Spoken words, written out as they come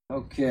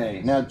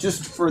Okay, now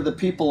just for the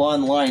people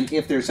online,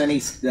 if there's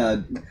any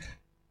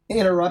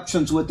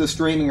interruptions with the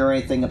streaming or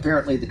anything,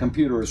 apparently the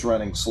computer is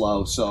running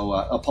slow, so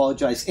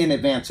apologize in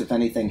advance if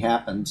anything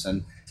happens,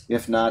 and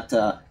if not,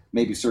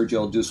 maybe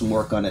Sergio will do some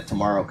work on it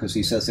tomorrow because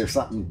he says there's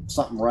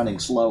something running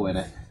slow in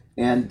it.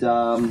 And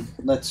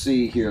let's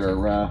see here,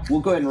 we'll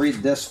go ahead and read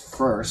this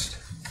first.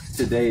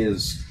 Today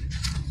is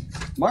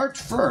March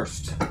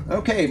 1st.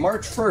 Okay,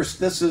 March 1st,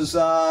 this is...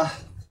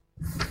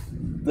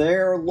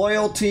 Their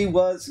loyalty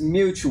was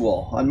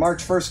mutual. On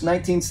March 1st,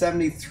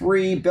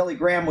 1973, Billy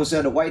Graham was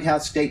at a White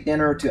House state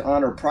dinner to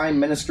honor Prime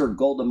Minister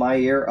Golda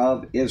Meir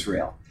of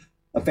Israel.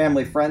 A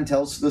family friend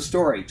tells the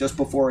story. Just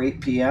before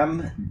 8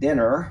 p.m.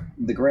 dinner,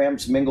 the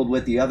Grahams mingled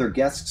with the other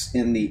guests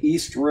in the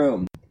East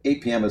Room.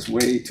 8 p.m. is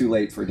way too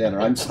late for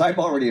dinner. I'm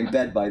already in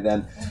bed by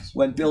then.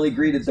 When Billy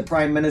greeted the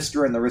Prime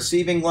Minister in the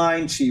receiving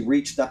line, she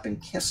reached up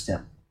and kissed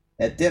him.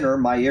 At dinner,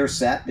 Meir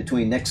sat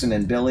between Nixon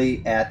and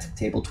Billy at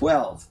table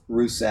 12.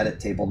 Ruth sat at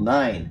table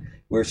 9,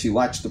 where she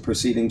watched the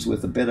proceedings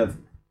with a bit of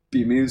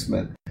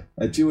bemusement.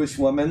 A Jewish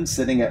woman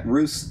sitting at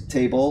Ruth's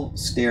table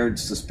stared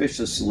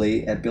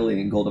suspiciously at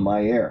Billy and Golda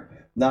Meir,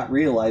 not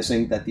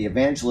realizing that the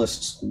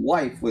evangelist's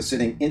wife was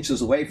sitting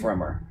inches away from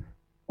her.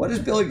 "What is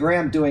Billy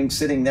Graham doing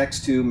sitting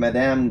next to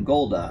Madame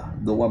Golda?"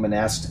 the woman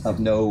asked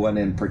of no one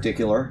in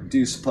particular. "Do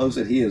you suppose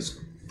that he is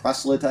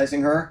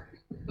proselytizing her?"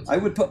 "I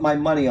would put my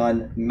money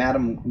on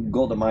Madame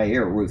Golda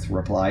Meir," Ruth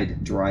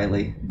replied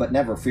dryly, "but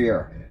never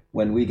fear.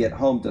 When we get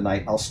home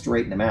tonight, I'll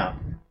straighten him out."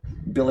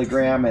 Billy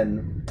Graham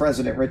and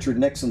President Richard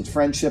Nixon's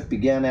friendship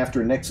began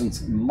after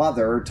Nixon's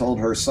mother told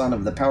her son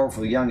of the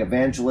powerful young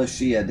evangelist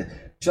she had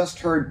just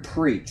heard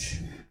preach.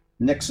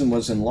 Nixon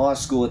was in law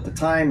school at the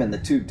time, and the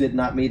two did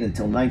not meet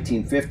until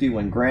 1950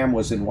 when Graham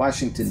was in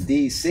Washington,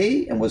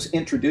 D.C. and was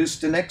introduced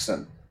to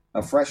Nixon,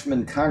 a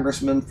freshman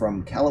congressman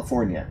from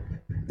California.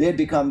 They had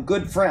become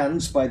good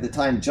friends by the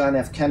time John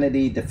F.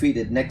 Kennedy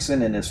defeated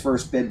Nixon in his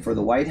first bid for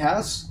the White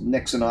House.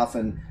 Nixon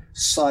often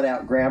sought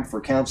out Graham for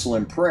counsel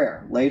and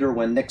prayer. Later,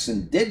 when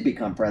Nixon did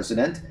become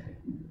president,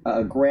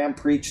 Graham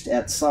preached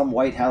at some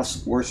White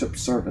House worship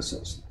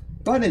services.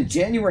 But in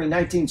January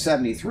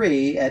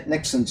 1973, at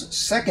Nixon's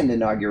second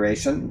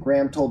inauguration,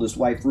 Graham told his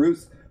wife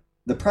Ruth,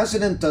 "The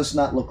president does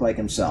not look like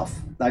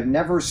himself. I've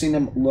never seen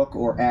him look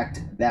or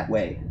act that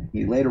way."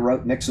 He later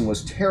wrote, "Nixon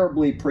was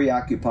terribly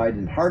preoccupied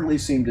and hardly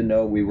seemed to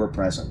know we were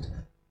present.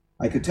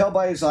 I could tell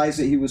by his eyes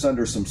that he was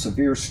under some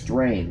severe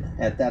strain.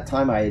 At that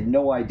time, I had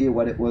no idea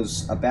what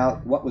was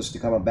to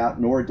come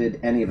about, nor did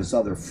any of his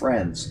other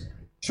friends."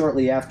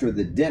 Shortly after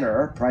the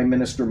dinner, Prime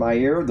Minister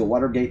Meir, the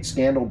Watergate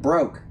scandal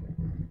broke.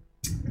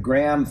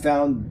 Graham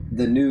found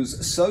the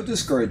news so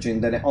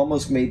discouraging that it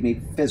almost made me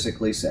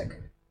physically sick.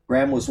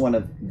 Graham was one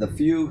of the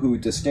few who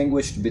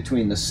distinguished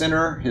between the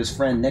sinner, his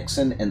friend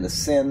Nixon, and the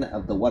sin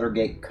of the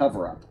Watergate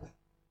cover-up.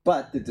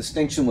 But the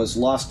distinction was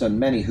lost on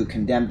many who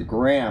condemned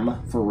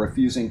Graham for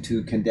refusing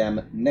to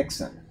condemn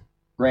Nixon.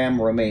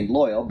 Graham remained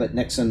loyal, but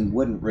Nixon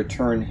wouldn't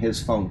return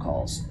his phone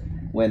calls.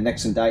 When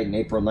Nixon died in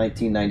April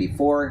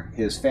 1994,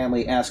 his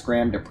family asked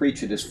Graham to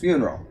preach at his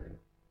funeral.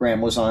 Graham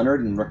was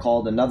honored and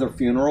recalled another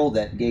funeral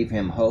that gave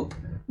him hope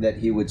that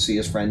he would see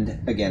his friend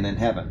again in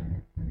heaven.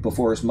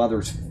 Before his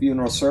mother's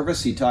funeral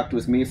service, he talked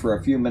with me for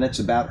a few minutes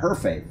about her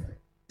faith.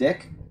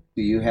 "Dick,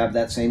 do you have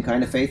that same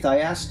kind of faith?" I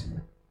asked.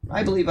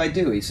 "I believe I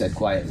do," he said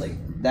quietly.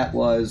 That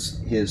was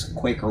his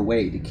Quaker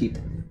way to keep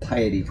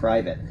piety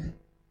private.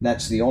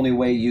 That's the only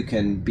way you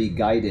can be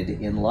guided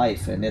in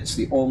life, and it's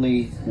the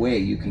only way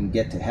you can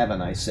get to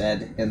heaven, I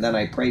said, and then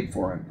I prayed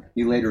for him.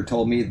 He later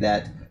told me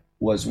that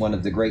was one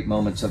of the great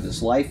moments of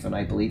his life, and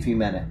I believe he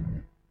meant it.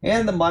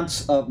 And the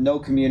months of no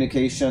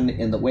communication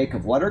in the wake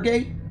of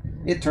Watergate,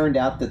 it turned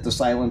out that the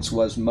silence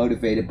was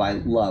motivated by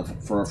love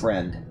for a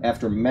friend.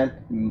 After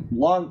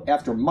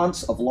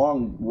months of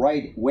long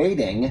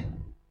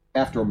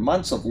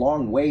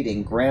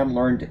waiting, Graham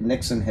learned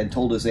Nixon had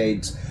told his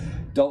aides,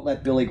 "Don't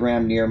let Billy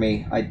Graham near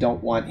me. I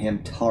don't want him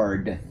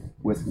tarred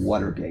with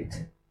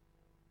Watergate."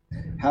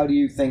 How do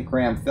you think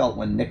Graham felt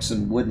when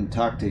Nixon wouldn't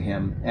talk to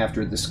him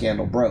after the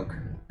scandal broke?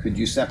 Could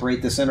you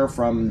separate the sinner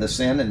from the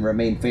sin and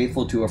remain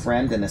faithful to a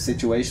friend in a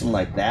situation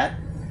like that?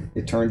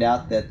 It turned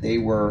out that they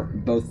were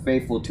both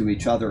faithful to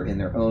each other in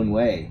their own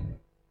way.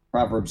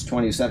 Proverbs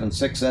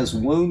 27:6 says,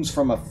 "Wounds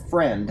from a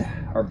friend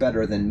are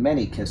better than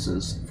many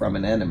kisses from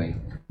an enemy."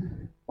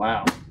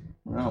 Wow.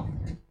 Well,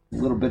 a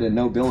little bit of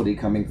nobility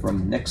coming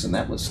from Nixon.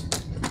 That was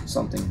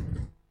something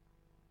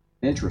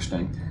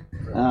interesting.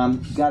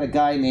 Got a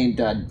guy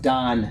named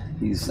Don.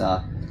 He's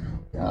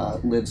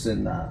lives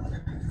in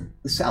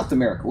South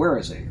America. Where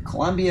is he?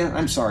 Colombia?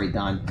 I'm sorry,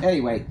 Don.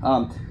 Anyway,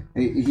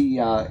 he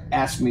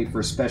asked me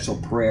for special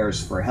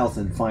prayers for health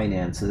and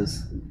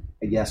finances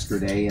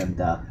yesterday, and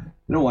I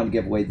don't want to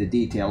give away the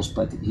details,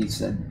 but he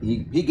said he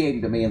gave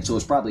them to me, and so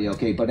it's probably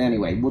okay. But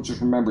anyway, we'll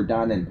just remember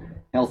Don and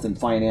health and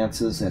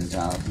finances, and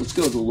let's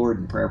go to the Lord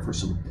in prayer for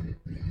some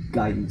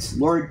guidance.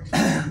 Lord,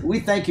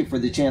 we thank you for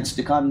the chance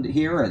to come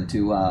here and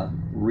to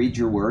read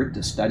your word,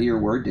 to study your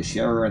word, to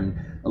share in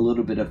a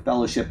little bit of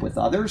fellowship with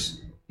others.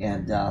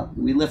 And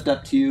we lift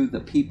up to you the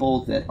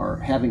people that are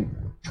having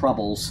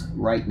troubles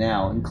right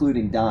now,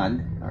 including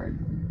Don, our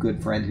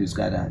good friend who's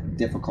got a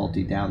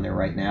difficulty down there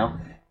right now,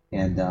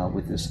 and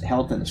with his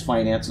health and his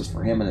finances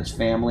for him and his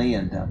family.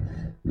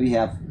 And we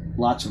have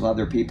lots of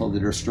other people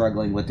that are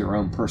struggling with their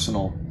own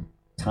personal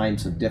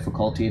times of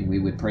difficulty, and we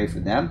would pray for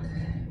them.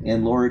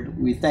 And Lord,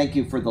 we thank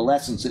you for the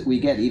lessons that we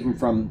get, even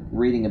from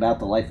reading about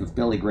the life of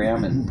Billy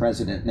Graham and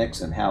President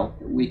Nixon, how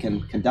we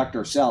can conduct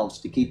ourselves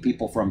to keep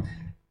people from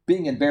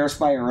being embarrassed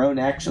by our own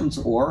actions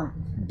or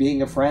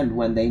being a friend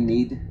when they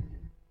need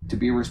to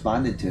be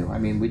responded to. I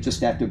mean, we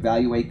just have to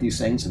evaluate these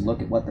things and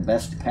look at what the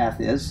best path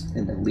is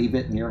and then leave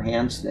it in your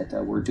hands that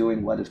we're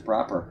doing what is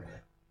proper.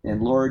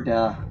 And Lord,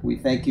 we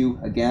thank you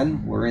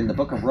again. We're in the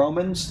book of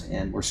Romans,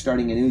 and we're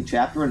starting a new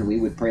chapter, and we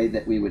would pray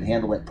that we would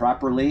handle it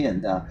properly,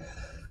 and that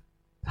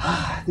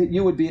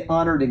you would be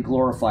honored and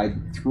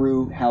glorified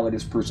through how it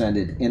is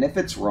presented. And if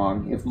it's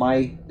wrong, if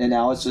my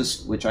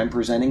analysis, which I'm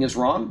presenting, is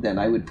wrong, then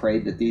I would pray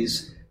that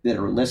these that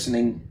are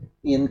listening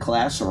in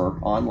class or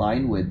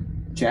online would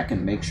check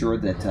and make sure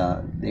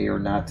that they are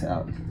not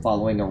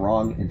following a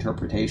wrong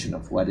interpretation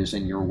of what is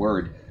in your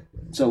word.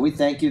 So we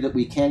thank you that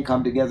we can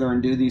come together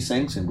and do these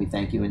things, and we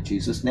thank you in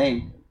Jesus'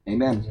 name.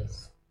 Amen.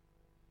 Yes.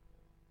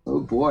 Oh,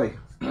 boy.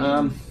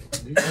 The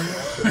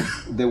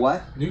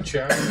what? New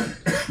chapter.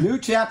 New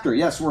chapter.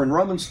 Yes, we're in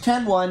Romans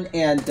 10:1,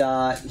 and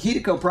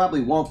Hideko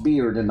probably won't be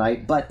here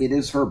tonight, but it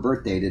is her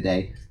birthday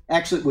today.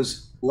 Actually, it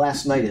was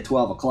last night at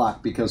 12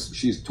 o'clock because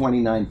she's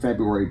 29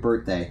 February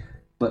birthday,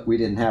 but we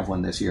didn't have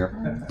one this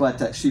year.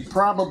 But she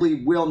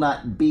probably will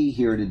not be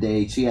here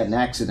today. She had an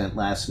accident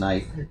last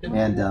night,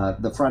 and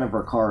the front of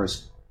her car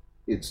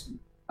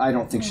I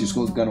don't think she's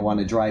going to want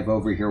to drive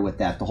over here with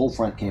that. The whole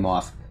front came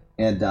off.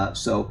 And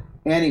so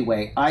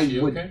anyway,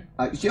 Okay?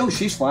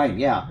 She's fine,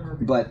 yeah.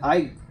 But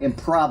I am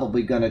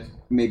probably going to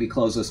maybe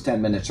close this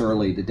 10 minutes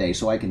early today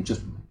so I can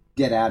just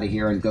get out of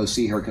here and go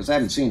see her because I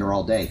haven't seen her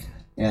all day.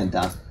 And,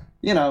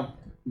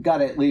 got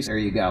to at least, there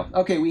you go.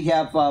 Okay, we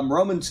have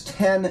Romans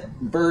 10,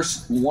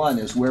 verse 1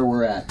 is where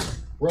we're at.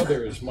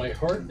 Brothers, my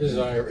heart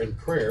desire and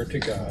prayer to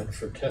God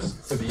for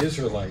the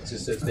Israelites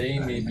is that they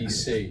may be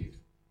saved.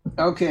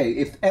 Okay,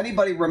 if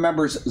anybody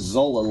remembers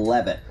Zola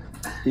Levitt,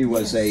 he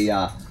was a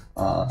guy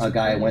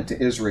I went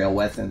to Israel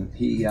with, and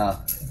he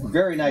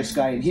very nice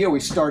guy, and he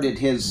always started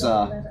his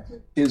show,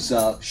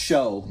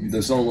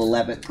 the Zola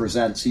Levitt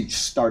Presents. He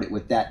started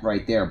with that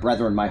right there.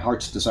 Brethren, my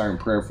heart's desire and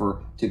prayer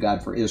to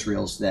God for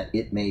Israel is that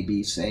it may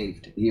be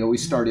saved. He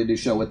always started his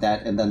show with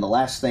that, and then the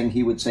last thing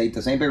he would say,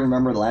 does anybody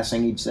remember the last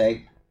thing he'd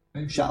say?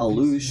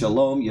 Sha'alu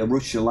Shalom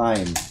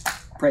Yerushalayim.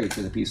 Pray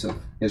for the peace of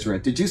Israel.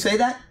 Did you say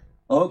that?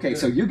 Okay,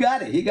 so you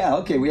got it.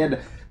 Okay, we had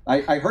to,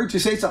 I heard you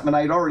say something and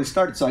I had already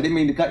started, so I didn't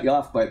mean to cut you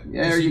off, but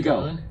there you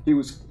go.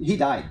 He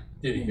died.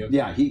 Did he?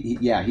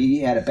 Yeah, he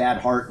had a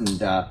bad heart,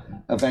 and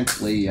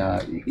eventually,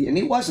 and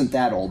he wasn't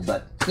that old,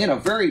 but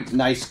very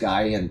nice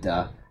guy, and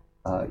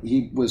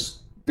he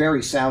was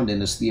very sound in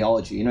his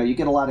theology. You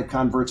get a lot of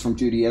converts from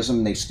Judaism,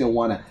 and they still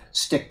want to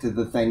stick to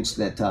the things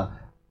that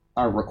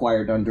are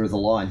required under the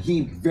law, and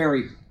he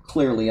very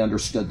clearly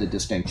understood the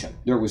distinction.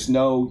 There was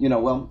no,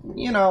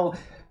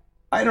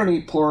 I don't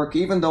eat pork,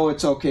 even though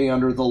it's okay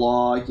under the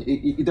law.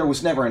 There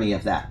was never any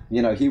of that.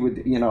 He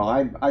would,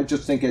 I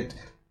just think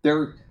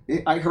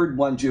I heard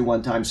one Jew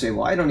one time say,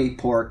 well, I don't eat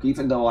pork,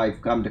 even though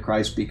I've come to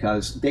Christ,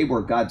 because they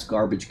were God's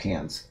garbage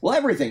cans. Well,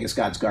 everything is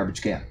God's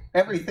garbage can.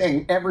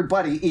 Everything,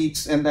 everybody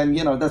eats, and then,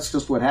 that's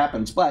just what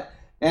happens. But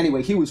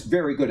anyway, he was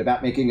very good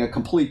about making a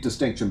complete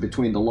distinction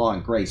between the law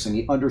and grace, and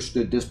he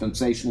understood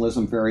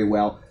dispensationalism very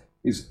well.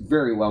 He's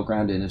very well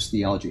grounded in his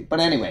theology. But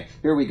anyway,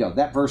 here we go.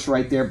 That verse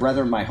right there,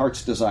 brethren, my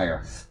heart's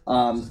desire.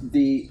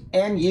 The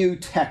NU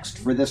text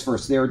for this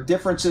verse, there are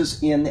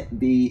differences in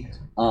the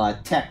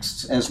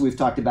texts, as we've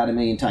talked about a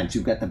million times.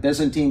 You've got the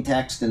Byzantine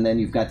text, and then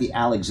you've got the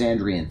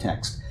Alexandrian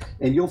text.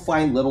 And you'll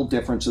find little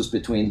differences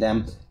between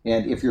them.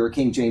 And if you're a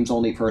King James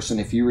only person,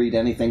 if you read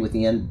anything with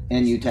the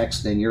NU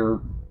text, then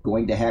you're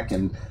going to heck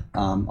and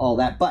all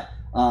that. But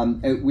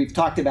we've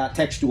talked about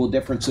textual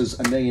differences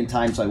a million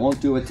times. I won't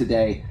do it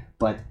today.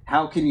 But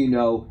how can you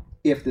know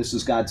if this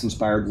is God's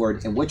inspired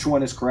word and which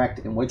one is correct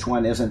and which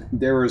one isn't?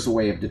 There is a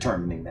way of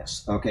determining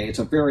this. Okay, it's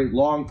a very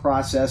long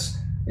process.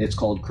 It's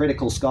called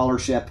critical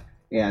scholarship,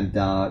 and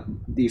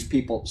these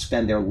people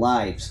spend their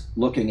lives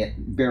looking at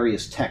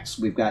various texts.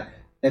 We've got,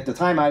 at the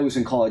time I was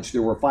in college,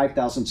 there were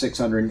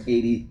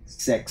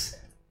 5,686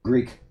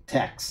 Greek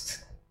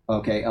texts,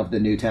 okay, of the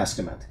New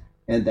Testament.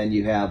 And then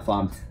you have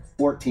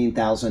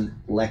 14,000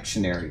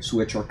 lectionaries,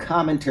 which are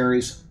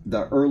commentaries.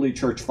 The early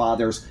church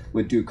fathers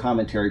would do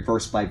commentary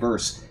verse by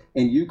verse,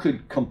 and you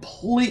could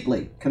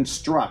completely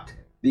construct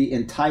the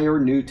entire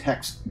New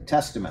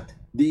Testament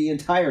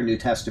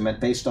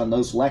based on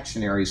those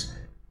lectionaries,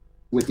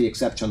 with the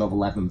exception of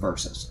 11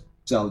 verses.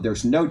 So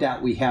there's no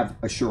doubt we have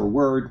a sure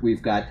word.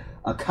 We've got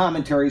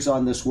commentaries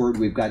on this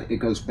word. It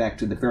goes back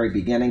to the very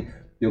beginning.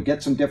 You'll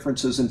get some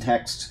differences in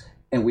texts,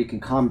 and we can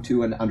come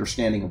to an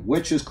understanding of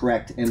which is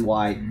correct and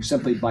why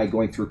simply by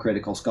going through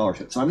critical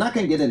scholarship. So I'm not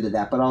going to get into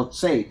that, but I'll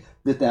say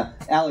that the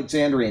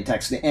Alexandrian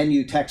text, the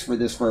NU text for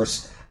this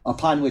verse,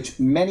 upon which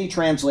many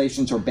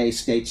translations are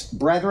based, states,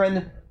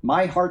 "Brethren,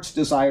 my heart's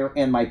desire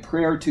and my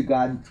prayer to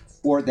God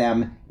for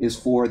them is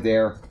for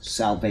their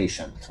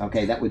salvation."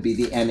 Okay, that would be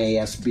the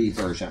NASB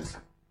version.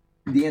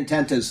 The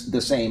intent is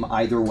the same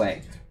either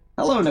way.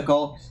 Hello,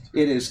 Nicole.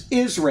 It is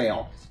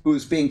Israel who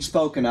is being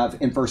spoken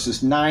of in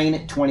verses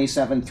 9,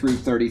 27 through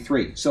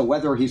 33. So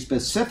whether he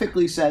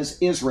specifically says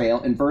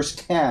Israel in verse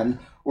 10,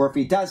 or if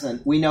he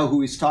doesn't, we know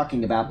who he's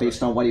talking about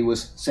based on what he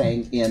was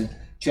saying in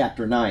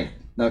chapter 9.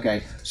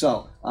 Okay,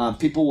 so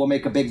people will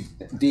make a big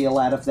deal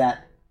out of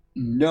that.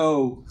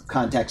 No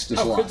context is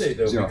lost. How could they,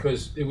 though? Zero.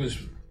 Because it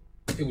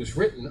was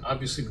written,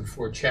 obviously,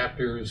 before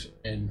chapters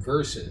and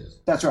verses.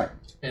 That's right.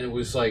 And it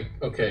was like,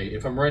 okay,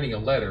 if I'm writing a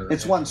letter,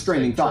 It's one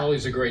streaming thought.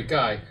 Charlie's a great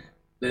guy.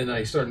 Then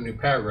I start a new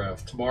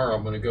paragraph. Tomorrow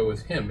I'm going to go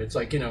with him. It's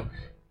like,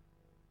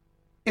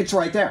 It's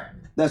right there.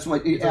 That's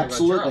what, about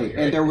absolutely. Charlie, right?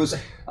 And there was,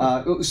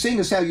 seeing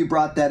as how you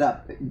brought that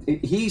up,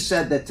 he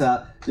said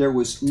that there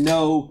was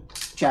no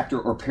chapter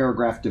or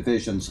paragraph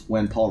divisions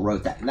when Paul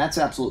wrote that. And that's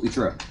absolutely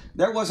true.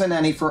 There wasn't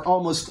any for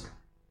almost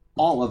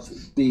all of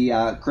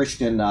the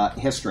Christian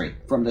history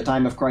from the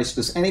time of Christ.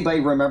 Does anybody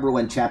remember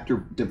when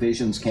chapter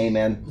divisions came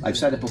in? I've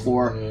said it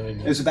before.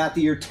 It was about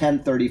the year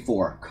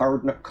 1034.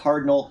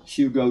 Cardinal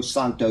Hugo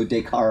Sancto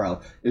de Caro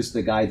is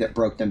the guy that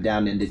broke them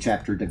down into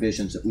chapter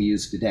divisions that we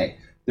use today.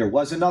 There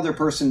was another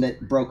person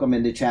that broke them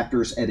into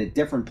chapters at a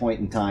different point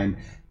in time,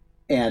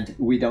 and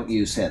we don't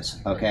use his,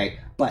 okay?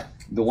 But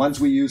the ones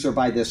we use are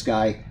by this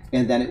guy,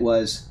 and then it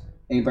was,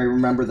 anybody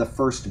remember the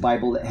first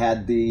Bible that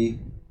had the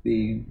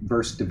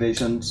verse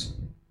divisions?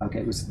 Okay,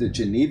 it was the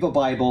Geneva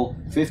Bible,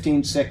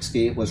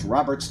 1560. It was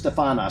Robert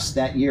Stephanos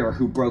that year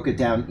who broke it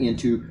down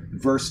into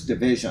verse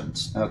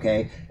divisions,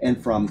 okay?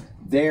 And from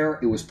there,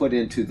 it was put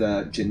into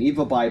the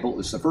Geneva Bible. It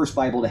was the first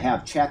Bible to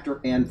have chapter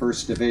and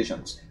verse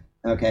divisions.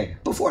 Okay.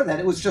 Before that,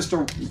 it was just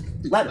a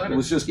letter. It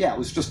was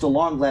just a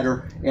long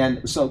letter,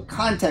 and so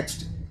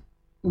context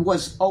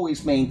was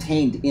always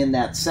maintained in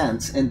that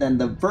sense. And then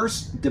the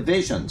verse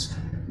divisions.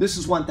 This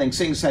is one thing.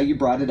 Seeing as how you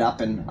brought it up,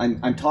 and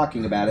I'm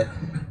talking about it,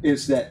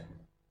 is that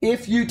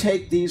if you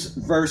take these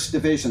verse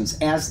divisions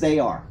as they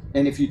are,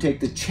 and if you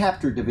take the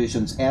chapter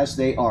divisions as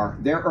they are,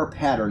 there are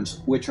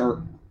patterns which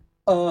are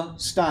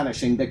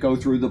astonishing that go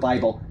through the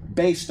Bible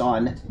based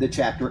on the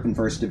chapter and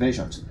verse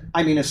divisions.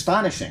 I mean,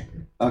 astonishing.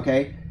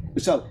 Okay.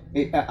 So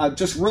I'll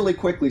just really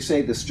quickly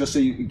say this just so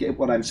you get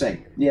what I'm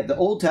saying. Yeah, the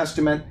Old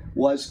Testament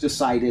was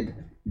decided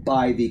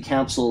by the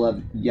Council of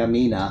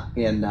Yamina,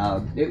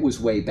 and it was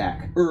way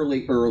back,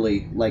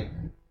 early, like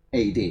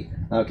AD.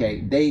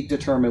 Okay,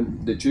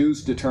 the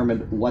Jews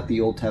determined what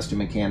the Old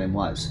Testament canon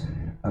was.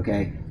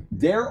 Okay,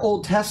 their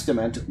Old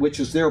Testament, which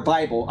is their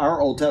Bible,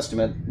 our Old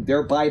Testament,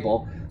 their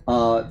Bible,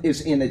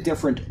 is in a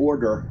different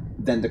order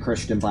than the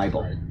Christian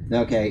Bible. Right.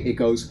 Okay, it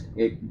goes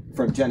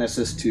from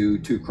Genesis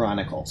to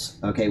Chronicles.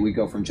 Okay, we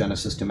go from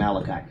Genesis to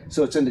Malachi.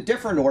 So it's in a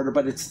different order,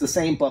 but it's the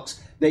same books.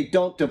 They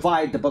don't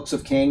divide the books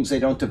of Kings. They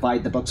don't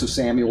divide the books of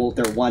Samuel.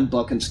 They're one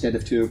book instead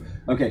of two.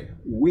 Okay,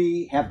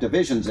 we have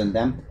divisions in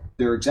them.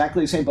 They're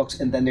exactly the same books,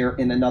 and then they're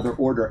in another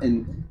order.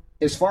 And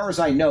as far as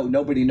I know,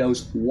 nobody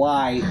knows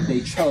why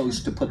they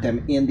chose to put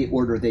them in the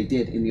order they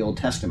did in the Old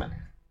Testament.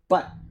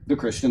 But the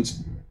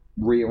Christians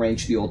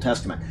rearranged the Old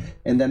Testament.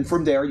 And then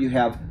from there, you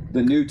have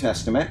the New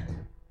Testament.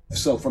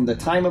 So from the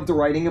time of the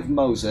writing of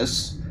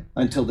Moses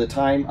until the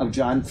time of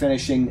John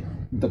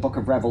finishing the book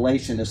of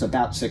Revelation is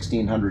about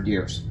 1,600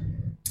 years.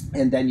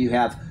 And then you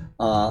have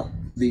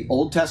the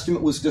Old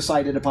Testament was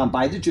decided upon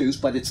by the Jews,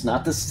 but it's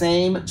not the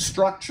same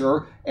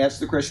structure as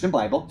the Christian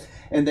Bible.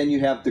 And then you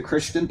have the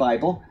Christian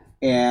Bible,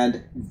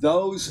 and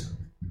those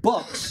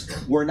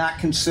books were not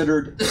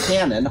considered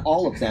canon,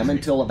 all of them,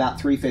 until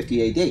about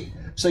 350 AD.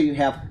 So you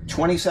have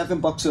 27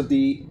 books of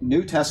the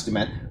New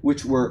Testament,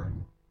 which were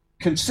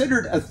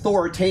considered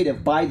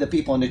authoritative by the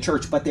people in the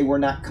church, but they were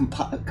not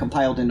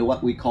compiled into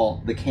what we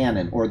call the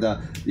canon or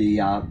the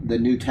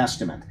New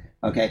Testament.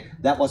 Okay,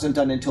 that wasn't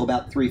done until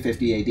about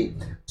 350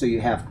 AD. So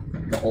you have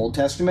the Old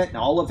Testament and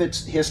all of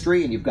its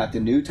history, and you've got the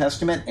New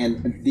Testament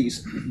and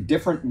these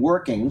different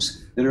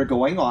workings that are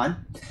going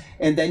on.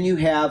 And then you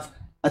have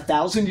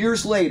 1,000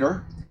 years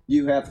later,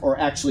 you have, or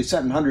actually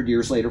 700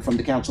 years later from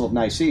the Council of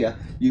Nicaea,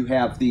 you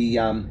have the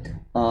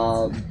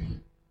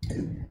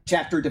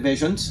chapter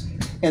divisions.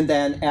 And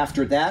then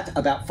after that,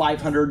 about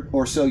 500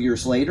 or so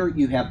years later,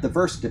 you have the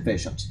verse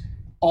divisions.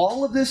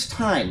 All of this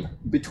time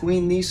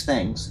between these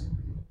things,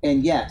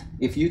 and yet,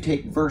 if you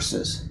take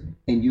verses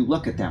and you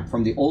look at them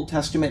from the Old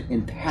Testament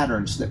in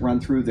patterns that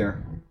run through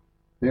there,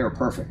 they are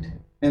perfect.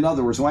 In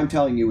other words, what I'm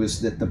telling you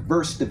is that the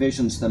verse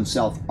divisions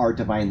themselves are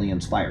divinely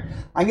inspired.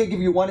 I'm going to give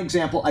you one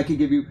example. I could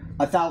give you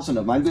 1,000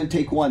 of them. I'm going to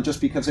take one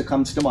just because it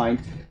comes to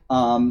mind.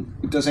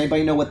 Does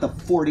anybody know what the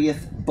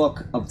 40th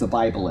book of the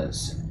Bible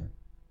is?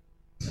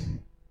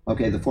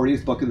 Okay, the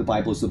 40th book of the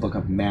Bible is the book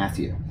of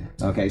Matthew.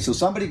 Okay, so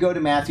somebody go to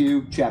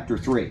Matthew chapter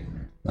 3.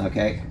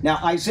 Okay. Now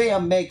Isaiah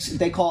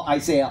they call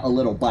Isaiah a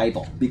little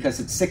Bible because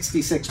it's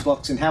 66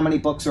 books, and how many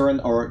books are in,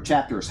 or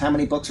chapters? How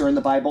many books are in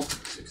the Bible?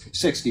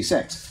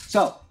 66.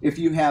 So if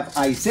you have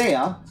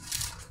Isaiah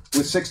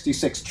with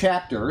 66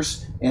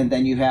 chapters, and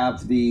then you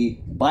have the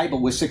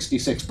Bible with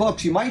 66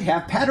 books, you might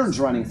have patterns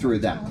running through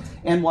them.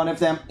 And one of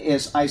them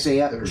is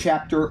Isaiah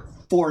chapter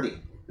 40.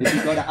 If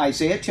you go to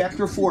Isaiah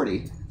chapter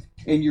 40,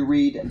 and you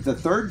read the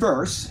 3rd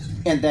verse,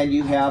 and then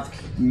you have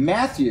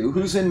Matthew.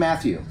 Who's in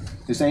Matthew?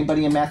 Is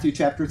anybody in Matthew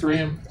chapter 3? I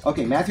am.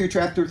 Okay, Matthew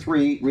chapter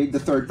 3, read the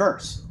 3rd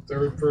verse.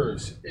 3rd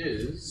verse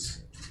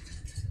is,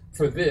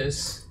 "For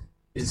this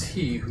is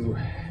he who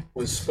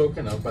was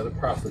spoken of by the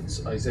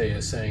prophets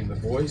Isaiah, saying, the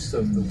voice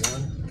of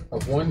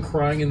one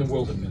crying in the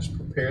wilderness,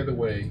 prepare the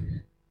way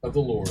of the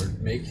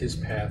Lord, make his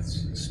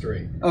paths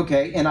straight."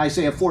 Okay, in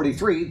Isaiah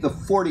 43, the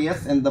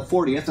 40th and the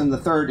 40th and the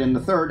 3rd and the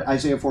 3rd,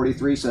 Isaiah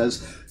 43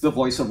 says, the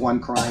voice of one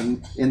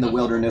crying in the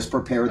wilderness,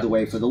 prepare the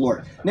way for the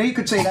Lord. Now you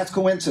could say that's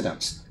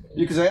coincidence.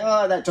 You could say,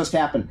 oh, that just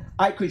happened.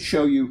 I could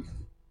show you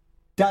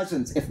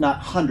dozens, if not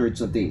hundreds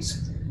of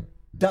these.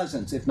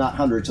 Dozens, if not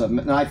hundreds of them.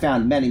 And I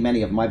found many,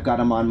 many of them. I've got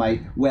them on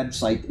my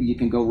website that you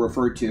can go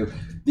refer to.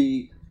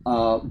 The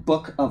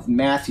book of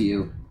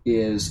Matthew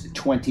is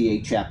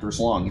 28 chapters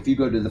long. If you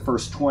go to the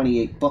first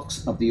 28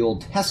 books of the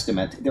Old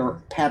Testament, there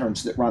are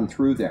patterns that run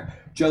through there.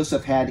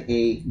 Joseph had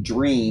a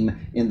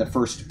dream in the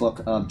first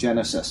book of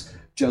Genesis.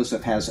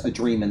 Joseph has a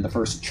dream in the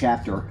first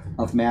chapter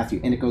of Matthew,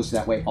 and it goes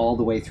that way all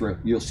the way through.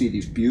 You'll see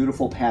these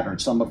beautiful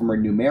patterns. Some of them are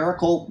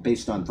numerical,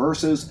 based on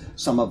verses.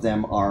 Some of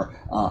them are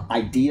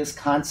ideas,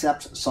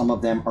 concepts. Some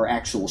of them are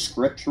actual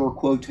scriptural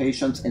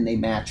quotations, and they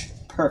match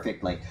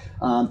perfectly.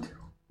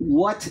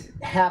 What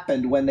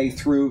happened when they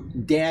threw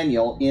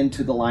Daniel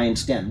into the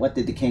lion's den? What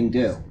did the king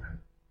do?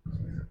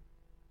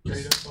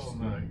 Stayed up all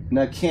night.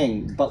 The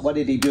king, but what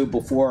did he do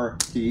before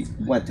he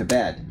went to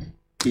bed?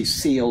 He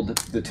sealed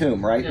the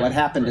tomb, right? Yeah, what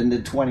happened right. in the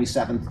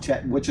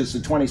 27th, which is the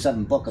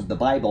 27th book of the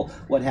Bible,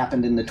 what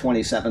happened in the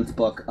 27th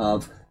book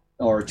of,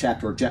 or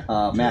chapter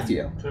of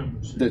Matthew?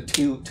 The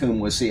tomb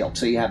was sealed.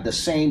 So you have the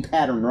same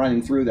pattern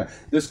running through there.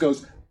 This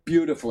goes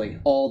beautifully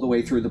all the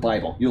way through the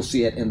Bible. You'll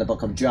see it in the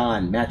book of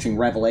John, matching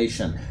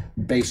Revelation,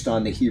 based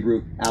on the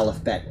Hebrew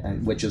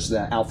alphabet, which is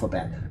the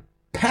alphabet.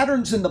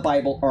 Patterns in the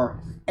Bible are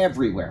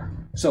everywhere.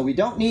 So we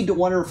don't need to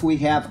wonder if we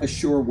have a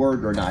sure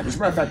word or not. As a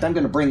matter of fact, I'm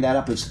going to bring that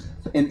up as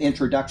an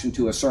introduction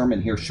to a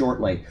sermon here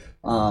shortly,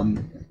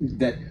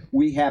 that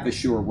we have a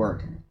sure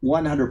word,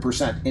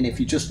 100%. And if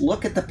you just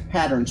look at the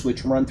patterns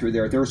which run through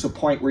there, there's a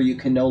point where you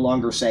can no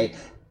longer say,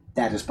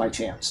 that is by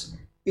chance.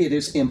 It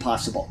is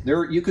impossible.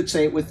 There, you could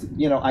say it with,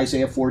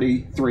 Isaiah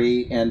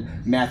 43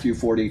 and Matthew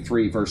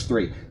 43, verse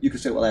 3. You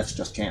could say, well, that's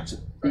just chance.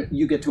 Right.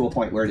 You get to a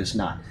point where it is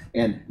not.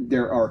 And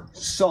there are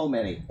so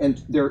many,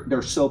 and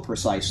they're so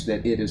precise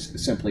that it is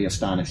simply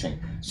astonishing.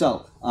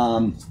 So,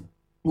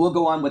 we'll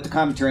go on with the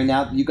commentary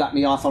now. You got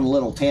me off on a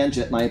little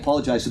tangent, and I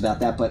apologize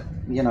about that, but,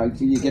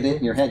 you get it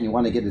in your head and you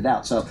want to get it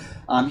out. So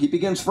he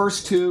begins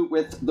verse 2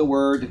 with the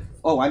word,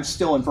 I'm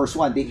still in verse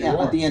 1.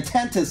 The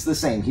intent is the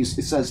same. He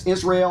says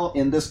Israel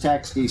in this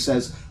text. He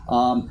says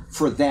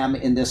for them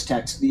in this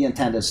text. The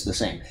intent is the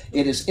same.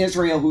 It is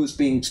Israel who is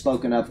being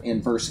spoken of in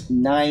verse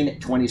 9,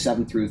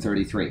 27 through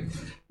 33.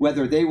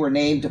 Whether they were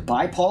named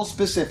by Paul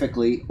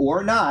specifically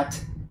or not,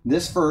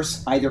 this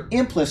verse, either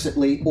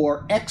implicitly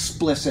or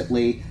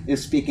explicitly,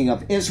 is speaking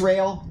of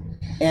Israel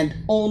and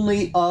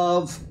only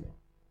of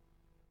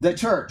the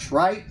church,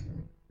 right?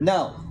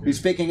 No, he's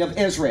speaking of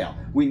Israel.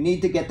 We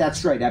need to get that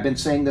straight. I've been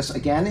saying this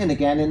again and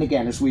again and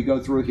again as we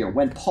go through here.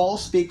 When Paul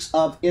speaks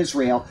of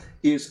Israel,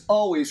 he is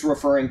always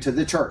referring to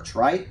the church,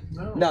 right?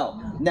 No,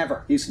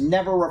 never. He's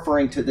never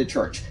referring to the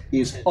church.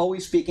 He is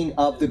always speaking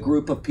of the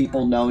group of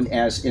people known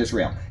as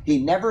Israel. He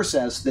never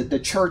says that the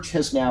church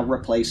has now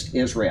replaced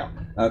Israel.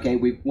 Okay,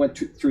 we went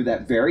through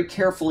that very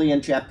carefully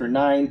in chapter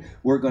 9.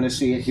 We're going to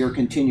see it here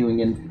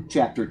continuing in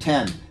chapter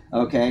 10.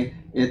 Okay,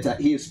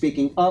 he is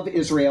speaking of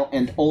Israel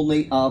and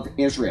only of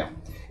Israel.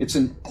 It's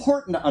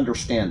important to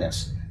understand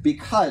this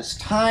because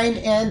time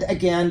and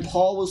again,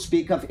 Paul will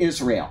speak of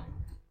Israel,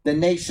 the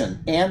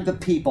nation, and the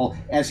people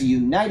as a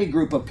united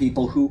group of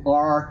people who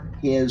are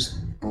his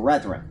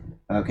brethren.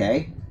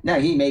 Okay? Now,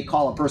 he may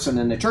call a person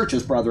in the church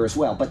his brother as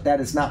well, but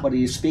that is not what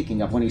he is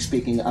speaking of when he's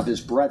speaking of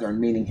his brethren,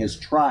 meaning his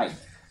tribe.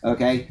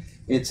 Okay?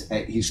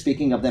 He's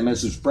speaking of them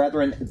as his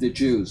brethren, the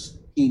Jews.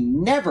 He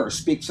never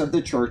speaks of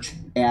the church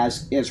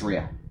as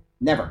Israel.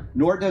 Never.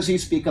 Nor does he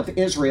speak of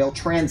Israel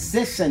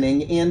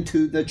transitioning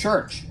into the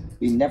church.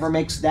 He never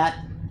makes that,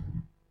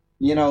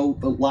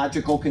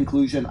 logical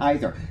conclusion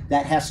either.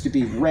 That has to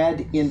be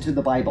read into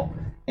the Bible.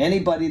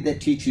 Anybody that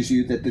teaches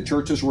you that the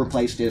church has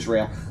replaced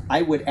Israel,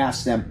 I would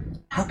ask them,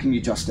 how can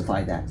you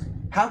justify that?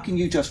 How can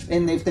you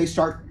and if they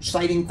start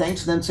citing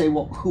things, then say,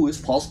 well, who is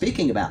Paul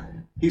speaking about?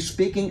 He's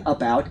speaking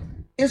about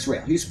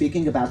Israel. He's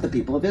speaking about the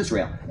people of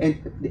Israel.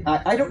 And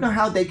I don't know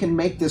how they can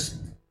make this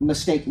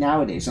mistake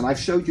nowadays. And I've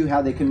showed you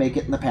how they can make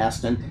it in the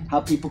past and how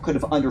people could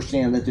have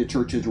understood that the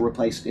church has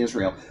replaced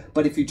Israel.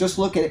 But if you just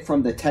look at it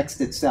from the text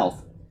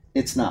itself,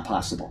 it's not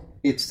possible.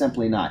 It's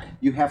simply not.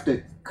 You have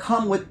to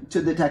come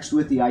to the text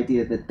with the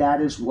idea that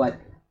that is what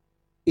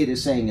it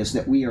is saying, is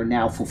that we are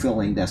now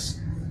fulfilling this.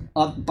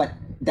 But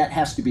that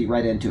has to be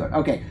read into it.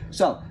 Okay,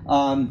 so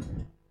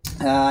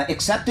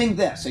accepting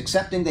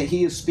that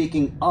he is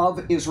speaking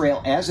of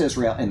Israel as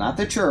Israel and not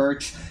the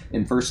church,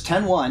 in verse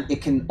 10:1,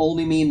 it can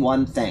only mean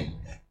one thing.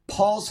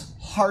 Paul's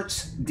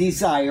heart's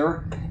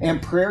desire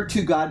and prayer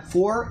to God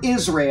for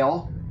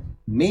Israel,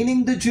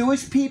 meaning the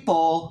Jewish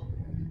people,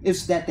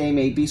 is that they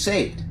may be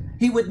saved.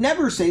 He would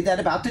never say that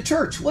about the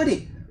church, would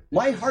he?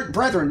 My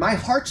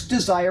heart's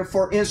desire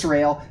for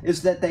Israel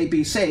is that they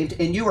be saved,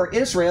 and you are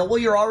Israel, well,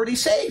 you're already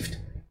saved.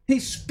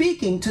 He's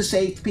speaking to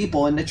saved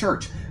people in the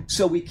church.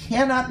 So we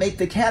cannot make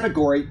the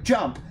category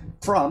jump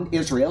from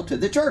Israel to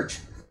the church.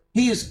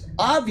 He is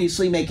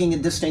obviously making a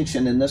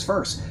distinction in this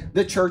verse.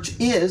 The church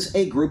is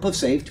a group of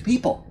saved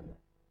people.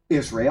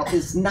 Israel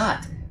is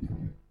not.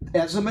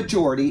 As a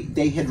majority,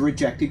 they had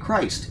rejected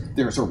Christ.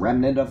 There's a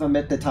remnant of them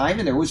at the time,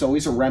 and there was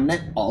always a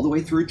remnant all the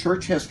way through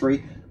church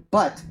history.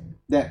 But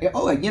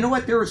you know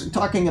what? There was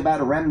talking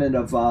about a remnant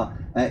of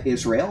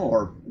Israel,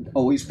 or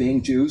always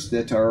being Jews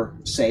that are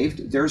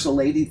saved. There's a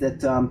lady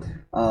that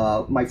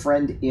my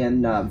friend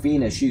in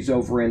Venus, she's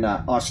over in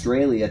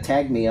Australia,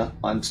 tagged me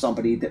on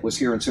somebody that was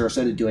here in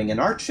Sarasota doing an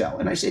art show.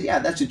 And I said, yeah,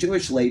 that's a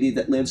Jewish lady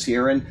that lives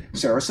here in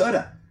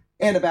Sarasota.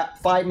 And about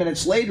 5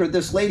 minutes later,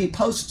 this lady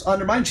posts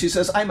under mine. She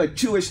says, I'm a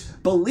Jewish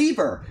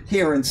believer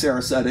here in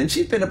Sarasota. And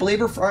she's been a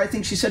believer for, I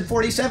think she said,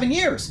 47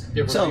 years.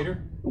 You ever meet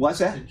her? What's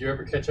that? Did you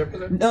ever catch up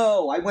with her?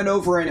 No, I went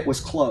over and it was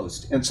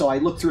closed. And so I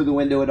looked through the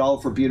window at all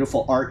of her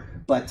beautiful art.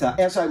 But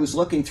as I was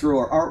looking through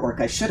her artwork,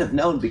 I should have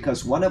known,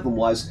 because one of them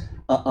was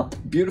a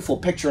beautiful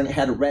picture and it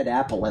had a red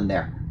apple in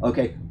there.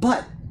 Okay,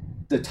 but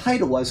the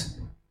title was,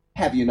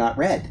 Have You Not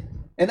Read?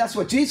 And that's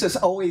what Jesus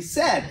always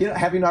said,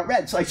 have you not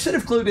read? So I should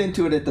have clued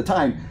into it at the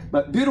time.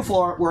 But beautiful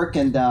artwork.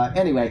 And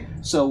anyway,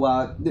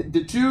 so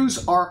the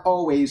Jews are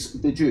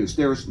always the Jews.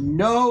 There's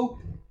no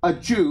a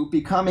Jew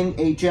becoming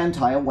a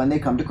Gentile when they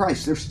come to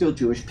Christ. They're still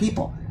Jewish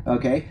people,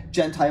 okay?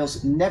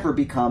 Gentiles never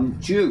become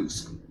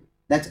Jews.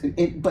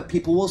 But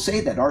people will say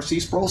that.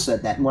 R.C. Sproul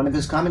said that in one of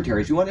his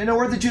commentaries. You want to know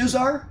where the Jews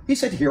are? He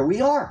said, here we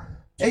are.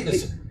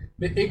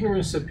 The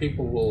ignorance that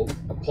people will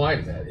apply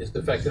to that is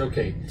the fact that,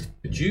 okay,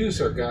 the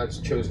Jews are God's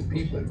chosen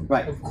people.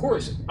 Right. Of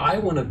course, I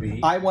want to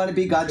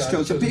be God's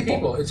chosen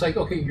people. It's like,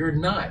 okay, you're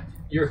not.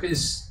 You're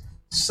his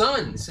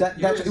sons.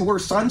 We're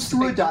sons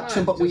through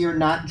adoption, but we are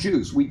not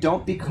Jews. We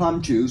don't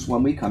become Jews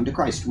when we come to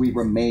Christ. We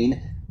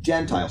remain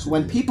Gentiles.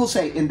 When people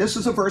say, and this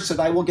is a verse that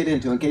I will get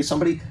into in case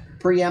somebody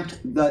preempt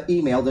the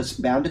email that's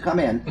bound to come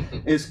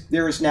in, is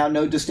there is now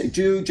no distinction.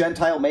 Jew,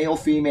 Gentile, male,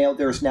 female,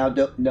 there is now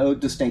no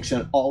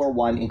distinction. All are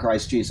one in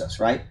Christ Jesus,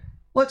 right?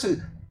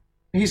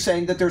 He's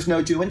saying that there's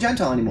no Jew and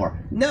Gentile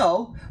anymore.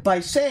 No, by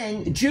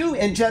saying Jew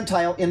and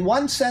Gentile in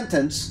one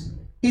sentence,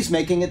 he's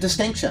making a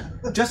distinction.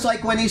 Just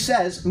like when he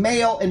says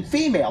male and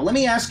female. Let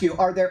me ask you,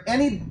 are there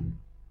any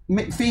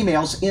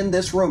females in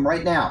this room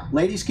right now?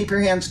 Ladies, keep your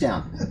hands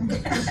down.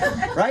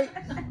 Right?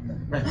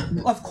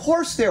 Of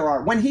course there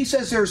are. When he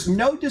says there's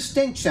no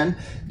distinction,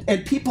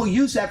 and people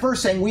use that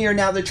verse saying we are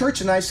now the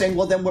church, and I saying,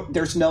 well, then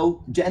there's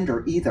no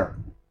gender either.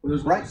 Well,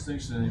 there's no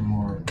distinction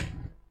anymore.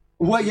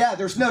 Well, yeah,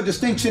 there's no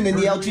distinction in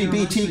the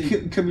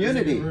LGBT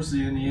community.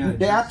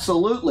 Yeah,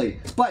 absolutely.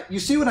 But you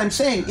see what I'm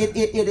saying?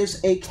 It is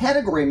a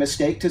category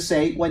mistake to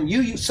say, when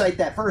you cite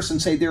that verse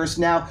and say there is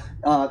now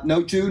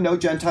no Jew, no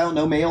Gentile,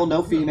 no male,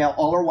 no female,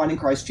 all are one in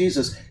Christ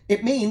Jesus.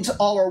 It means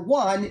all are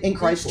one in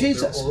Christ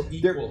Jesus.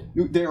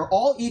 They're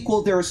all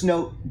equal. There is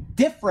no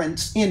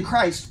difference in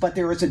Christ, but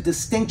there is a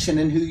distinction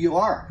in who you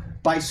are.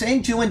 By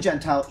saying Jew and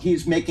Gentile,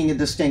 he's making a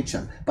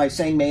distinction. By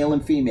saying male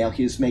and female,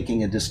 he's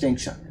making a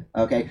distinction.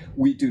 Okay,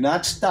 we do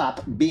not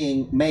stop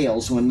being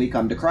males when we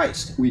come to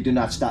Christ. We do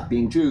not stop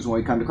being Jews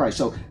when we come to Christ.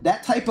 So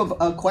that type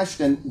of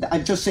question, I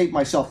just saved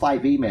myself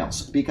 5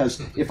 emails,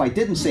 because if I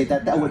didn't say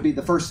that, that would be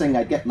the first thing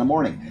I'd get in the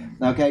morning.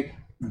 Okay,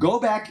 go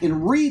back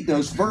and read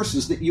those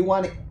verses that you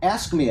want to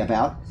ask me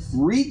about.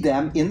 Read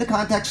them in the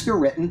context they're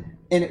written,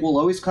 and it will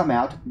always come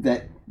out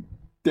that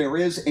there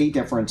is a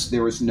difference.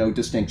 There is no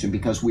distinction,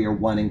 because we are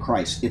one in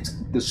Christ. It's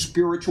the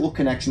spiritual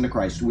connection to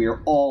Christ. We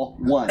are all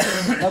one.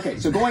 Okay,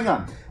 so going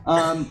on.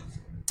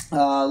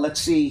 Let's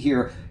see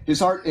here. His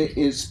heart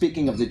is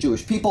speaking of the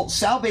Jewish people.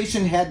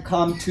 Salvation had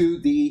come to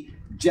the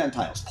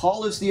Gentiles.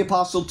 Paul is the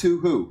apostle to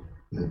who?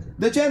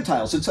 The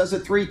Gentiles. It says it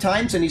 3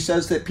 times, and he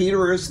says that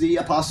Peter is the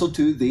apostle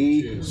to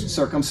the Jews.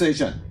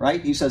 Circumcision,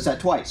 right? He says that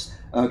twice.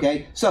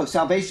 Okay, so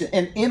salvation,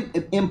 and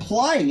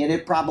implying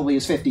it probably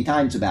is 50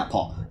 times about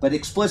Paul, but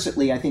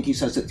explicitly I think he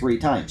says it 3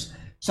 times.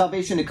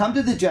 Salvation had come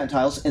to the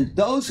Gentiles, and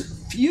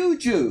those few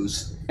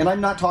Jews, and I'm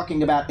not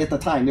talking about at the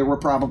time, there were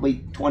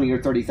probably 20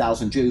 or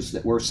 30,000 Jews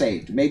that were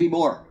saved, maybe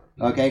more,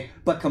 okay?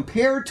 But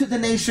compared to the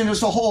nation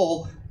as a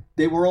whole,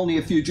 they were only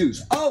a few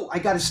Jews. Oh, I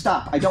got to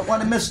stop. I don't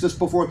want to miss this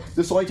before.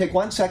 This will only take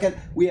 1 second.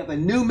 We have a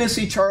new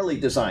Missy Charlie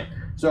design.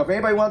 So if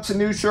anybody wants a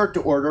new shirt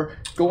to order,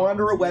 go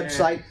onto her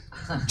website,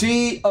 God.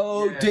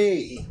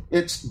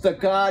 It's the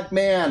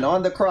God-man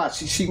on the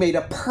cross. She made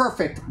a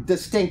perfect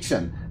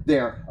distinction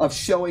there of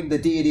showing the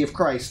deity of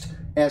Christ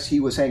as he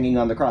was hanging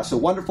on the cross. So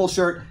wonderful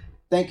shirt.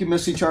 Thank you,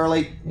 Missy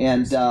Charlie.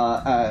 And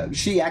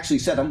she actually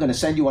said, I'm going to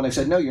send you one. I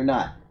said, no, you're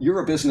not. You're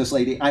a business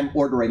lady. I'm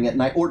ordering it.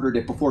 And I ordered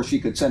it before she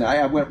could send it.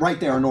 I went right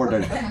there and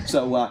ordered it.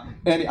 So,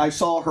 and I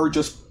saw her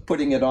just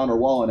putting it on her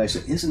wall. And I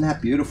said, isn't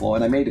that beautiful?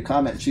 And I made a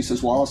comment. And she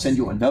says, well, I'll send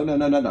you one.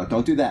 No.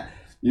 Don't do that.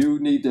 You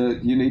need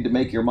to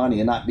make your money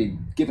and not be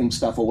giving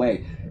stuff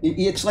away.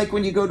 It's like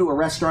when you go to a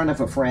restaurant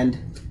of a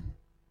friend,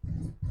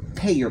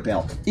 pay your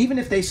bill. Even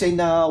if they say,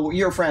 no,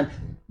 you're a friend.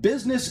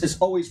 Business is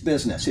always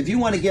business. If you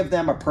want to give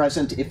them a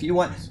present,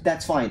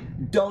 that's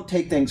fine. Don't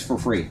take things for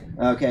free,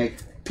 okay?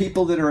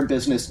 People that are in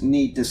business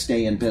need to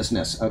stay in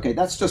business, okay?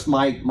 That's just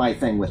my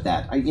thing with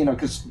that.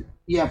 Because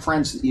you have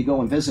friends that you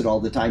go and visit all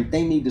the time.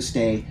 They need to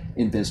stay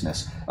in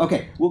business.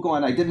 Okay, we'll go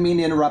on. I didn't mean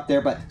to interrupt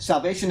there, but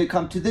salvation had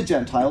come to the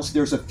Gentiles.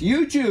 There's a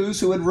few Jews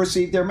who had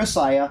received their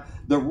Messiah,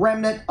 the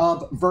remnant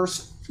of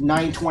verse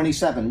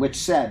 927, which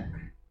said,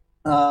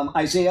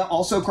 Isaiah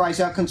also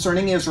cries out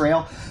concerning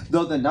Israel,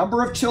 though the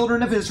number of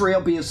children of Israel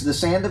be as the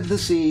sand of the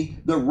sea,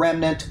 the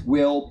remnant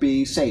will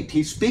be saved.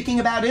 He's speaking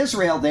about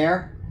Israel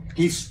there.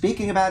 He's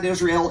speaking about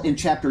Israel in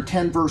chapter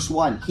 10, verse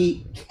 1.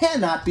 He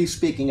cannot be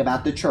speaking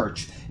about the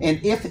church.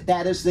 And if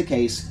that is the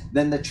case,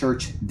 then the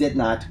church did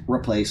not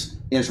replace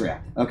Israel.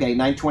 Okay,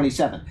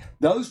 927.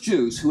 Those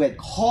Jews who had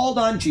called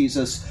on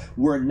Jesus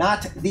were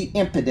not the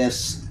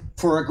impetus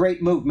for a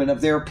great movement of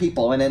their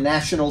people and a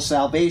national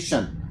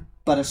salvation,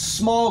 but a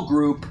small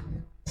group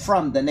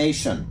from the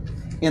nation.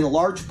 In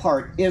large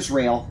part,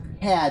 Israel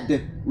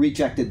had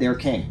rejected their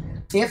king.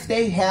 If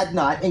they had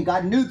not, and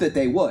God knew that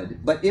they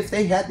would, but if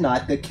they had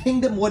not, the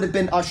kingdom would have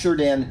been ushered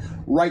in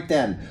right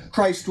then.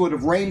 Christ would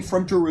have reigned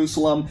from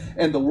Jerusalem,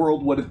 and the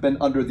world would have been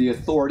under the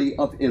authority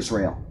of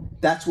Israel.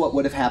 That's what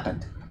would have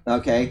happened.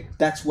 Okay,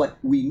 that's what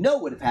we know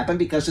would have happened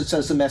because it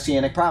says the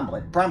Messianic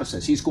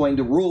promises. He's going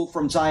to rule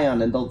from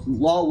Zion and the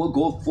law will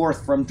go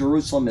forth from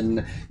Jerusalem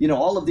and,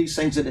 all of these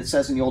things that it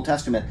says in the Old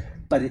Testament,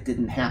 but it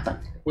didn't happen.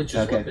 Which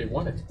is what they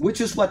wanted.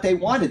 Which is what they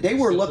wanted. They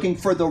were looking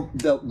for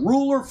the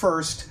ruler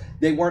first.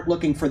 They weren't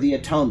looking for the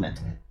atonement.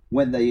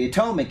 When the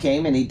atonement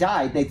came and he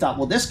died, they thought,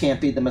 well, this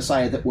can't be the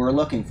Messiah that we're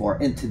looking for.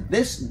 And to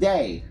this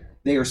day,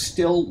 they are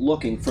still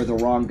looking for the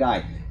wrong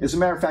guy. As a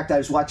matter of fact, I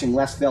was watching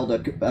Les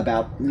Velda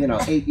about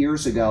 8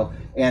 years ago,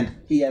 and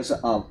he has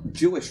a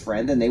Jewish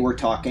friend, and they were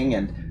talking,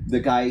 and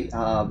the guy,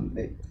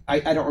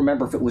 I don't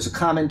remember if it was a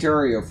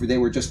commentary or if they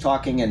were just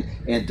talking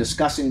and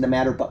discussing the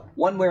matter, but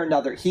one way or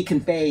another, he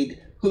conveyed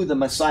who the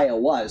Messiah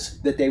was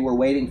that they were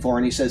waiting for,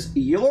 and he says,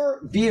 your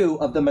view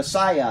of the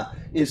Messiah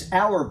is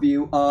our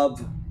view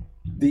of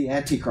the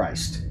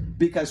Antichrist.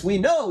 Because we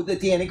know that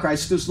the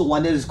Antichrist is the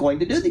one that is going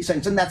to do these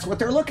things, and that's what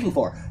they're looking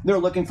for. They're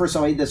looking for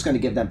somebody that's going to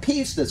give them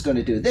peace, that's going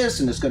to do this,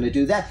 and that's going to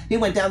do that. He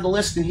went down the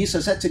list, and he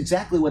says that's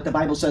exactly what the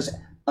Bible says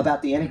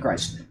about the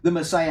Antichrist. The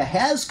Messiah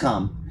has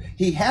come,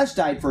 he has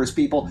died for his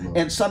people,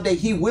 and someday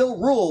he will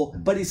rule,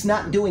 but he's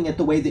not doing it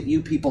the way that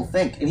you people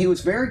think. And he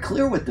was very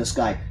clear with this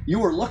guy. You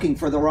were looking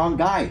for the wrong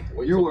guy.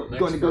 You were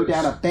going to go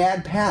down a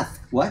bad path.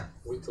 What?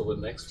 Wait till the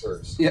next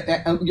verse.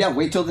 Yeah,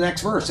 wait till the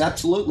next verse.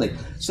 Absolutely.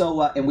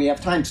 So, and we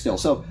have time still.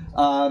 So,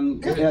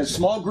 a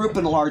small group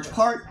in a large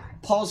part.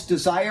 Paul's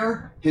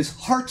desire, his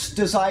heart's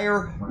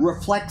desire,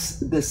 reflects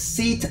the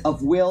seat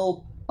of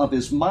will of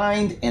his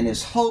mind and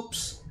his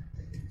hopes.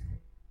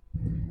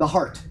 The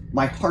heart,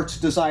 my heart's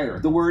desire.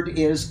 The word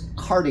is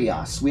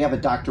cardios. We have a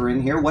doctor in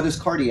here. What does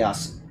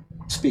cardios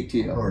speak to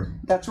you? Heart.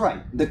 That's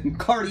right. The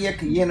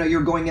cardiac,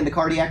 you're going into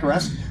cardiac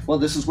arrest. Well,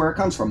 this is where it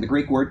comes from, the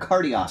Greek word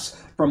cardios,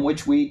 from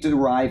which we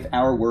derive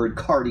our word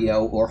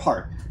cardio or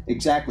heart.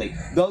 Exactly.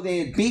 Though they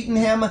had beaten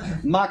him,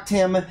 mocked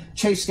him,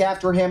 chased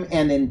after him,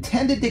 and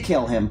intended to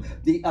kill him,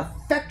 the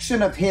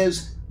affection of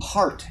his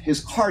heart,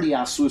 his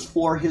cardios, was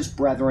for his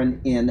brethren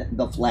in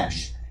the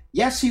flesh.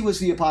 Yes, he was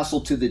the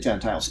apostle to the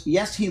Gentiles.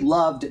 Yes, he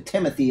loved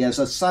Timothy as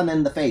a son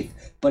in the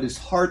faith, but his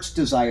heart's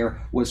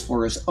desire was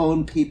for his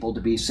own people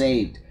to be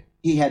saved.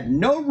 He had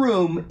no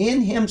room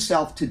in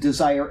himself to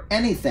desire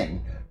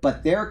anything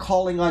but their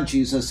calling on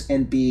Jesus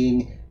and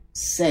being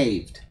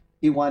saved.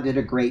 He wanted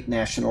a great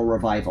national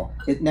revival.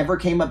 It never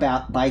came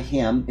about by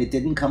him. It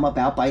didn't come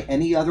about by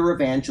any other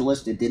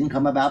evangelist. It didn't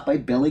come about by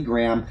Billy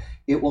Graham.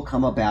 It will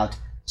come about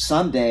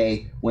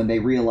someday when they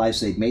realize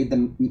they've made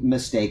the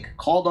mistake,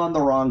 called on the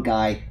wrong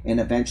guy, and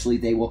eventually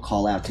they will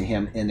call out to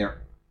him in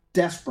their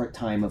desperate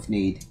time of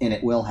need, and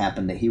it will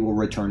happen that he will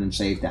return and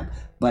save them.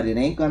 But it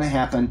ain't going to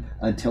happen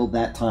until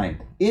that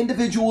time.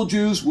 Individual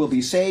Jews will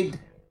be saved.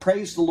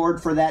 Praise the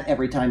Lord for that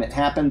every time it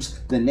happens.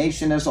 The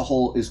nation as a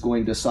whole is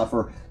going to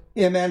suffer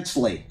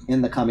immensely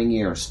in the coming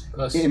years.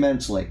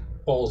 Immensely.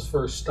 Paul's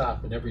first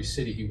stop in every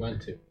city he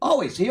went to.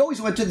 Always. He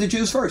always went to the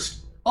Jews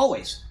first.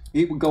 Always.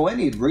 He would go in,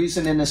 he'd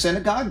reason in the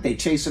synagogue. They'd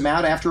chase him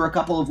out after a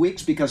couple of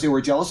weeks because they were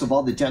jealous of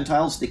all the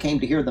Gentiles that came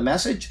to hear the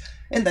message.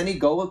 And then he'd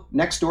go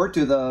next door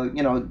to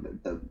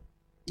the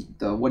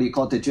what do you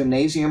call it, the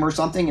gymnasium or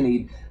something, and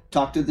he'd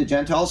talk to the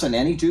Gentiles and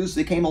any Jews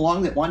that came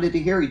along that wanted to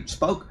hear. He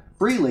spoke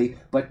freely,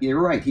 but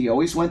you're right. He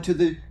always went to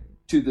the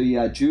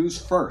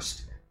Jews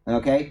first.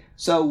 Okay,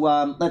 so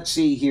let's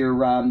see here.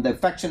 The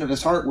affection of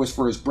his heart was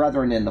for his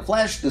brethren in the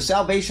flesh. The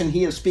salvation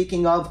he is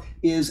speaking of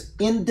is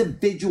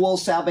individual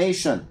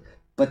salvation.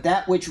 But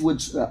that which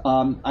would,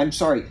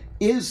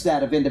 is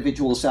that of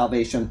individual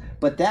salvation,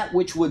 but that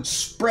which would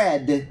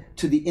spread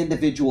to the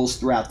individuals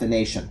throughout the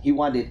nation. He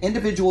wanted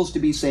individuals to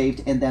be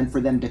saved and then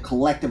for them to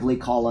collectively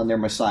call on their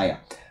Messiah.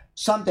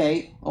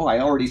 Someday, I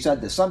already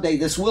said this, someday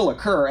this will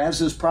occur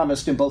as is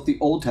promised in both the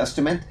Old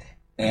Testament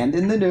and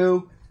in the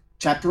New.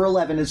 Chapter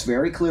 11 is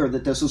very clear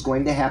that this is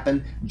going to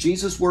happen.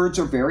 Jesus' words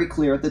are very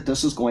clear that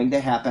this is going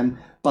to happen.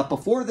 But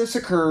before this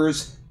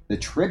occurs, the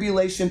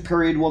tribulation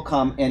period will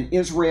come and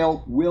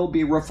Israel will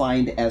be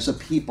refined as a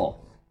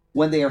people.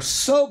 When they are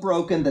so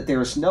broken that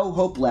there is no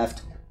hope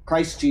left,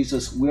 Christ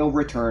Jesus will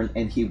return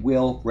and he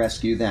will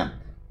rescue them.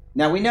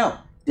 Now we know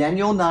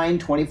Daniel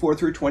 9:24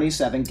 through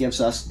 27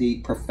 gives us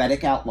the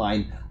prophetic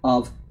outline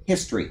of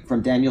history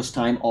from Daniel's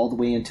time all the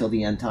way until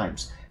the end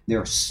times. There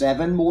are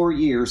 7 more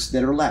years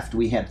that are left.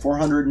 We had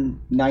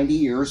 490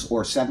 years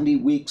or 70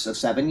 weeks of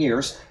 7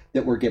 years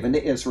that were given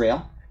to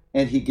Israel.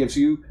 And he gives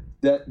you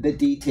the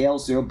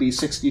details. There will be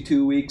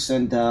 62 weeks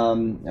and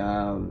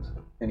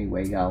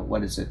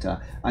what is it?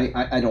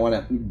 I don't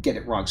want to get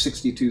it wrong.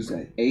 62's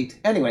 8.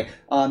 Anyway,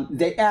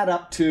 they add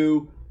up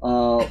to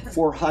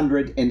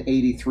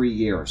 483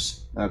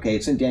 years. Okay,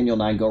 it's in Daniel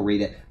 9. Go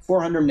read it.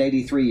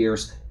 483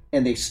 years,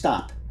 and they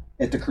stop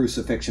at the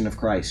crucifixion of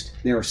Christ.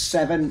 There are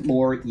 7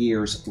 more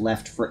years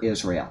left for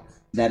Israel.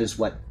 That is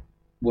what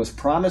was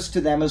promised to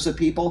them as a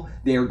people.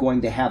 They are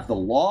going to have the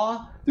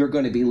law. They're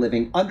going to be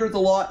living under the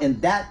law, and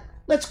that,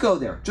 let's go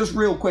there just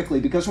real quickly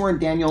because we're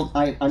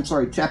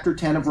in chapter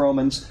 10 of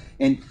Romans,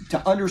 and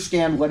to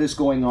understand what is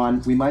going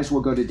on, we might as well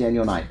go to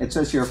Daniel 9. It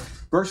says here,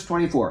 verse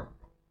 24,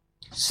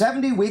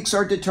 70 weeks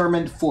are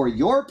determined for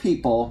your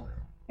people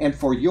and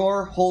for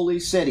your holy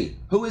city.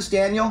 Who is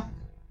Daniel?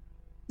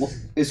 Well,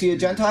 is he a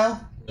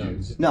Gentile?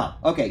 No.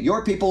 Okay,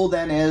 your people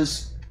then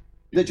is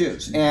the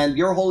Jews. And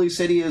your holy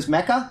city is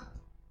Mecca?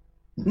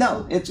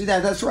 No,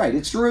 that's right.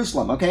 It's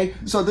Jerusalem, okay?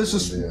 So this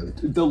is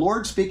the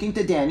Lord speaking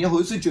to Daniel,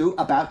 who's a Jew,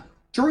 about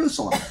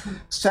Jerusalem.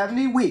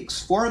 70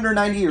 weeks,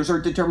 490 years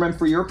are determined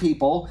for your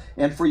people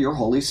and for your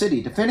holy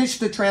city to finish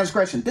the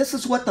transgression. This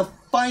is what the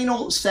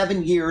final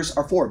 7 years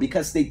are for,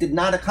 because they did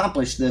not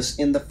accomplish this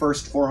in the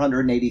first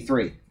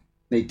 483.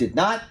 They did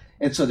not.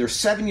 And so there's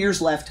 7 years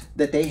left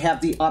that they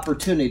have the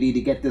opportunity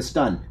to get this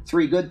done.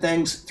 3 good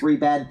things, 3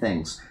 bad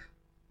things.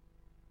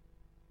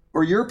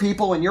 For your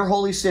people and your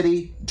holy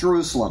city,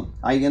 Jerusalem,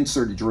 I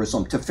inserted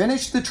Jerusalem, to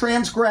finish the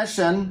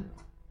transgression,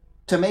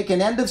 to make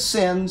an end of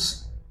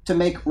sins, to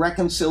make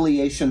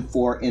reconciliation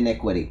for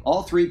iniquity.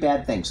 All 3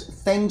 bad things.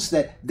 Things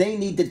that they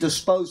need to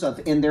dispose of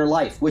in their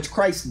life, which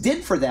Christ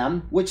did for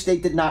them, which they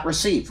did not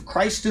receive.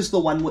 Christ is the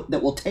one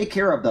that will take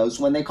care of those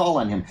when they call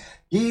on him.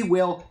 He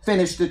will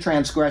finish the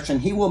transgression.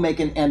 He will make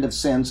an end of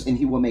sins, and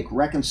he will make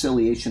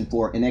reconciliation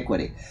for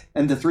iniquity.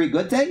 And the 3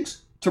 good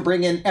things? To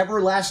bring in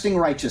everlasting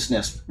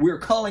righteousness. We're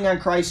calling on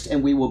Christ,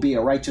 and we will be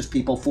a righteous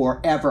people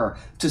forever.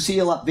 To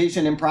seal up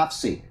vision and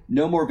prophecy.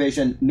 No more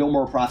vision, no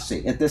more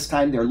prophecy. At this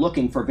time, they're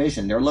looking for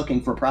vision. They're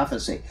looking for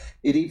prophecy.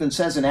 It even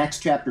says in Acts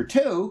chapter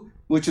 2,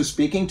 which is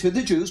speaking to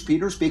the Jews,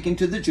 Peter speaking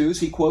to the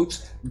Jews, he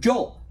quotes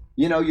Joel.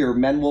 You know, your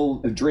men will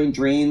dream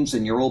dreams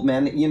and your old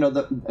men,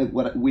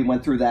 what we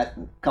went through that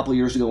a couple of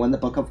years ago in the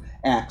book of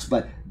Acts.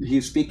 But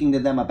he's speaking to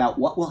them about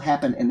what will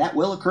happen, and that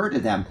will occur to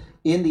them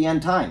in the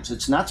end times.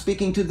 It's not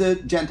speaking to the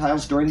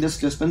Gentiles during this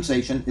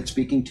dispensation. It's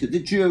speaking to the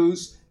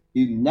Jews.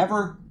 They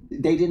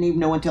didn't even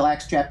know until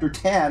Acts chapter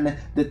 10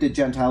 that the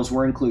Gentiles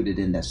were included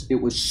in this. It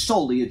was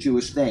solely a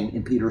Jewish thing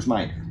in Peter's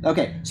mind.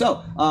 Okay,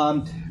 so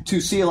to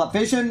seal up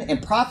vision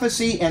and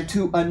prophecy and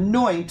to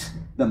anoint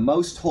the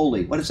most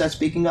holy. What is that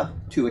speaking of?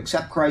 To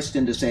accept Christ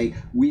and to say,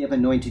 we have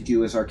anointed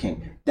you as our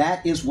king.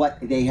 That is what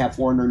they have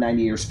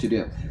 490 years to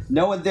do.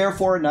 Know and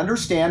therefore and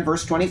understand,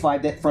 verse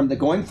 25, that from the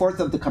going forth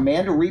of the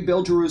command to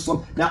rebuild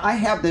Jerusalem. Now I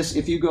have this,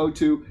 if you go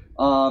to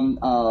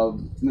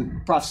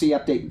prophecy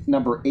update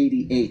number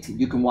 88,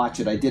 you can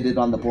watch it. I did it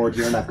on the board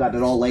here and I've got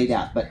it all laid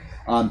out. But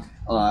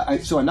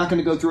so I'm not going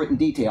to go through it in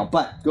detail,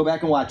 but go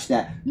back and watch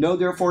that. Know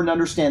therefore and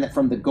understand that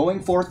from the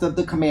going forth of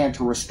the command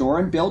to restore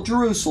and build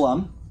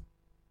Jerusalem,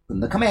 from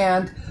the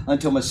command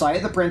until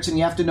Messiah the Prince, and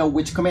you have to know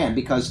which command,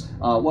 because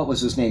what was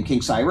his name?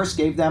 King Cyrus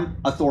gave them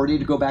authority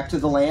to go back to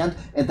the land,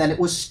 and then it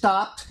was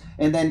stopped.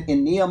 And then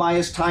in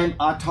Nehemiah's time,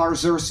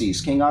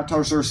 Artaxerxes, King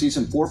Artaxerxes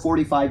in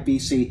 445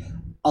 BC,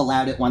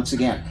 allowed it once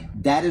again.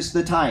 That is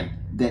the time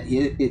that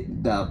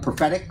the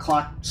prophetic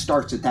clock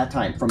starts at that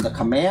time, from the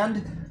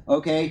command,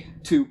 okay,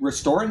 to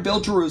restore and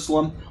build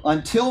Jerusalem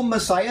until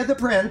Messiah the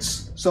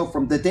Prince. So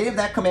from the day of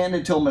that command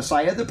until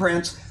Messiah the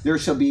Prince, there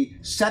shall be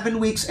 7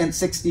 weeks and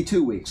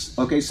 62 weeks.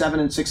 Okay, 7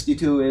 and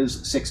 62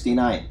 is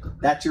 69.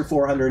 That's your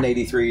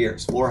 483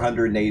 years.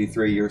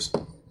 483 years.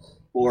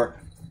 Or,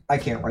 I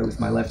can't write with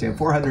my left hand,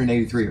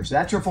 483 years.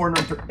 That's your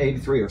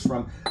 483 years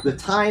from the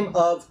time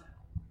of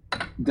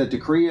the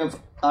decree of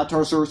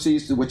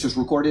Artaxerxes, which is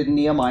recorded in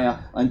Nehemiah,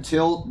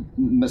 until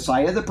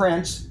Messiah the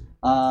Prince.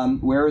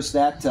 Where is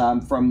that?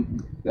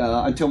 From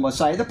until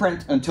Messiah the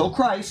Prince, until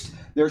Christ,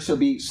 there shall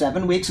be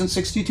 7 weeks and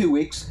 62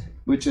 weeks,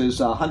 which is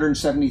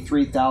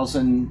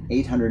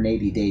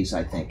 173,880 days,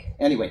 I think.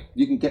 Anyway,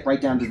 you can get right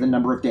down to the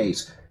number of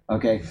days.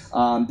 Okay,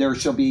 there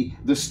shall be,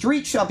 the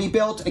street shall be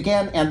built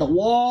again, and the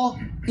wall,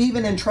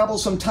 even in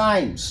troublesome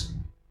times.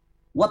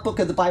 What book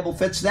of the Bible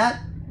fits that?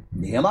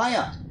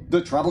 Nehemiah.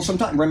 The troublesome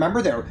time.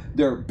 Remember,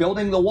 they're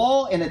building the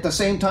wall, and at the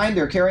same time,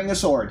 they're carrying a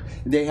sword.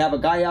 They have a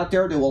guy out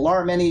there to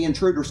alarm any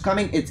intruders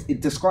coming.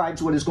 It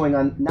describes what is going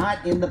on,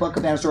 not in the book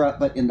of Ezra,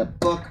 but in the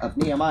book of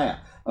Nehemiah.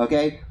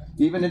 Okay,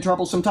 even in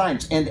troublesome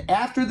times. And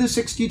after the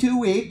 62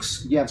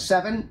 weeks, you have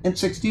 7 and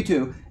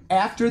 62.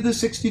 After the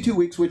 62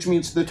 weeks, which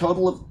means the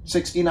total of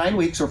 69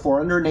 weeks or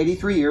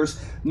 483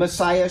 years,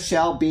 Messiah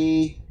shall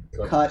be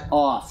cut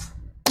off.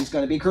 He's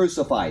going to be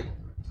crucified.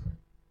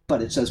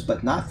 But it says,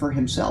 but not for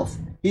himself.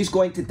 He's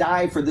going to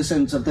die for the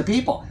sins of the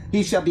people.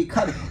 He shall be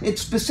cut.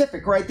 It's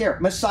specific right there.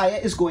 Messiah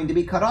is going to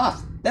be cut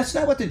off. That's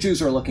not what the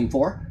Jews are looking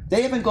for.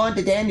 They haven't gone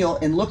to Daniel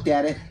and looked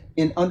at it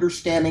in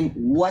understanding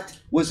what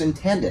was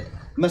intended.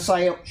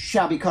 Messiah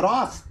shall be cut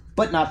off,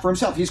 but not for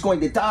himself. He's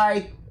going to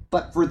die,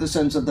 but for the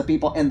sins of the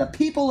people, and the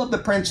people of the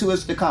prince who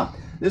is to come.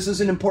 This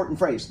is an important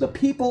phrase. The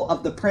people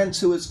of the prince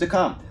who is to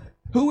come.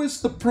 Who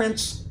is the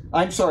prince?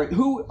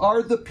 Who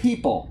are the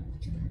people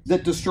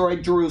that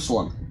destroyed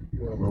Jerusalem?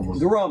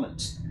 The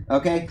Romans.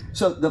 Okay?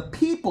 So the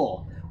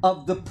people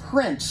of the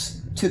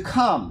prince to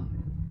come,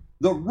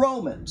 the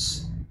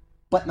Romans,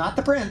 but not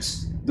the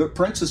prince. The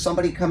prince is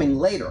somebody coming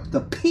later.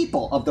 The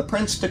people of the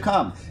prince to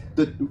come.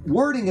 The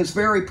wording is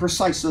very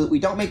precise so that we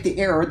don't make the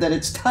error that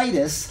it's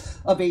Titus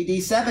of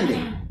AD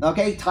 70.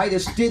 Okay?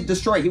 Titus did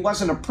destroy. He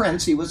wasn't a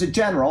prince. He was a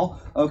general.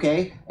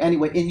 Okay?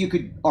 Anyway, and you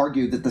could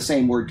argue that the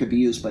same word could be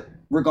used, but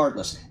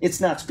regardless,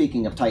 it's not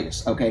speaking of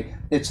Titus. Okay?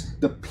 It's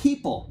the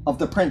people of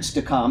the prince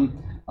to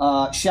come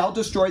shall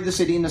destroy the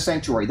city and the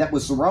sanctuary. That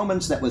was the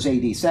Romans. That was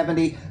AD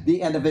 70.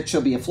 The end of it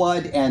shall be a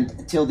flood,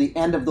 and till the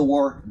end of the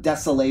war,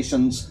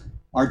 desolations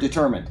are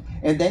determined.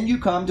 And then you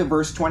come to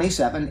verse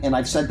 27, and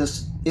I've said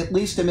this at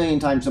least a million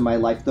times in my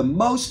life, the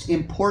most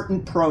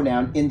important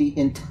pronoun in the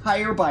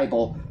entire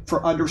Bible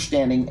for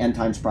understanding end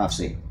times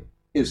prophecy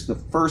is the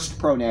first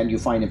pronoun you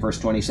find in verse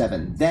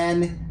 27.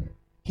 Then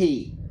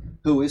he.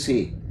 Who is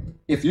he?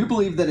 If you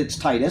believe that it's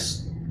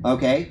Titus,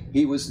 okay,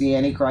 he was the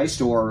Antichrist,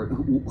 or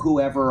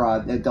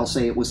whoever, they'll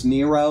say it was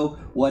Nero,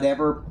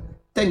 whatever,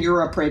 then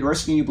you're a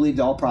preterist and you believe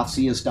that all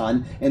prophecy is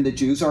done and the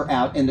Jews are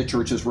out and the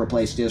church has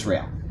replaced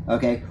Israel.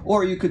 Okay?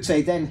 Or you could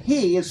say then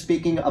he is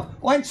speaking of,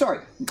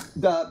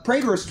 the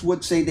preterists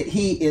would say that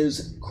he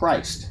is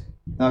Christ.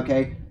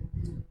 Okay?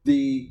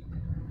 The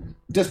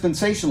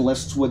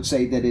dispensationalists would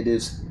say that it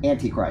is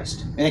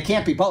Antichrist. And it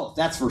can't be both,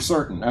 that's for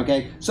certain.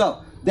 Okay?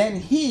 So, then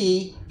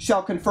he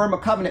shall confirm a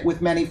covenant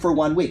with many for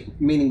 1 week,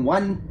 meaning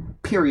one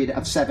period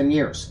of 7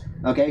 years.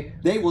 Okay?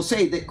 They will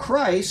say that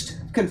Christ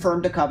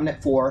confirmed a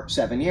covenant for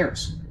 7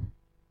 years.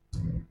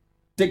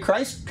 Did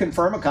Christ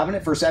confirm a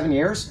covenant for 7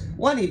 years?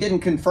 One, he didn't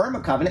confirm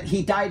a covenant.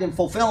 He died in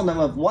fulfillment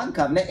of one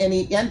covenant, and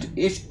he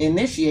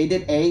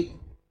initiated a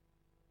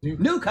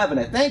new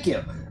covenant. Thank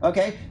you.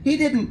 Okay? He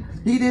didn't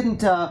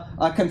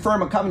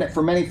confirm a covenant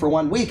for many for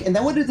 1 week. And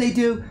then what did they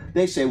do?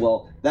 They say,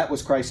 well, that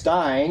was Christ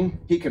dying.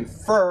 He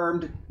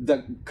confirmed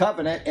the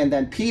covenant, and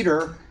then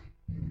Peter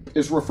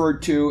is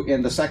referred to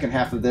in the second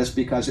half of this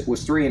because it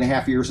was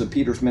 3.5 years of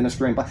Peter's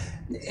ministry. But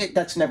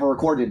that's never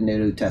recorded in the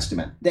New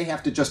Testament. They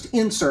have to just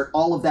insert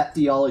all of that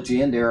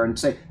theology in there and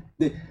say,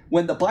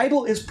 when the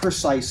Bible is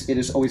precise, it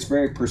is always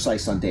very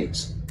precise on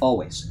dates.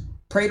 Always.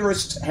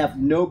 Preterists have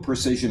no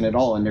precision at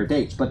all in their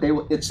dates, but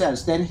it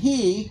says, then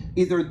he,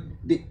 either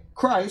the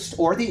Christ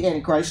or the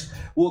Antichrist,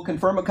 will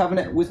confirm a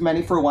covenant with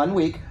many for 1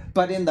 week,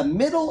 but in the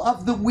middle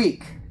of the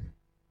week,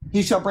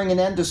 he shall bring an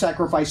end to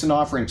sacrifice and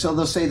offering. So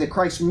they'll say that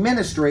Christ's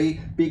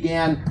ministry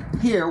began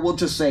here. We'll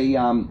just say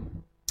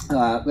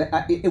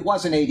it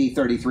wasn't AD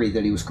 33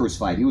 that he was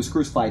crucified. He was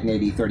crucified in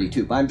AD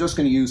 32. But I'm just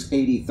going to use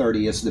AD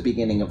 30 as the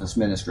beginning of his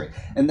ministry.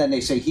 And then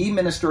they say he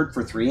ministered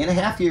for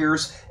 3.5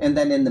 years. And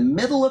then in the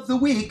middle of the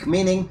week,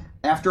 meaning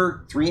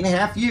after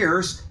 3.5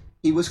 years,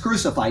 he was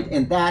crucified.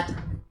 And that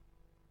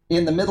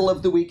in the middle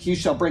of the week, he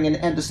shall bring an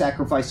end to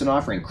sacrifice and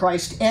offering.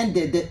 Christ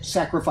ended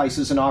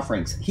sacrifices and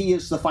offerings. He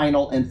is the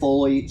final and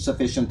fully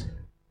sufficient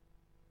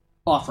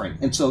offering.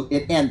 And so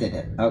it ended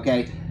it,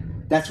 okay?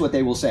 That's what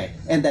they will say.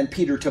 And then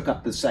Peter took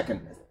up the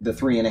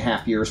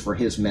 3.5 years for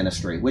his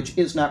ministry, which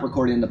is not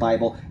recorded in the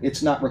Bible.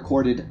 It's not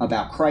recorded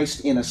about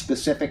Christ in a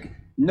specific,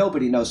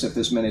 nobody knows if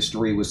his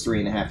ministry was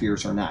 3.5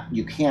 years or not.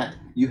 You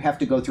have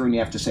to go through and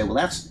you have to say, well,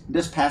 that's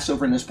this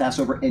Passover and this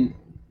Passover, and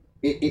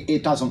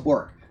it doesn't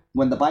work.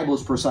 When the Bible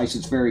is precise,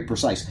 it's very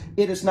precise.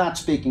 It is not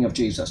speaking of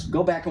Jesus.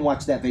 Go back and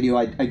watch that video.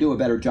 I do a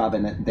better job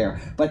in it there.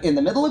 But in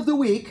the middle of the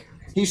week,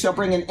 he shall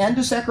bring an end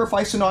to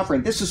sacrifice and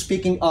offering. This is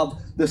speaking of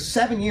the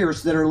 7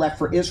 years that are left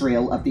for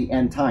Israel of the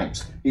end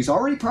times. He's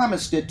already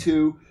promised it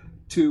to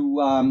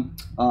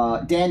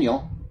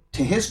Daniel,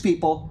 to his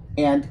people,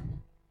 and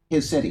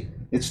his city.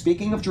 It's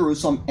speaking of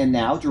Jerusalem, and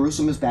now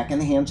Jerusalem is back in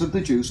the hands of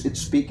the Jews.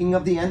 It's speaking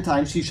of the end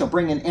times. He shall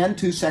bring an end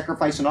to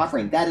sacrifice and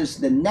offering. That is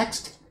the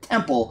next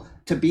temple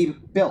to be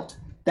built.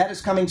 That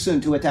is coming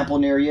soon to a temple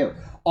near you.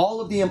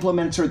 All of the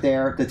implements are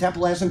there. The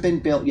temple hasn't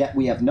been built yet.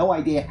 We have no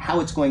idea how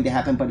it's going to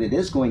happen, but it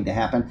is going to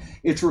happen.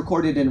 It's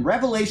recorded in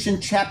Revelation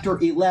chapter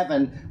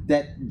 11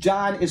 that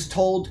John is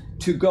told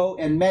to go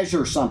and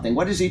measure something.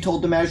 What is he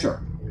told to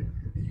measure?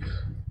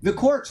 The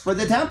courts for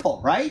the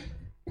temple, right?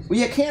 Well,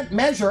 you can't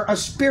measure a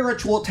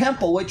spiritual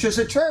temple, which is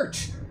a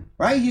church,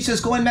 right? He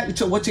says, go and measure.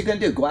 So what's he going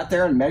to do? Go out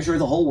there and measure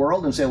the whole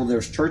world and say, well,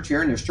 there's church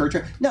here and there's church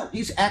here? No,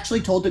 he's actually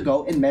told to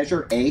go and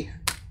measure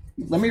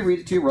let me read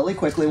it to you really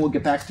quickly, and we'll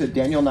get back to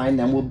Daniel 9,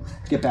 then we'll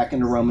get back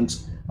into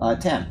Romans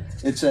 10.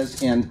 It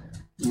says in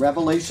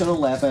Revelation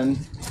 11,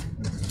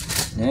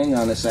 hang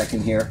on a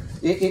second here.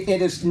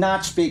 It is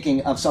not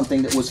speaking of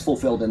something that was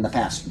fulfilled in the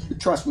past.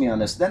 Trust me on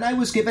this. Then I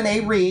was given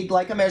a reed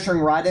like a measuring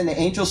rod, and the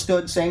angel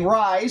stood saying,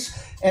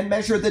 rise and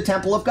measure the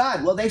temple of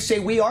God. Well, they say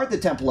we are the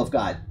temple of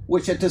God,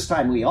 which at this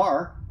time we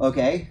are,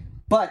 okay?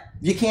 But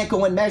you can't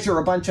go and measure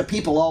a bunch of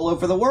people all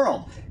over the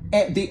world.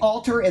 The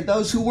altar and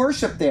those who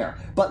worship there,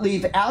 but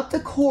leave out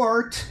the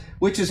court,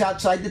 which is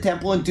outside the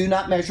temple, and do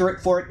not measure it,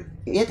 for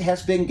it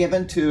has been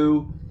given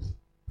to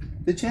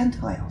the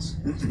Gentiles.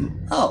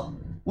 Oh,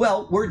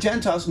 well, we're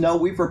Gentiles. No,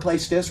 we've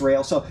replaced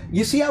Israel. So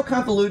you see how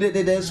convoluted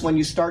it is when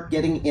you start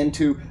getting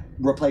into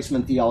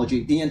replacement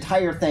theology. The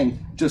entire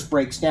thing just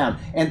breaks down,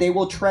 and they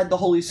will tread the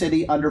holy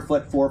city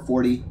underfoot for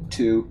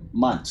 42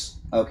 months.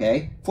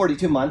 Okay,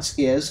 42 months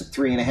is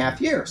 3.5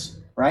 years,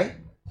 right?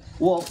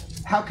 Well,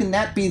 how can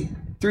that be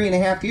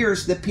 3.5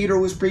 years that Peter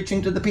was preaching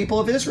to the people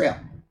of Israel?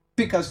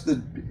 Because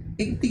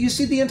you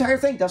see, the entire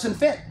thing doesn't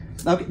fit.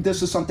 Okay,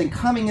 this is something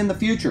coming in the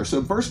future.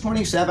 So verse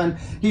 27,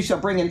 he shall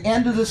bring an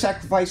end to the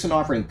sacrifice and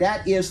offering.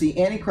 That is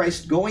the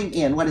Antichrist going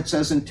in. What it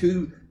says in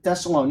 2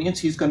 Thessalonians,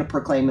 he's going to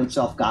proclaim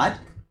himself God.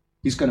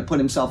 He's going to put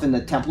himself in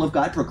the temple of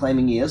God,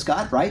 proclaiming he is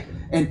God, right?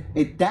 And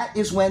that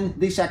is when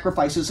the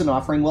sacrifices and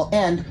offering will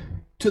end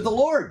to the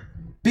Lord.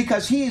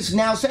 Because he is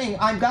now saying,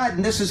 I'm God,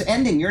 and this is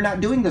ending. You're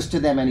not doing this to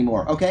them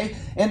anymore, okay?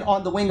 And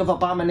on the wing of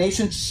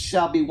abomination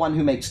shall be one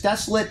who makes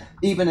desolate,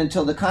 even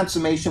until the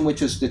consummation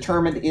which is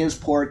determined is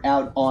poured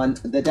out on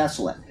the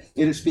desolate.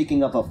 It is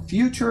speaking of a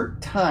future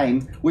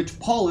time, which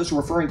Paul is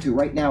referring to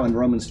right now in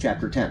Romans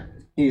chapter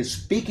 10. He is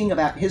speaking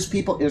about his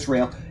people,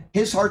 Israel.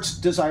 His heart's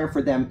desire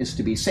for them is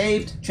to be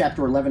saved.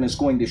 Chapter 11 is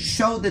going to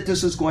show that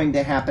this is going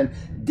to happen.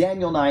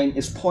 Daniel 9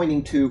 is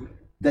pointing to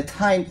the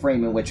time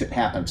frame in which it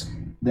happens.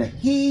 The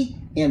he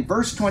in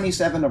verse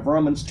 27 of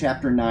Romans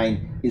chapter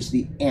 9 is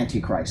the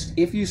Antichrist.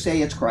 If you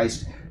say it's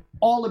Christ,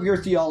 all of your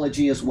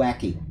theology is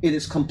wacky. It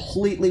is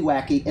completely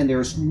wacky, and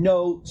there's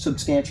no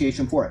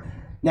substantiation for it.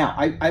 Now,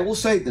 I will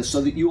say this so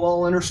that you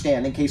all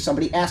understand in case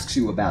somebody asks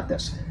you about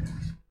this.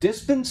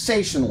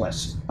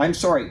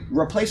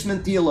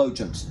 Replacement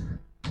theologians,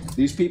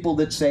 these people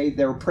that say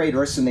they're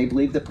preterists and they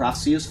believe that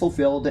prophecy is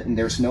fulfilled and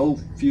there's no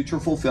future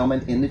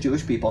fulfillment in the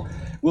Jewish people,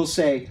 will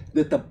say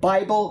that the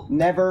Bible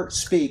never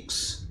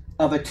speaks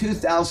of a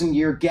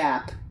 2,000-year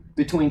gap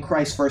between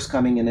Christ's first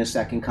coming and his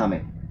second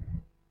coming.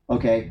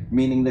 Okay,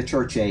 meaning the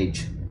church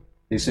age.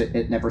 They said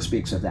it never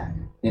speaks of that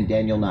in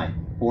Daniel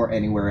 9 or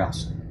anywhere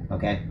else.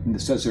 Okay, and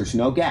it says there's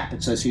no gap.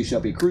 It says he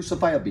shall be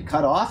crucified, he'll be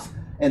cut off,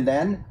 and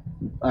then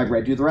I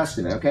read you the rest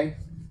of it. Okay,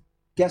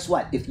 guess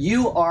what? If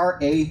you are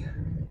a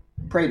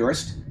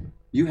preterist,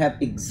 you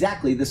have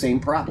exactly the same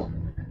problem.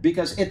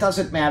 Because it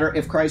doesn't matter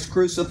if Christ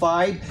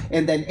crucified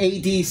and then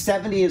AD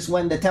 70 is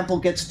when the temple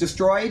gets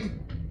destroyed.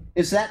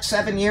 Is that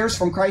 7 years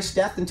from Christ's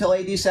death until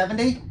AD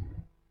 70?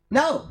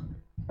 No.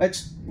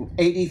 It's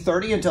AD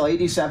 30 until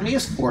AD 70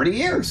 is 40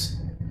 years.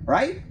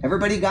 Right?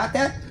 Everybody got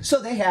that?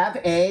 So they have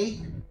a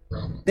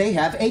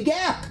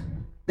gap.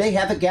 They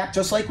have a gap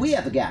just like we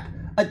have a gap.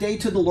 A day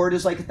to the Lord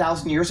is like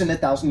 1,000 years, and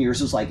 1,000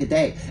 years is like a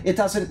day. It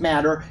doesn't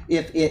matter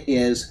if it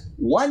is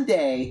 1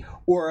 day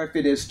or if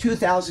it is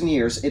 2,000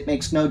 years. It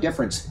makes no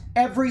difference.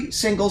 Every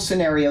single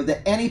scenario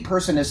that any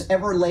person has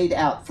ever laid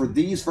out for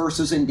these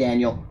verses in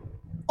Daniel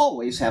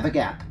always have a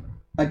gap.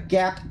 A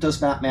gap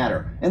does not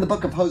matter. And the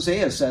book of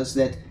Hosea says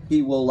that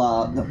he will,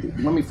 let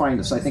me find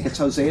this. I think it's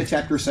Hosea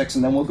chapter 6,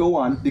 and then we'll go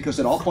on because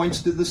it all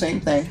points to the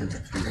same thing.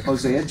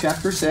 Hosea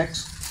chapter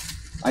 6.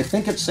 I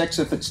think it's 6.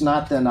 If it's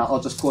not, then I'll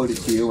just quote it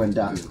to you, and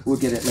we'll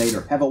get it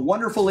later. Have a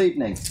wonderful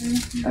evening.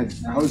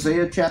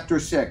 Hosea chapter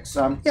 6.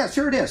 Yes,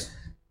 here it is.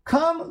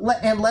 Come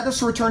and let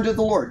us return to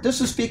the Lord.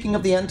 This is speaking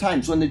of the end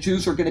times when the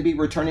Jews are going to be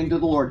returning to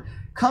the Lord.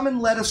 Come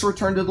and let us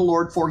return to the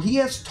Lord, for he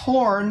has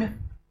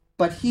torn,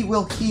 but he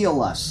will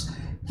heal us.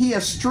 He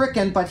has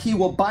stricken, but he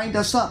will bind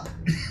us up.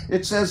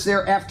 It says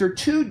there, after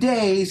 2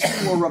 days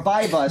he will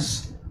revive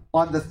us.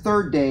 On the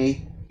 3rd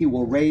day he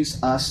will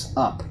raise us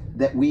up,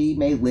 that we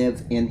may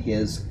live in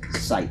his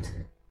sight.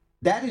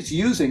 That is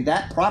using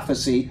that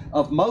prophecy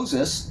of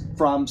Moses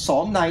from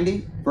Psalm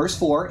 90, verse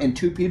 4, and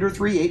 2 Peter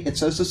 3:8. It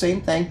says the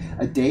same thing.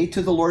 A day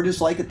to the Lord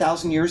is like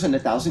 1,000 years, and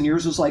 1,000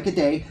 years is like a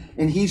day.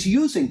 And he's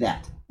using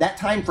that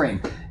time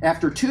frame.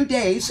 After 2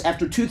 days,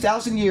 after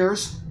 2,000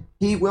 years,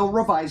 he will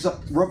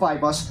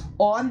revive us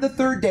on the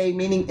third day,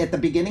 meaning at the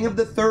beginning of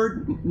the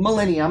third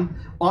millennium.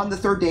 On the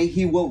third day,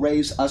 he will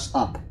raise us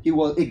up. He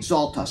will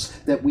exalt us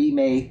that we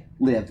may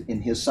live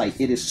in his sight.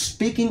 It is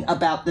speaking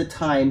about the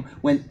time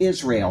when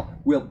Israel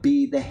will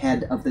be the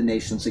head of the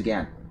nations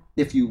again.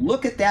 If you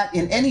look at that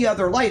in any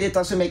other light, it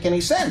doesn't make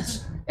any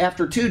sense.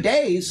 After 2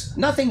 days,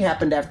 nothing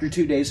happened after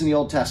 2 days in the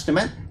Old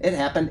Testament. It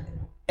happened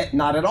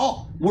not at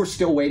all. We're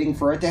still waiting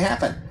for it to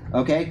happen.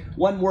 Okay?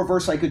 One more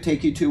verse I could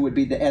take you to would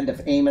be the end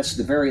of Amos,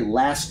 the very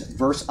last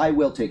verse. I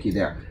will take you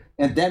there.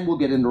 And then we'll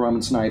get into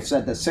Romans 9. I've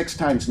said that 6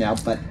 times now,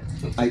 but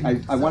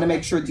I want to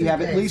make sure that you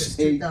have at least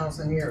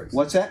 2,000 years.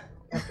 What's that?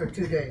 After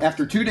 2 days.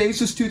 After 2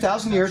 days is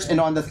 2,000 years, and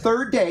on the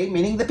third day,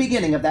 meaning the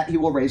beginning of that, he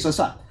will raise us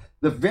up.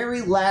 The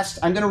very last,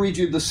 I'm going to read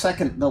you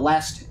the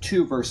last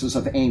 2 verses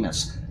of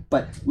Amos.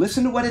 But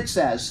listen to what it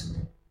says,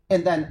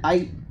 and then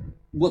I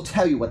will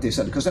tell you what they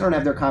said, because I don't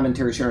have their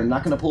commentaries here. I'm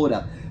not going to pull it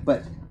up.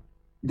 But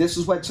this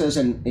is what it says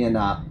in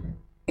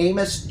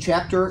Amos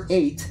chapter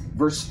 8,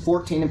 verse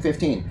 14 and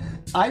 15.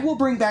 I will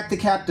bring back the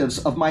captives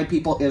of my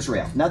people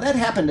Israel. Now that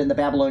happened in the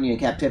Babylonian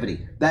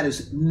captivity. That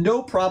is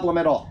no problem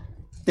at all.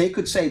 They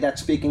could say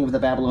that's speaking of the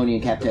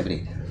Babylonian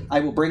captivity. I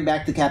will bring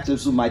back the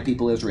captives of my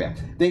people Israel.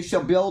 They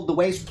shall build the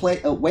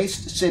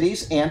waste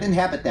cities and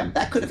inhabit them.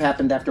 That could have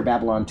happened after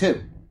Babylon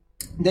too.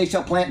 They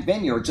shall plant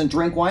vineyards and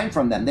drink wine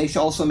from them. They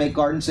shall also make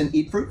gardens and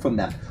eat fruit from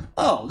them.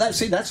 Oh,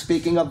 that's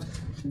speaking of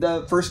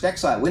the first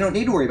exile. We don't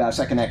need to worry about a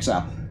second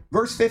exile.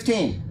 Verse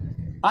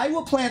 15, I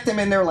will plant them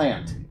in their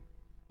land,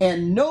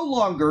 and no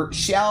longer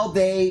shall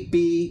they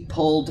be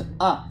pulled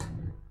up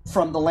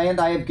from the land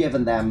I have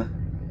given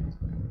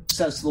them,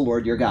 says the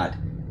Lord your God.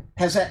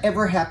 Has that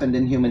ever happened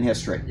in human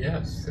history?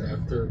 Yes,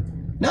 after...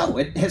 No,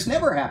 it has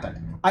never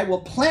happened. I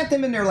will plant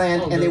them in their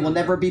land, and they will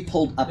never be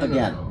pulled up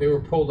again. They were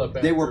pulled up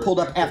after... They were pulled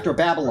up after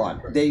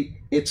Babylon. Right.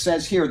 It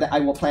says here that I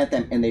will plant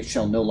them, and they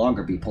shall no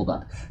longer be pulled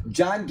up.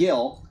 John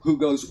Gill, who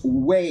goes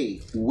way,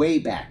 way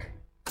back,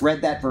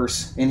 read that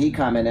verse, and he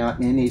commented out,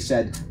 and he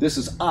said, this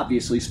is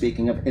obviously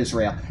speaking of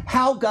Israel.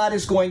 How God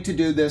is going to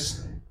do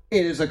this,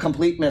 it is a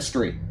complete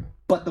mystery.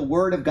 But the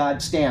word of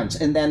God stands.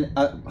 And then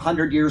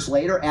 100 years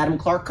later, Adam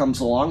Clark comes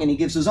along, and he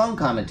gives his own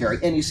commentary,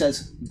 and he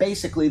says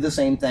basically the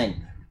same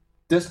thing.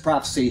 This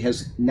prophecy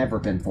has never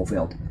been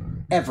fulfilled,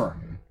 ever.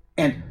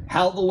 And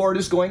how the Lord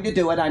is going to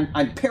do it,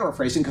 I'm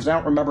paraphrasing because I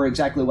don't remember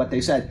exactly what they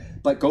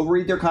said, but go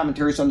read their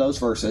commentaries on those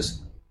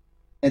verses.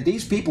 And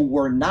these people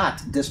were not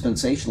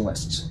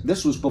dispensationalists.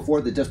 This was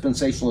before the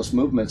dispensationalist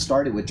movement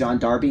started with John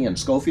Darby and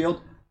Schofield.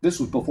 This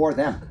was before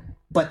them.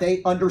 But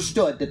they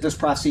understood that this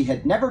prophecy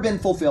had never been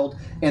fulfilled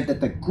and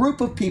that the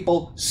group of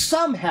people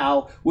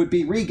somehow would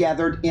be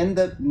regathered in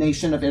the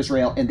nation of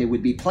Israel, and they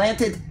would be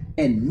planted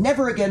and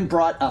never again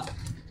brought up.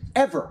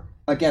 Ever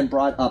again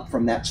brought up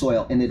from that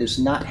soil, and it has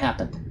not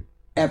happened,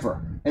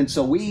 ever. And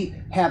so we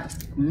have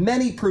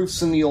many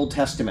proofs in the Old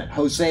Testament.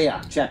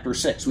 Hosea chapter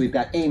 6, we've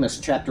got Amos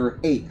chapter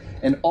 8,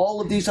 and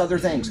all of these other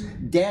things.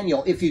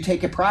 Daniel, if you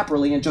take it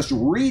properly and just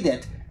read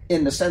it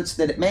in the sense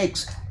that it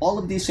makes, all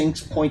of these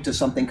things point to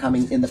something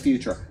coming in the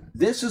future.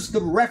 This is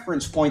the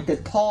reference point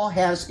that Paul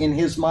has in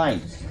his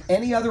mind.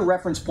 Any other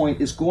reference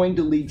point is going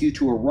to lead you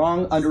to a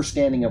wrong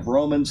understanding of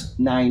Romans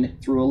 9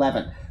 through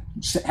 11.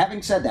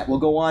 Having said that, we'll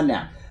go on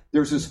now.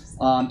 There's this,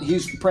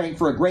 he's praying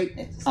for a great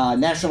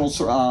national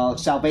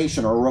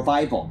salvation or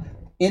revival,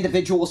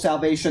 individual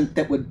salvation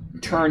that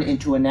would turn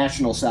into a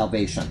national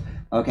salvation,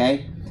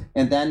 okay?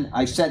 And then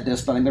I said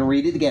this, but I'm going to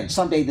read it again.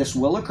 Someday this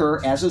will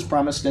occur as is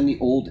promised in the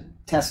Old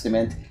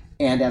Testament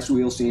and as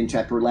we will see in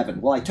chapter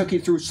 11. Well, I took you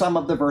through some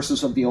of the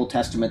verses of the Old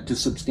Testament to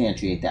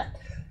substantiate that.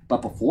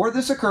 But before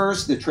this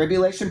occurs, the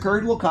tribulation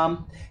period will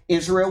come.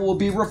 Israel will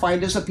be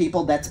refined as a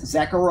people. That's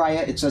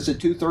Zechariah. It says that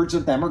 2/3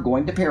 of them are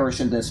going to perish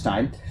in this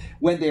time.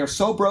 When they are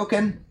so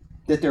broken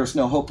that there's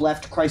no hope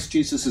left, Christ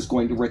Jesus is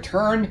going to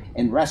return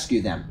and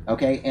rescue them.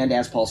 Okay? And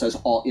as Paul says,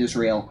 all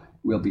Israel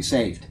will be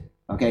saved.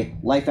 Okay?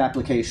 Life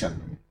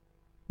application.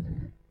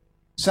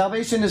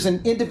 Salvation is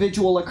an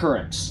individual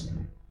occurrence.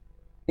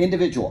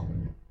 Individual.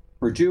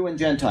 For Jew and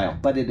Gentile,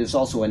 but it is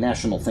also a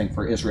national thing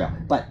for Israel.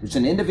 But it's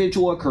an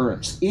individual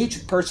occurrence.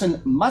 Each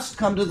person must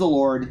come to the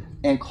Lord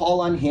and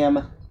call on him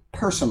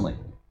personally.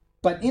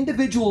 But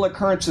individual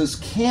occurrences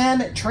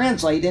can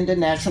translate into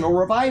national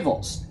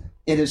revivals.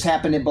 It has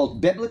happened in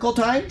both biblical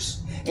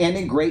times and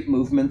in great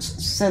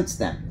movements since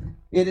then.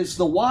 It is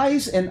the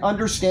wise and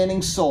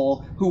understanding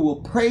soul who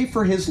will pray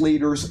for his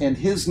leaders and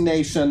his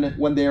nation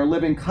when they are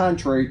living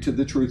contrary to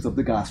the truth of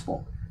the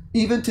gospel.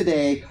 Even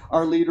today,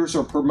 our leaders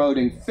are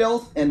promoting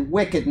filth and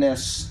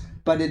wickedness,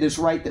 but it is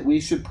right that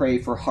we should pray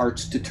for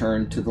hearts to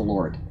turn to the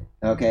Lord.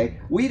 Okay?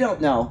 We don't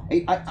know.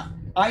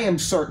 I am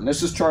certain,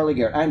 this is Charlie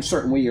Garrett, I'm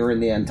certain we are in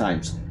the end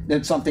times,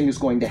 that something is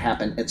going to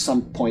happen at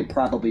some point,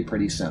 probably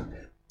pretty soon.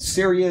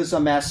 Syria is a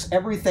mess.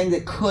 Everything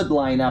that could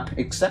line up,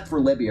 except for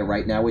Libya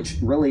right now, which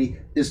really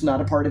is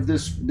not a part of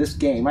this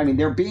game. I mean,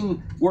 they're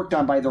being worked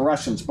on by the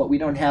Russians, but we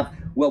don't have,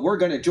 well, we're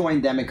going to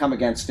join them and come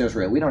against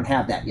Israel. We don't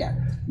have that yet.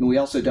 And we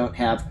also don't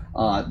have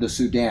the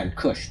Sudan,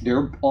 Kush.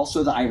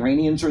 Also, the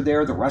Iranians are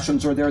there, the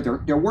Russians are there.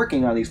 They're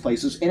working on these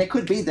places. And it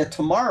could be that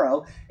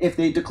tomorrow, if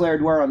they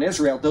declared war on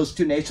Israel, those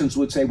two nations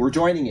would say, we're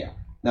joining you.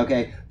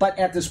 Okay, but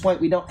at this point,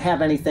 we don't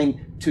have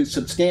anything to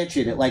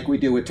substantiate it like we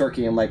do with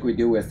Turkey and like we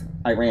do with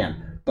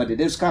Iran. But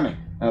it is coming,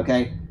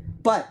 okay?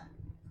 But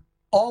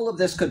all of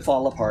this could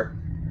fall apart.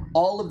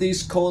 All of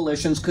these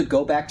coalitions could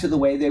go back to the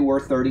way they were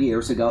 30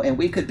 years ago, and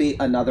we could be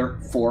another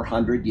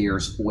 400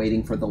 years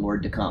waiting for the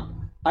Lord to come.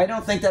 I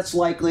don't think that's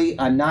likely.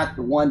 I'm not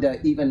one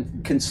to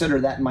even consider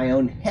that in my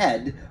own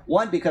head.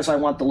 One, because I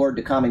want the Lord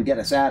to come and get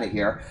us out of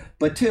here.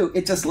 But two,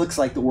 it just looks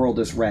like the world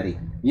is ready.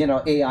 You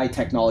know, AI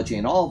technology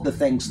and all of the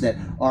things that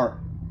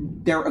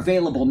they're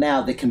available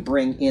now that can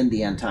bring in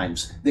the end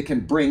times, that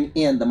can bring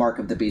in the mark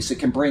of the beast, that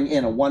can bring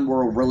in a one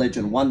world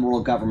religion, one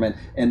world government,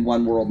 and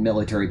one world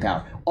military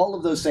power. All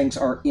of those things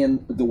are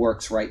in the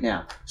works right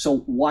now. So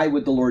why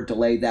would the Lord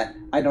delay that?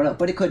 I don't know,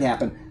 but it could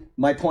happen.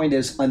 My point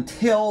is,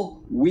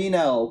 until we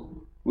know,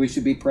 we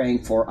should be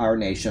praying for our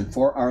nation,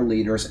 for our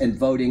leaders, and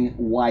voting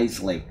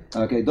wisely.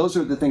 Okay, those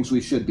are the things we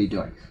should be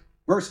doing.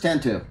 Verse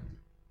 10-2.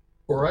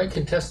 For I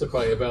can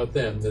testify about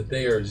them that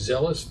they are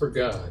zealous for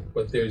God,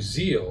 but their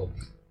zeal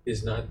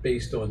is not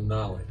based on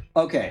knowledge.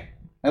 Okay,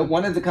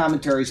 one of the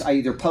commentaries I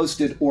either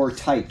posted or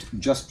typed.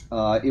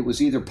 It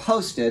was either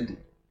posted,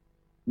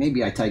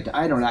 maybe I typed,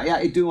 I don't know. Yeah,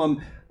 I do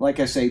them, like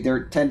I say,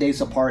 they're 10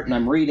 days apart, and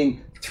I'm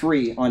reading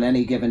 3 on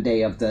any given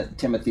day of the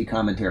Timothy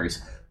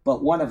commentaries.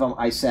 But one of them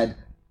I said,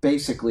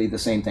 basically the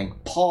same thing.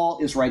 Paul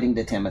is writing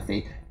to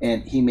Timothy,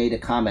 and he made a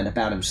comment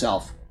about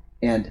himself.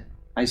 And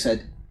I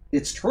said,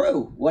 it's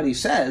true what he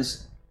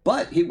says,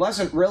 but he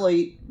wasn't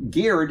really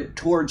geared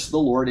towards the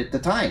Lord at the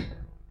time.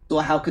 So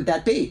how could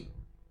that be?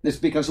 It's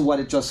because of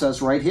what it just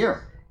says right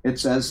here. It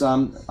says,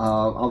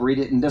 I'll read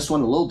it in this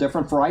one a little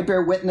different. For I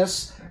bear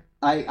witness,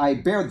 I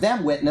bear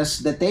them witness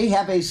that they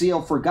have a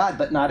zeal for God,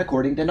 but not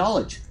according to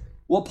knowledge.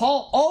 Well,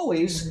 Paul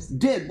always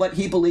did what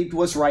he believed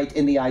was right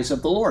in the eyes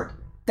of the Lord.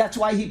 That's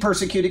why he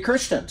persecuted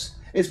Christians.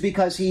 It's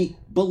because he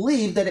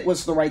believed that it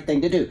was the right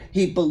thing to do.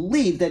 He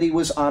believed that he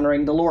was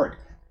honoring the Lord.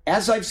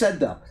 As I've said,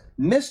 though,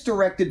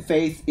 misdirected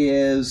faith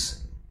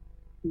is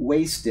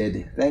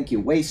wasted. Thank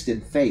you.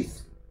 Wasted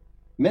faith.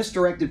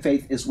 Misdirected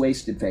faith is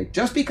wasted faith.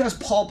 Just because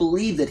Paul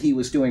believed that he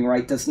was doing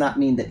right does not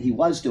mean that he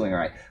was doing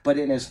right. But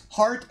in his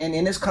heart and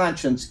in his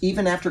conscience,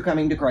 even after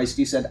coming to Christ,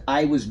 he said,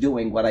 I was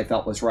doing what I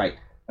felt was right.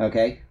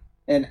 Okay?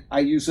 And I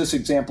use this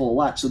example a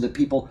lot so that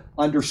people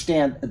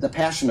understand the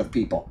passion of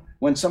people.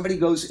 When somebody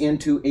goes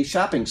into a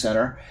shopping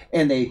center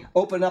and they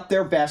open up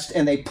their vest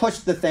and they push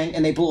the thing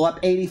and they blow up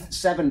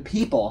 87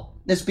 people,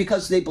 it's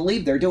because they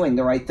believe they're doing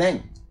the right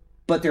thing,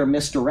 but they're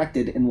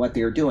misdirected in what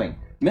they're doing.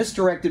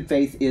 Misdirected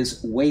faith is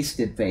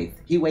wasted faith.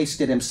 He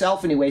wasted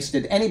himself and he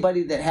wasted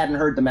anybody that hadn't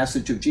heard the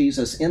message of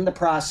Jesus in the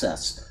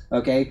process.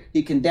 Okay?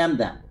 He condemned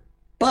them.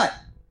 But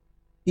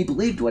he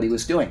believed what he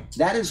was doing.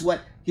 That is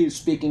what he's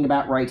speaking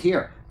about right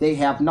here. They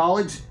have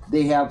knowledge,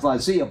 they have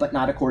zeal, but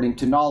not according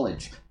to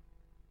knowledge.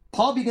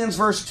 Paul begins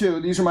verse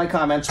 2, these are my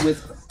comments,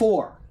 with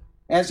for,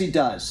 as he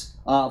does,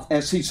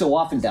 as he so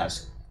often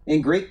does.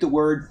 In Greek, the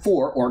word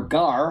for, or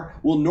gar,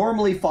 will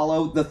normally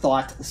follow the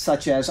thought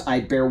such as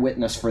I bear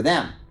witness for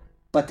them.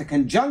 But the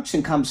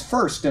conjunction comes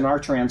first in our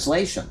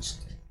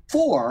translations.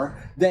 For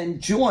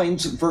then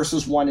joins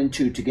verses 1 and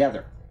 2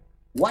 together.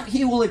 What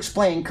he will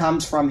explain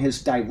comes from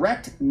his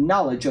direct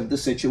knowledge of the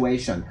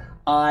situation.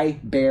 I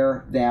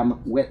bear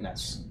them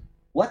witness.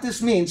 What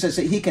this means is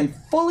that he can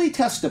fully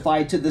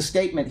testify to the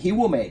statement he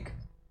will make.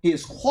 He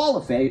is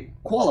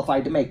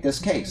qualified to make this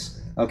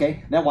case.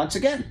 Okay? Now, once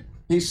again,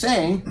 he's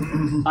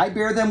saying, I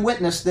bear them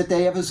witness that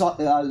they have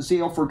a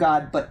zeal for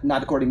God, but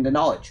not according to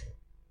knowledge.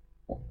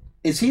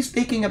 Is he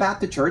speaking about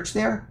the church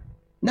there?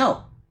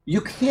 No.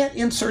 You can't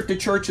insert the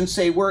church and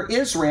say we're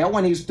Israel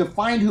when he's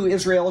defined who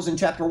Israel is in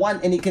chapter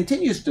 1, and he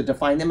continues to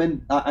define them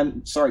in,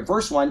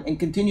 verse 1, and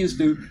continues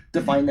to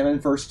define them in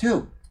verse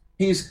 2.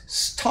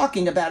 He's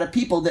talking about a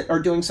people that are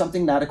doing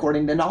something not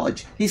according to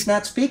knowledge. He's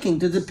not speaking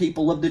to the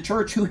people of the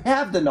church who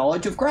have the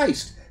knowledge of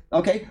Christ.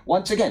 Okay?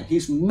 Once again,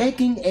 he's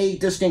making a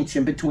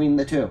distinction between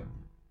the two.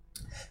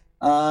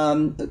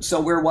 So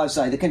where was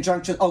I? The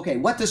conjunction. Okay,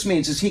 what this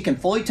means is he can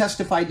fully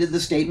testify to the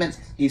statement.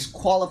 He's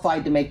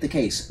qualified to make the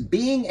case.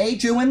 Being a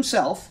Jew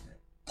himself,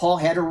 Paul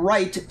had a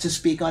right to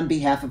speak on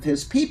behalf of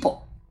his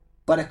people.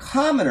 But a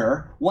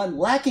commoner, one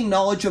lacking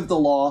knowledge of the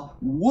law,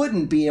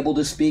 wouldn't be able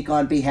to speak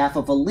on behalf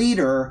of a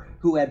leader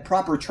who had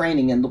proper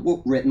training in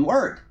the written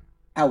word.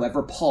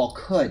 However, Paul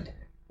could.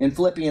 In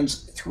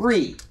Philippians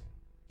 3,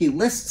 he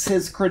lists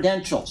his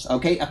credentials,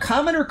 okay? A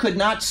commoner could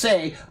not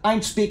say,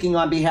 I'm speaking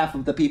on behalf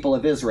of the people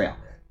of Israel.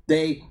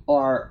 They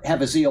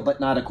have a zeal, but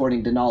not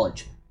according to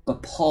knowledge.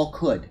 But Paul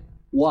could.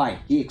 Why?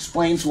 He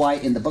explains why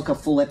in the book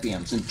of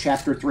Philippians in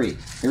chapter 3.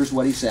 Here's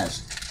what he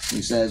says.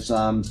 He says,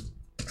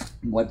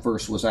 what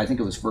verse was I think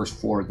it was verse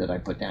 4 that I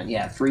put down.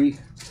 Yeah,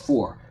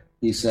 3:4.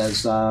 He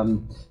says,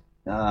 though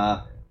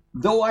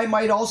I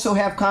might also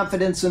have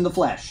confidence in the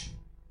flesh.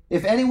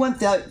 If anyone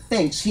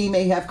thinks he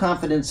may have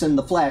confidence in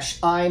the flesh,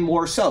 I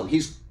more so.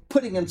 He's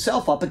putting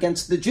himself up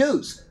against the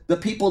Jews, the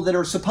people that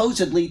are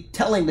supposedly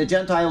telling the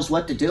Gentiles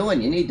what to do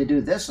and you need to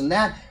do this and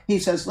that. He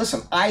says,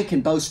 listen, I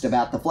can boast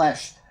about the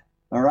flesh.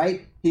 All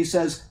right? He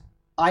says,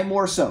 I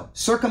more so,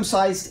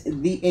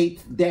 circumcised the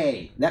 8th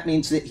day. That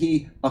means that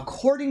he,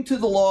 according to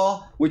the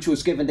law, which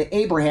was given to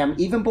Abraham,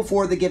 even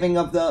before the giving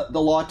of the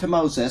law to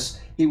Moses,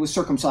 he was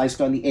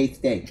circumcised on the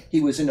 8th day. He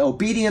was in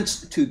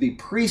obedience to the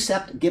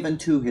precept given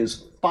to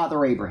his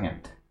father Abraham,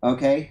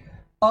 okay,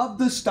 of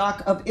the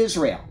stock of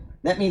Israel.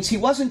 That means he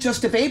wasn't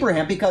just of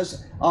Abraham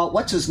because,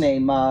 what's his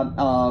name?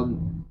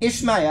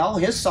 Ishmael,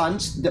 his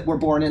sons that were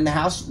born in the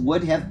house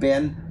would have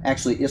been,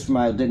 actually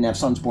Ishmael didn't have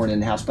sons born in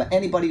the house, but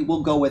anybody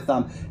will go with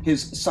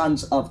his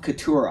sons of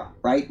Keturah,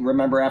 right?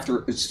 Remember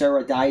after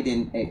Sarah died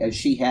and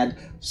she had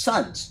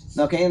sons,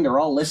 okay? And they're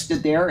all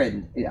listed there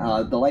in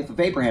the life of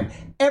Abraham.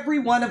 Every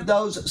one of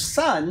those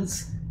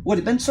sons would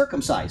have been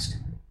circumcised,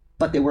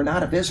 but they were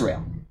not of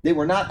Israel. They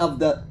were not of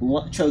the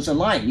chosen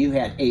line. You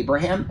had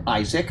Abraham,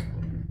 Isaac,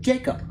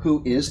 Jacob,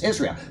 who is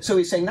Israel. So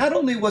he's saying, not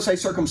only was I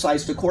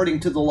circumcised according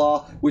to the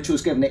law which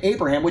was given to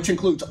Abraham, which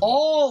includes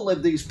all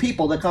of these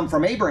people that come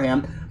from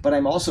Abraham, but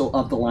I'm also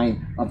of the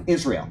line of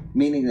Israel,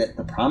 meaning that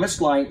the promised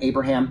line,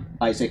 Abraham,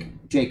 Isaac,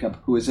 Jacob,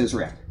 who is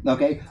Israel,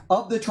 okay,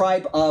 of the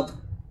tribe of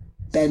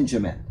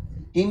Benjamin.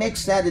 He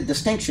makes that a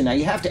distinction. Now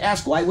you have to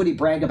ask, why would he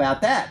brag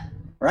about that,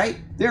 right?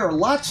 There are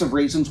lots of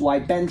reasons why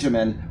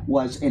Benjamin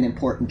was an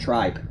important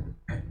tribe.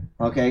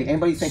 Okay,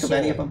 anybody think of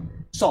any of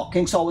them? Saul.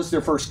 King Saul was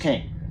their first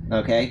king.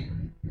 Okay,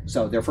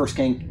 so their first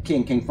king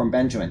came from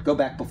Benjamin. Go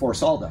back before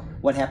Saul, though.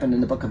 What happened in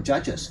the book of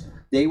Judges?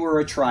 They were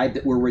a tribe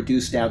that were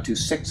reduced down to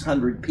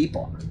 600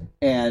 people.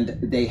 And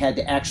they had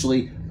to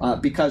actually,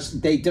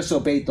 because they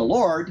disobeyed the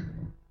Lord,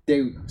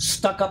 they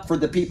stuck up for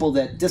the people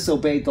that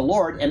disobeyed the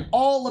Lord. And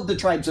all of the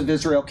tribes of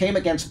Israel came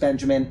against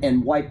Benjamin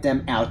and wiped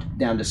them out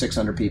down to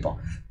 600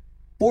 people.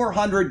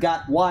 400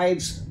 got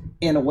wives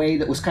in a way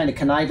that was kind of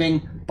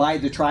conniving by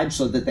the tribe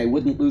so that they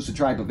wouldn't lose the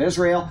tribe of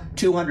Israel.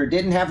 200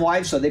 didn't have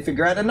wives, so they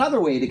figured out another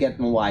way to get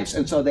them wives.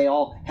 And so they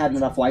all had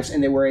enough wives,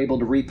 and they were able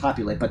to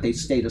repopulate. But they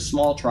stayed a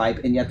small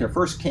tribe, and yet their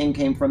first king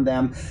came from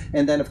them.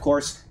 And then, of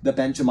course, the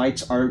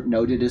Benjamites are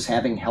noted as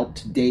having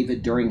helped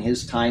David during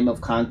his time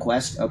of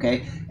conquest,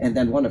 okay? And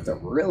then one of the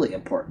really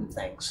important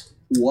things,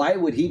 why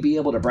would he be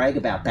able to brag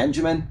about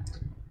Benjamin?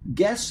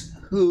 Guess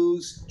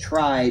whose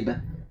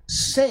tribe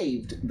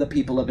saved the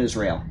people of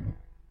Israel?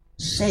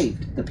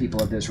 Saved the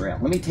people of Israel.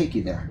 Let me take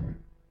you there.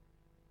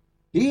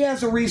 He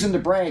has a reason to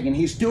brag, and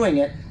he's doing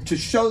it to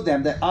show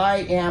them that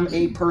I am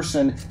a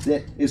person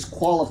that is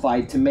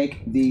qualified to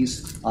make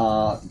these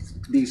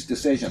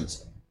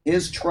decisions.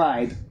 His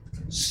tribe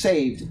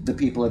saved the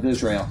people of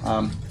Israel.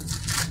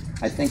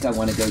 I think I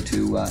want to go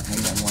to,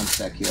 hang on one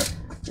sec here.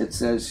 It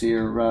says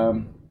here,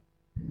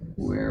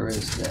 where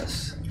is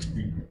this?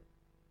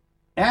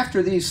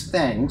 After these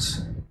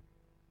things,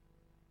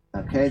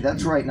 okay,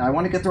 that's right. Now, I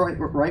want to get the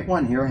right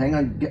one here. Hang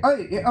on.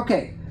 Oh,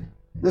 okay.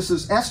 This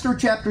is Esther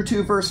chapter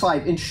 2, verse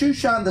 5. In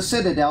Shushan the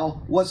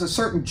citadel was a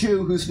certain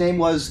Jew whose name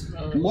was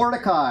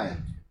Mordecai,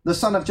 the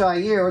son of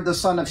Jair, the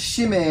son of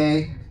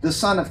Shimei, the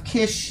son of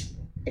Kish,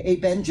 a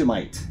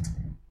Benjamite.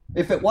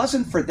 If it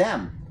wasn't for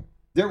them,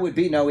 there would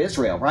be no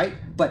Israel, right?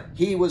 But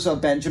he was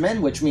of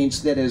Benjamin, which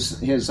means that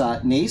his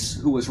niece,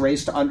 who was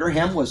raised under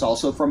him, was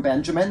also from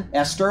Benjamin.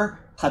 Esther,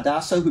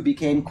 Hadassah, who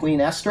became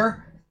Queen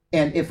Esther.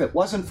 And if it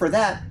wasn't for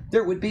that,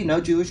 there would be no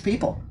Jewish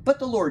people. But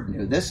the Lord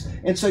knew this.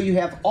 And so you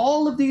have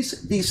all of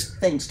these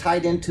things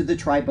tied into the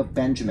tribe of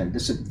Benjamin.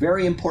 This is a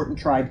very important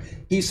tribe.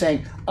 He's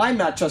saying, I'm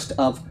not just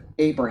of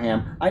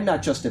Abraham. I'm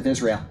not just of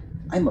Israel.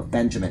 I'm of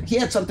Benjamin. He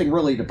had something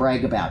really to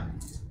brag about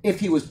if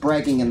he was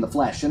bragging in the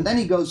flesh. And then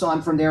he goes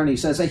on from there and he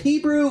says, a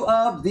Hebrew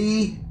of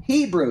the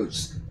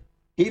Hebrews.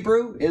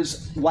 Hebrew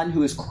is one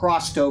who is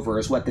crossed over,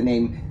 is what the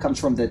name comes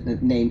from, the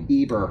name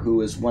Eber,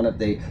 who is one of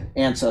the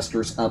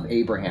ancestors of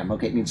Abraham.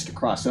 Okay, it means to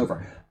cross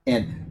over.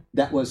 And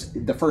that was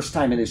the first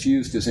time it is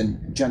used is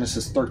in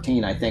Genesis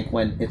 13, I think,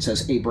 when it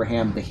says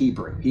Abraham the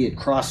Hebrew. He had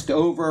crossed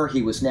over.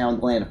 He was now in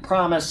the land of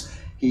promise.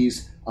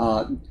 He's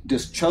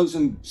this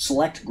chosen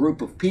select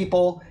group of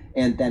people,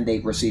 and then they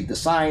received the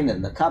sign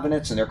and the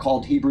covenants, and they're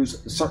called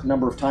Hebrews a certain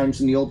number of times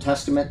in the Old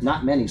Testament,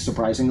 not many,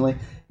 surprisingly.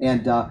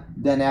 And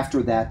then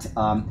after that,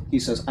 he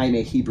says, I'm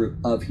a Hebrew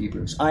of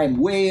Hebrews. I am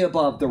way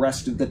above the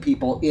rest of the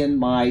people in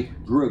my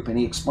group. And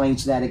he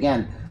explains that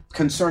again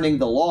concerning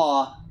the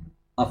law,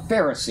 a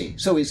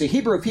Pharisee. So he's a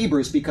Hebrew of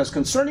Hebrews because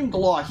concerning the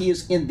law, he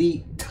is in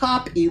the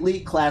top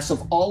elite class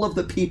of all of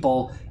the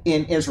people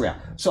in Israel.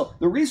 So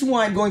the reason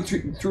why I'm going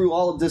through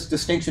all of this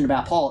distinction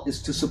about Paul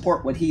is to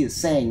support what he is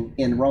saying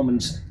in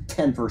Romans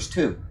 10, verse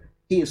 2.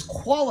 He is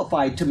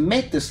qualified to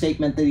make the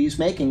statement that he's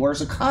making,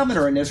 whereas a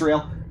commoner in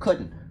Israel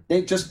couldn't.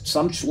 They just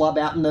some schlub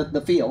out in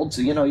the fields.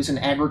 You know, he's an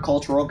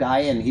agricultural guy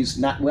and he's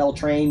not well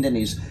trained and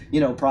he's,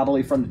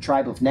 probably from the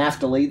tribe of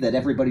Naphtali that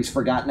everybody's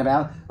forgotten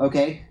about.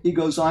 Okay, he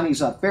goes on, he's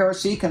a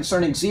Pharisee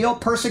concerning zeal,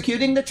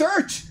 persecuting the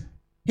church.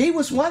 He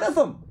was one of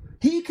them.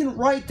 He can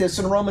write this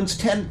in Romans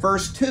 10,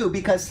 verse 2,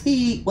 because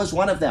he was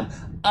one of them.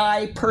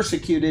 I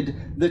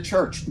persecuted the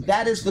church.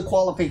 That is the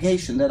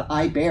qualification that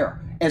I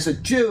bear. As a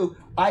Jew,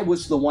 I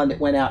was the one that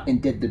went out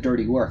and did the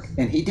dirty work.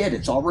 And he did.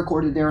 It's all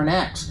recorded there in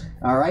Acts.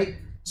 All right?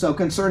 So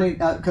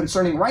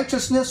concerning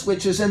righteousness,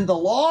 which is in the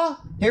law,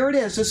 here it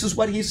is. This is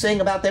what he's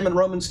saying about them in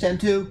Romans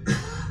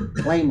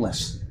 10:2.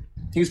 Blameless.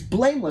 He's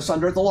blameless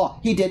under the law.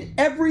 He did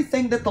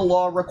everything that the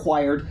law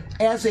required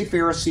as a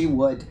Pharisee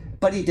would,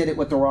 but he did it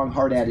with the wrong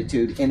heart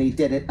attitude, and he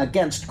did it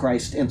against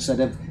Christ instead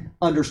of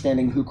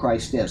understanding who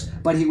Christ is.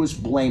 But he was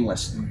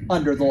blameless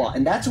under the law.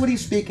 And that's what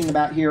he's speaking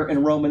about here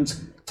in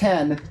Romans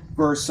 10,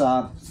 verse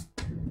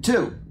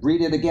 2.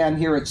 Read it again.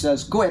 Here it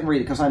says, go ahead and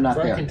read it because I'm not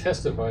For there. I can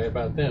testify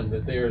about them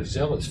that they are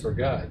zealous for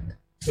God,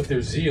 but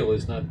their zeal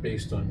is not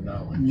based on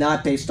knowledge.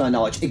 Not based on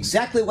knowledge.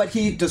 Exactly what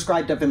he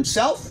described of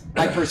himself.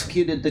 I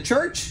persecuted the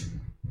church.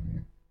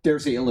 Their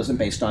zeal isn't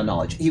based on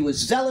knowledge. He was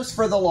zealous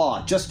for the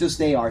law, just as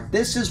they are.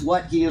 This is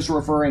what he is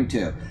referring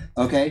to.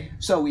 Okay,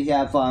 so we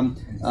have,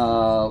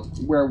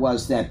 where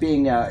was that?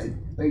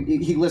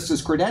 He lists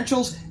his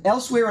credentials.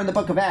 Elsewhere in the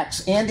book of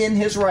Acts and in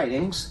his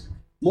writings,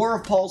 more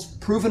of Paul's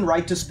proven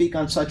right to speak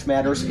on such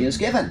matters is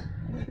given.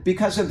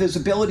 Because of his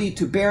ability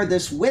to bear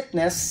this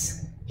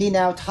witness, he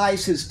now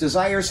ties his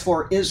desires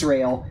for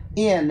Israel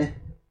in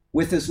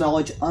with his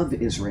knowledge of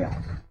Israel.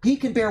 He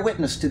can bear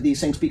witness to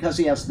these things because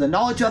he has the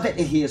knowledge of it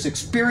and he has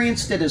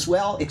experienced it as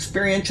well.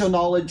 Experiential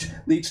knowledge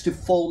leads to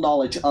full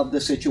knowledge of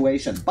the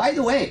situation. By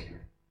the way,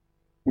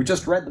 we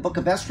just read the book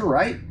of Esther,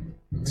 right?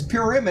 It's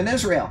Purim in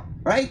Israel,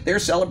 right? They're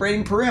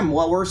celebrating Purim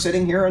while we're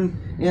sitting here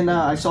in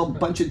I saw a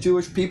bunch of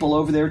Jewish people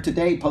over there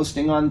today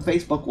posting on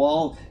Facebook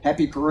wall,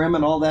 Happy Purim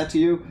and all that to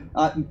you.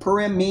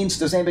 Purim means,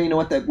 does anybody know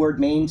what that word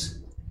means?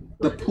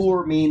 The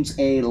pur means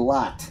a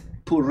lot.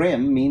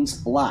 Purim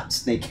means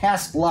lots. They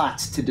cast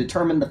lots to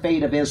determine the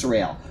fate of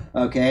Israel,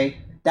 okay?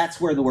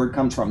 That's where the word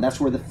comes from. That's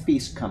where the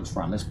feast comes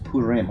from, is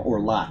Purim, or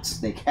lots.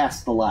 They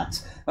cast the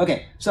lots.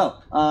 Okay, so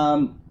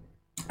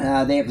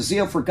they have a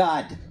zeal for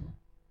God.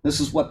 This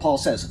is what Paul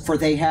says, for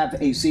they have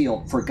a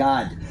zeal for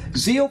God.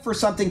 Zeal for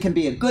something can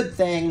be a good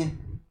thing,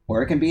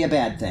 or it can be a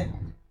bad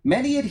thing.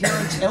 Many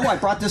adherents, I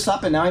brought this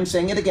up and now I'm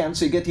saying it again,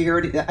 so you get to hear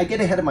it. I get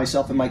ahead of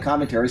myself in my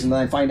commentaries, and then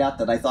I find out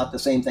that I thought the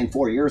same thing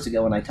 4 years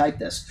ago when I typed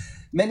this.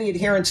 Many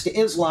adherents to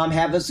Islam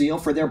have a zeal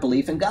for their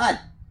belief in God,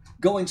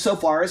 going so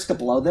far as to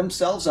blow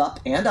themselves up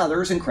and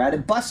others in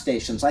crowded bus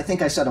stations. I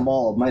think I said them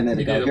all a minute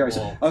ago. Here I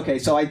said, okay,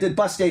 so I did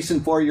bus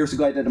station 4 years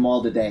ago. I did them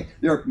all today.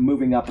 They're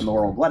moving up in the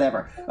world,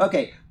 whatever.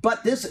 Okay,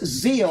 but this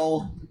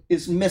zeal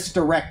is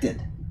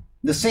misdirected.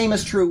 The same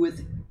is true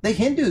with the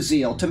Hindu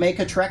zeal to make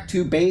a trek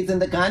to bathe in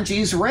the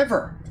Ganges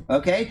River.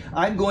 Okay,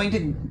 I'm going to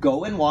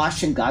go and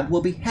wash and God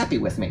will be happy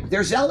with me.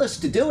 They're zealous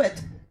to do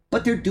it,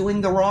 but they're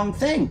doing the wrong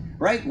thing,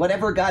 right?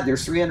 Whatever God,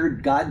 there's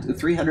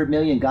 300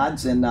 million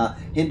gods in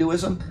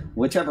Hinduism.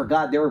 Whichever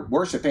God they're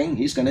worshiping,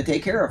 he's going to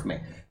take care of me.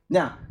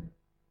 Now,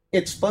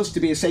 it's supposed to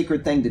be a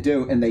sacred thing to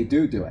do, and they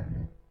do it.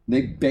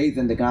 They bathe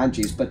in the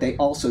Ganges, but they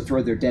also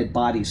throw their dead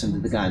bodies into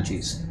the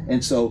Ganges.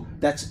 And so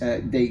that's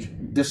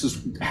this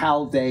is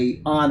how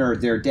they honor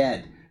their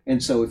dead.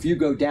 And so if you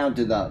go down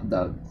to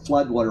the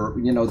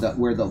floodwater,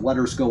 where the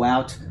waters go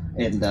out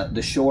and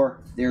the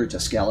shore, there are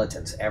just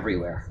skeletons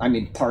everywhere. I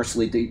mean,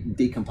 partially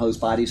decomposed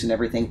bodies and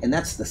everything. And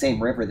that's the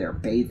same river they're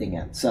bathing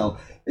in. So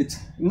it's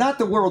not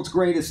the world's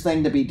greatest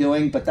thing to be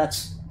doing, but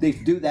they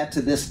do that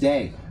to this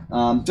day.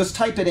 Just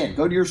type it in.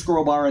 Go to your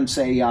scroll bar and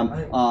say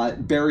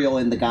burial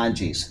in the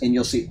Ganges, and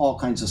you'll see all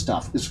kinds of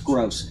stuff. It's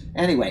gross.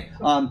 Anyway,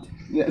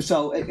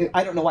 so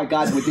I don't know why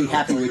God would be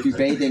happy with you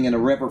bathing in a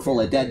river full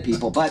of dead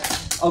people.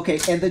 But, okay,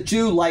 and the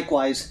Jew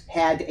likewise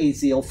had a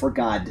zeal for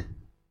God.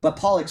 But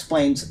Paul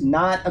explains,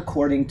 not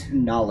according to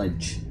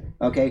knowledge.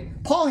 Okay?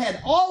 Paul had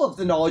all of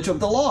the knowledge of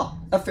the law.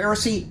 A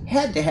Pharisee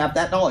had to have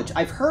that knowledge.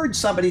 I've heard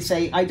somebody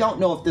say, I don't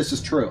know if this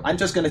is true. I'm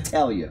just going to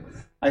tell you.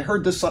 I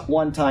heard this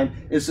one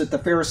time, is that the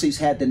Pharisees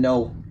had to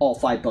know all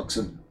 5 books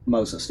of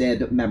Moses. They had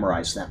to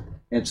memorize them.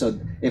 And so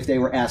if they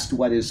were asked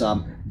what is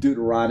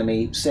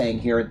Deuteronomy saying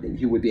here,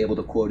 he would be able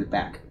to quote it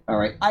back. All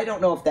right. I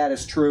don't know if that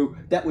is true.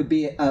 That would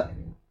be a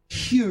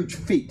huge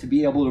feat to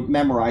be able to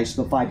memorize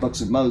the 5 books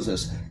of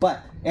Moses.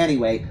 But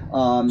anyway,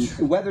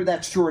 whether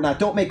that's true or not,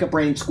 don't make a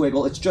brain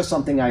squiggle. It's just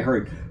something I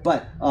heard.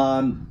 But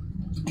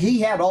he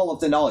had all of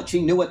the knowledge.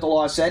 He knew what the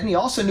law said, and he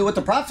also knew what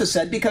the prophets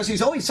said, because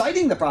he's always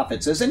citing the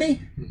prophets, isn't he?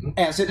 Mm-hmm.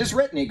 As it is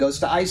written, he goes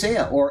to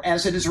Isaiah, or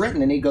as it is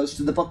written, and he goes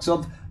to the books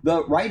of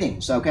the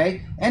writings,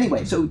 okay?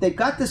 Anyway, so they've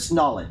got this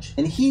knowledge,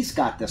 and he's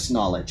got this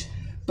knowledge.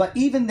 But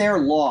even their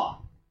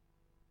law,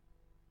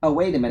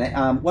 wait a minute,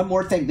 one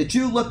more thing. The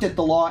Jew looked at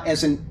the law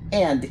as an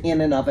end in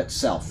and of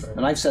itself.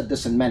 And I've said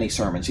this in many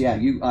sermons. Yeah,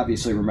 you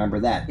obviously remember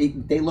that.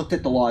 They looked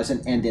at the law as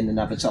an end in and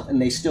of itself,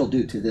 and they still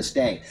do to this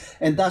day.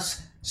 And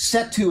thus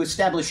set to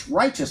establish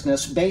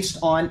righteousness based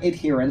on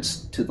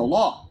adherence to the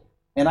law.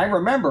 And I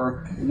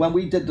remember when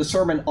we did the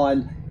sermon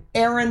on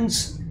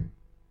Aaron's,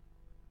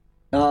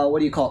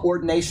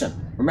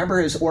 ordination. Remember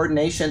his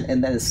ordination,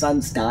 and then his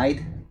sons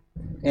died?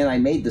 And I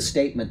made the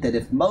statement that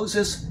if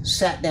Moses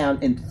sat down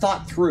and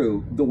thought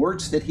through the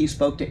words that he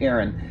spoke to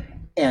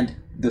Aaron and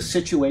the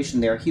situation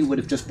there, he would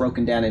have just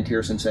broken down in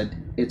tears and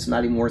said, it's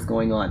not even worth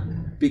going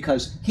on.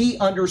 Because he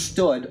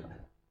understood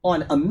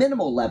on a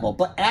minimal level,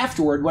 but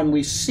afterward, when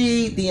we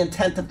see the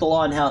intent of the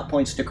law and how it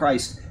points to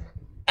Christ,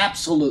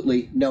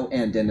 absolutely no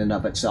end in and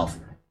of itself.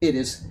 It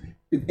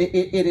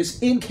is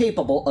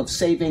incapable of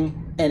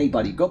saving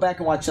anybody. Go back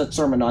and watch that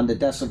sermon on the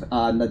deaths of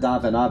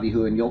Nadav and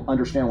Abihu, and you'll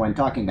understand what I'm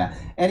talking about.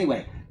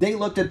 Anyway, they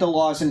looked at the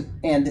laws and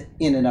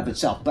in and of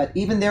itself, but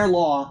even their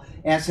law,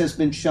 as has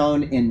been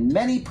shown in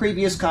many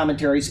previous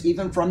commentaries,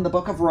 even from the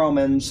book of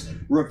Romans,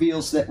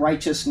 reveals that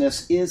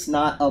righteousness is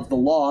not of the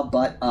law,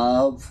 but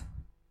of,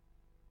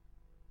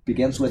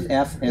 begins with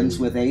F, ends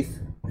with eighth.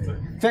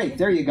 Faith.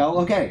 There you go.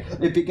 Okay.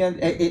 It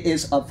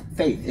is of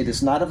faith. It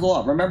is not of the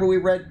law. Remember we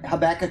read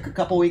Habakkuk a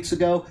couple weeks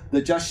ago?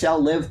 The just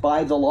shall live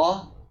by the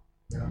law?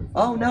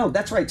 Oh, no.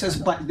 That's right. It says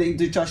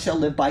the just shall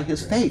live by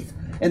his faith.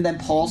 And then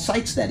Paul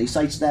cites that. He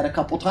cites that a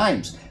couple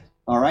times.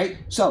 All right?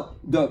 So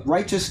the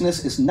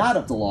righteousness is not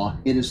of the law.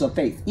 It is of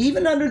faith.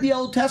 Even under the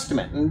Old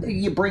Testament, and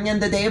you bring in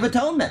the Day of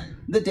Atonement.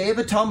 The Day of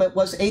Atonement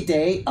was a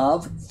day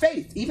of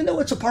faith. Even though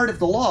it's a part of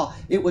the law,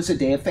 it was a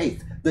day of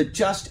faith. The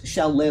just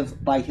shall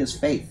live by his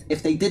faith.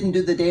 If they didn't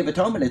do the Day of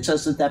Atonement, it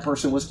says that that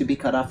person was to be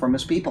cut off from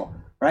his people,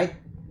 right?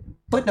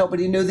 But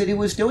nobody knew that he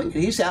was doing it.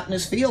 He's out in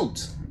his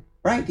fields,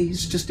 right?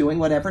 He's just doing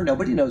whatever.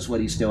 Nobody knows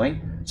what he's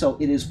doing. So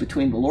it is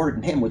between the Lord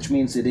and him, which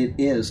means that it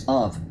is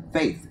of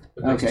faith.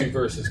 The next two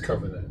verses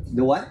cover that.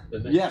 The what?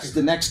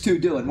 The next two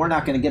do, and we're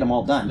not going to get them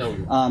all done. No,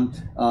 we won't.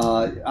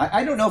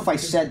 I don't know if I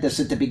said this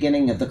at the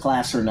beginning of the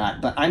class or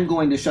not, but I'm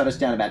going to shut us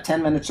down about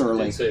 10 minutes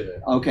early. I did say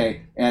that.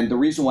 Okay, and the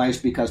reason why is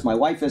because my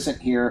wife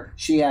isn't here.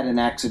 She had an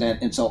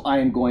accident, and so I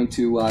am going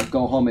to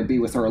go home and be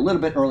with her a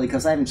little bit early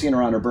because I haven't seen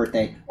her on her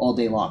birthday all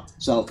day long.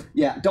 So,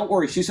 yeah, don't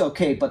worry. She's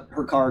okay, but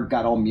her car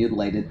got all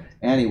mutilated.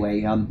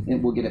 Anyway,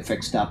 we'll get it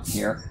fixed up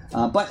here.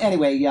 But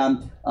anyway,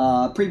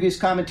 previous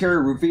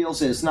commentary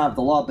reveals it's not of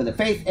the law but the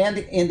faith, and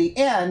in the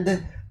end,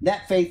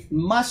 that faith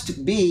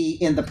must be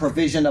in the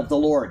provision of the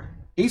Lord.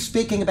 He's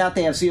speaking about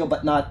they have zeal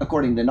but not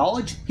according to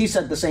knowledge. He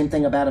said the same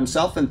thing about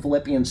himself in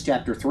Philippians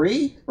chapter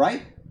 3,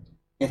 right?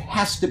 It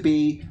has to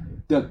be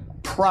the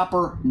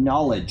proper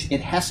knowledge.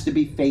 It has to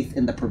be faith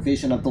in the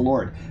provision of the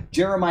Lord.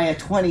 Jeremiah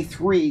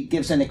 23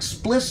 gives an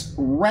explicit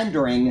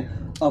rendering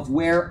of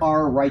where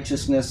our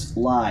righteousness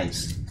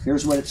lies.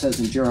 Here's what it says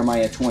in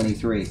Jeremiah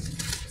 23.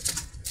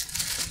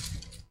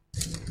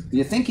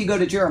 You think you go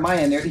to Jeremiah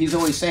and there, he's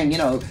always saying,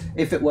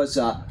 if it was,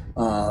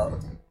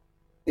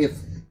 if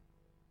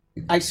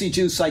I see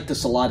Jews cite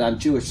this a lot on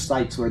Jewish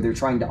sites where they're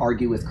trying to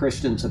argue with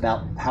Christians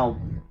about how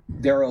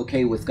they're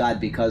okay with God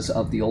because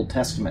of the Old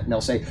Testament. And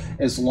they'll say,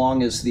 as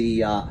long as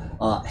the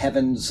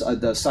heavens,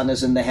 the sun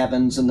is in the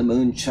heavens and the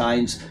moon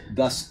shines,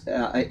 thus,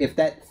 if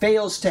that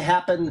fails to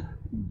happen,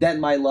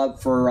 then my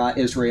love for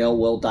Israel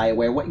will die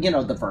away.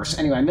 The verse.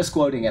 Anyway, I'm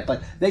misquoting it,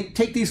 but they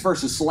take these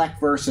verses,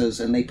 select verses,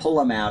 and they pull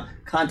them out.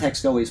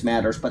 Context always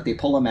matters, but they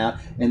pull them out,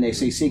 and they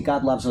say, see,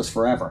 God loves us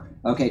forever.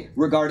 Okay,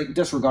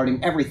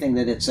 disregarding everything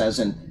that it says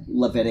in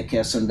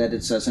Leviticus and that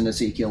it says in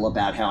Ezekiel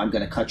about how I'm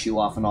going to cut you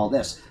off and all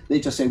this. They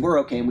just say, we're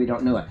okay, and we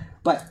don't know it.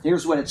 But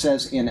here's what it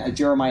says in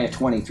Jeremiah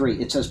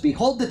 23. It says,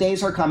 behold, the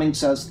days are coming,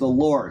 says the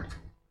Lord,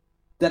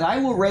 that I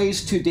will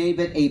raise to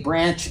David a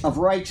branch of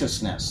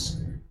righteousness.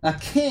 A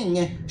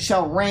king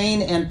shall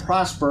reign and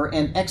prosper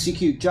and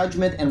execute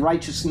judgment and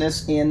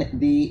righteousness in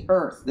the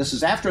earth. This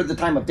is after the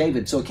time of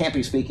David, so it can't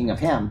be speaking of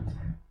him.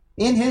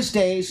 In his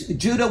days,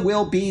 Judah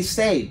will be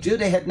saved.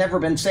 Judah had never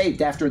been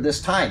saved after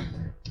this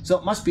time. So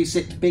it must be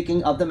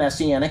speaking of the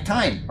Messianic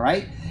time,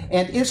 right?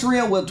 And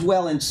Israel will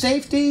dwell in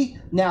safety.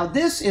 Now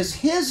this is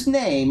his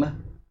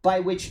name by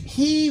which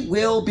he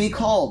will be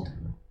called.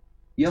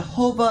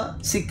 Jehovah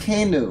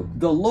Tsidkenu,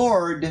 the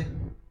Lord,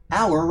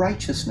 our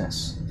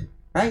righteousness,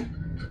 right?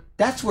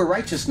 That's where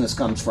righteousness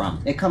comes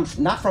from. It comes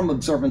not from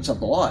observance of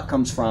the law. It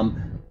comes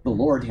from the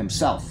Lord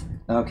himself,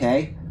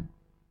 okay?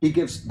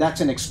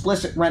 That's an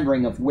explicit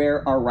rendering of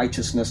where our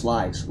righteousness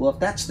lies. Well, if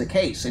that's the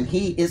case, and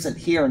he isn't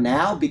here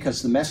now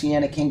because the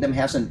Messianic kingdom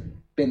hasn't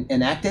been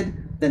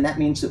enacted, then that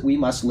means that we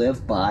must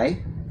live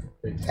by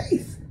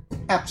faith.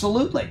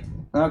 Absolutely,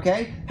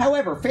 okay?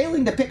 However,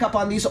 failing to pick up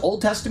on these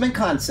Old Testament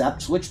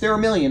concepts, which there are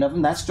a million of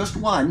them, that's just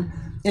one,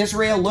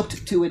 Israel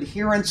looked to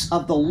adherence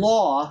of the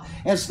law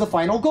as the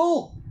final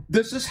goal.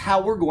 This is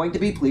how we're going to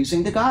be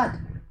pleasing to God.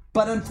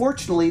 But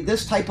unfortunately,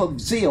 this type of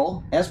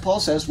zeal, as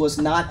Paul says, was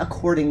not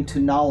according to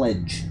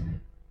knowledge.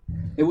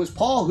 It was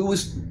Paul who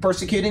was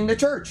persecuting the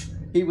church.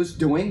 He was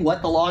doing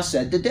what the law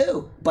said to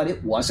do, but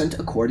it wasn't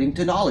according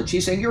to knowledge.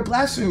 He's saying, you're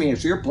blaspheming.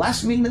 So you're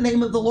blaspheming the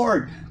name of the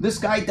Lord. This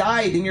guy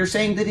died, and you're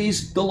saying that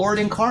he's the Lord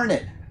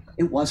incarnate.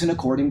 It wasn't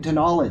according to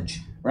knowledge,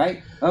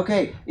 right?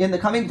 Okay, in the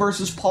coming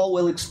verses, Paul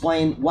will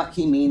explain what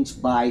he means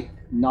by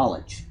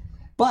knowledge.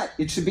 But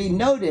it should be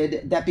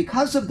noted that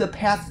because of the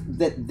path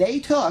that they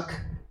took,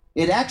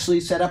 it actually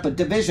set up a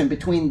division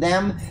between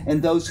them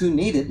and those who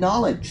needed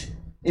knowledge.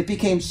 It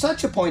became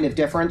such a point of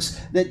difference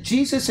that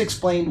Jesus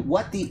explained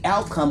what the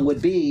outcome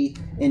would be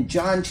in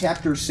John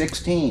chapter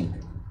 16.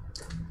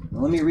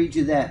 Well, let me read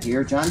you that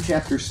here. John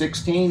chapter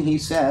 16, he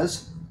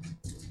says,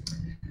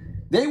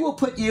 they will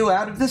put you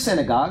out of the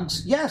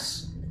synagogues.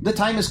 Yes, the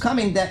time is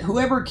coming that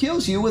whoever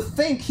kills you will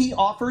think he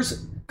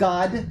offers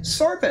God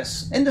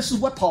service. And this is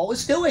what Paul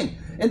was doing.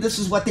 And this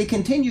is what they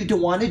continue to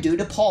want to do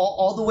to Paul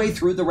all the way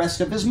through the rest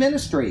of his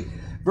ministry.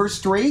 Verse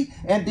 3,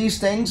 and these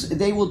things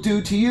they will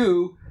do to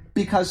you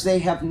because they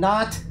have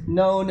not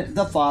known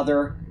the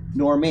Father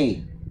nor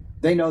me.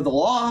 They know the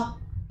law,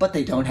 but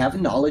they don't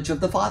have knowledge of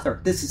the Father.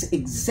 This is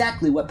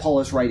exactly what Paul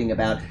is writing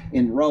about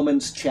in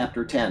Romans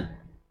chapter 10.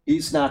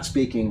 He's not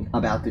speaking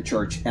about the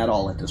church at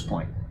all at this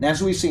point. And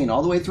as we've seen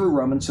all the way through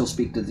Romans, he'll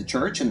speak to the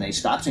church, and then he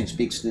stops and he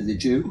speaks to the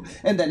Jew,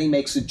 and then he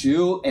makes the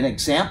Jew an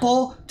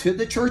example to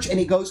the church, and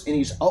he goes and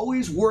he's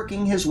always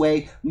working his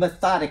way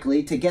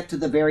methodically to get to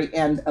the very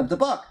end of the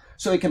book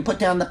so he can put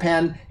down the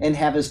pen and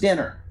have his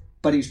dinner.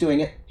 But he's doing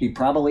it. He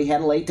probably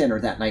had a late dinner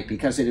that night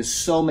because it is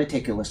so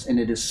meticulous and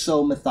it is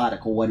so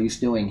methodical what he's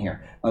doing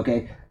here.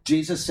 Okay?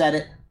 Jesus said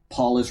it.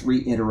 Paul is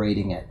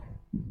reiterating it.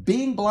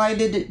 Being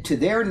blinded to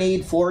their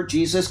need for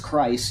Jesus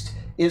Christ,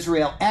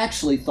 Israel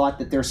actually thought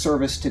that their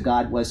service to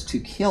God was to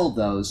kill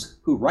those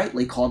who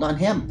rightly called on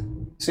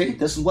him. See,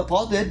 this is what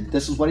Paul did.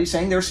 This is what he's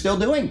saying they're still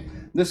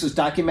doing. This is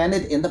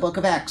documented in the book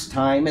of Acts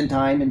time and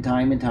time and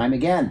time and time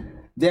again.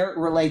 There it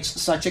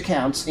relates such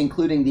accounts,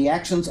 including the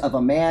actions of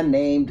a man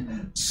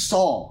named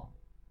Saul,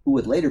 who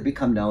would later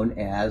become known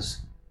as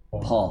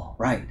Paul.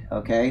 Right,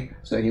 okay?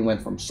 So he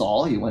went from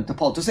Saul, he went to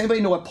Paul. Does anybody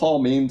know what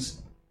Paul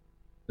means?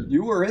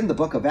 You were in the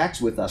book of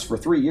Acts with us for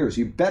 3 years.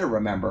 You better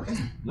remember.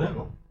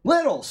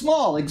 Little,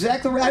 small,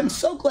 exactly right. I'm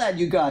so glad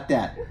you got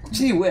that.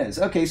 Gee whiz.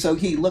 Okay, so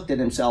he looked at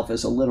himself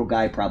as a little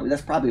guy probably.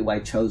 That's probably why I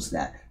chose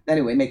that.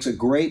 Anyway, it makes a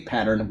great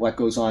pattern of what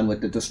goes on with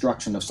the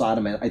destruction of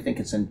Sodom. I think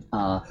it's in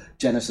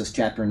Genesis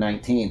chapter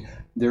 19.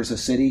 There's a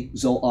city,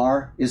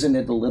 Zoar. Isn't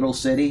it a little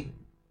city?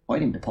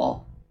 Pointing to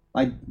Paul.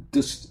 I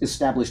just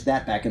established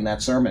that back in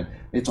that sermon.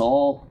 It's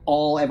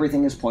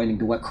everything is pointing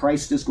to what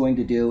Christ is going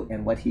to do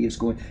and what he is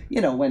going.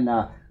 You know, when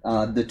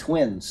the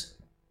twins,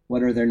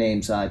 what are their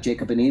names?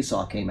 Jacob and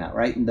Esau came out,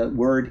 right? And the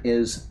word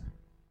is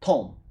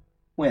tom,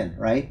 twin,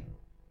 right?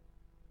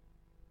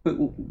 But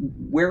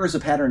where is the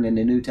pattern in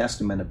the New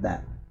Testament of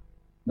that?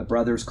 The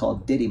brothers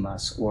called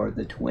Didymus, or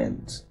the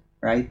twins,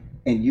 right?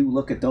 And you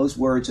look at those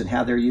words and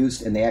how they're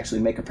used, and they actually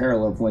make a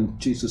parallel of when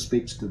Jesus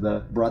speaks to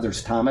the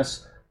brothers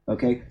Thomas.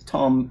 Okay,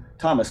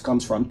 Thomas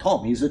comes from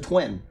Tom. He's a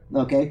twin.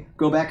 Okay,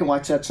 go back and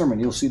watch that sermon.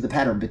 You'll see the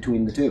pattern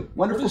between the two.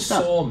 Wonderful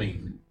stuff. What does Saul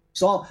mean?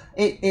 Saul,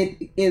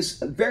 it is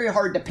very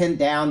hard to pin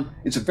down.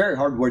 It's a very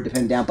hard word to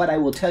pin down, but I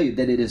will tell you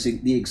that it is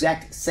the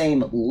exact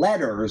same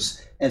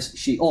letters as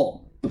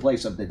Sheol, the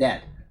place of the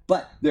dead.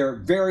 But there are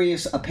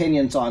various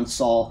opinions on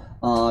Saul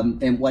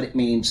and what it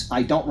means.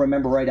 I don't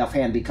remember right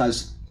offhand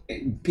because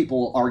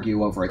people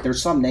argue over it.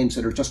 There's some names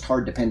that are just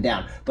hard to pin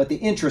down. But the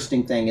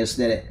interesting thing is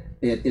that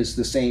it is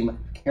the same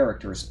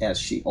characters as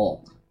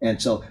Sheol. And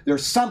so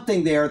there's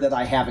something there that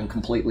I haven't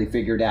completely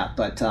figured out.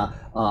 But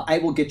I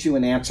will get you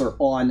an answer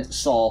on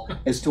Saul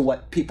as to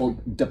what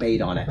people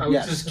debate on it. I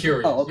was just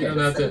curious. Oh, okay. You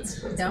know,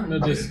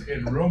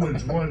 In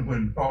Romans 1,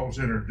 when Paul's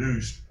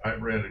introduced, I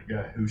read a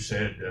guy who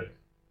said that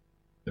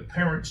the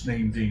parents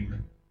named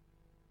him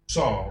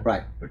Saul,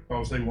 right,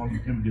 because they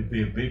wanted him to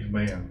be a big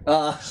man.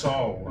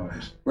 Saul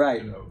was,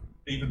 right. You know,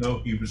 even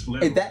though he was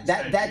little.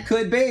 That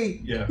could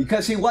be, yeah.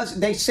 Because he was.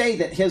 They say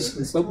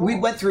that we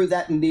went through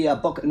that in the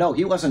book. No,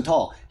 he wasn't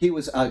tall. He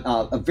was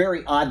a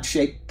very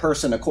odd-shaped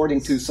person,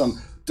 according to some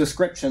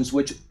descriptions,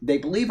 which they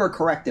believe are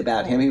correct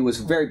about him. He was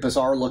a very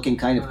bizarre-looking,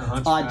 kind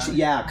of odd,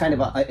 kind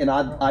of an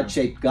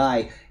odd-shaped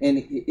guy.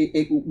 And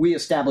we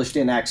established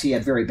in Acts he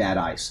had very bad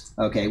eyes.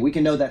 Okay, we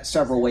can know that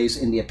several ways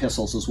in the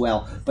epistles as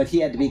well. But he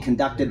had to be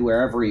conducted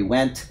wherever he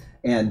went.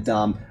 And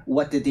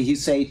what did he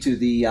say to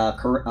the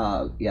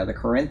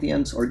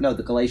Corinthians, or no,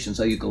 the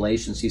Galatians? Oh, you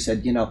Galatians! He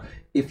said, you know,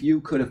 if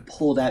you could have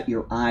pulled out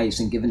your eyes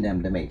and given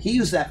them to me. He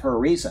used that for a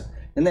reason.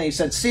 And then he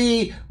said,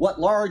 see what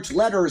large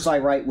letters I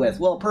write with.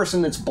 Well, a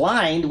person that's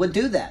blind would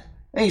do that.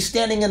 And he's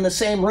standing in the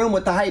same room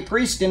with the high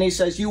priest, and he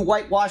says, you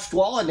whitewashed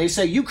wall. And they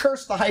say, you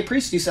cursed the high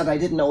priest. He said, I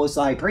didn't know it was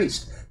the high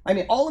priest. I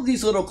mean, all of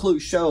these little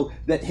clues show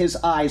that his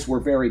eyes were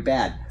very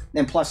bad.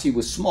 And plus he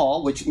was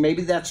small, which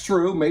maybe that's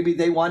true. Maybe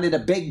they wanted a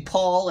big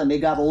Paul and they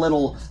got a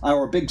little,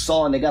 or a big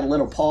Saul and they got a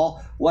little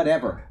Paul,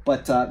 whatever.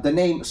 But the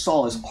name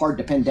Saul is hard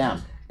to pin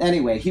down.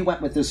 Anyway, he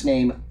went with this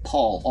name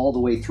Paul all the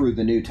way through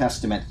the New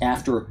Testament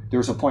after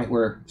there's a point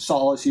where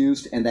Saul is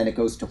used and then it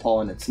goes to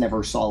Paul and it's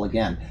never Saul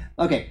again.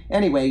 Okay,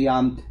 anyway,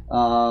 that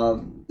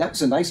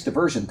was a nice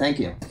diversion. Thank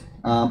you.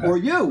 Or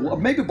you, or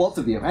maybe both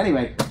of you.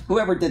 Anyway,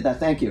 whoever did that,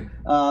 thank you.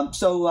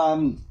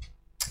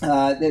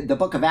 The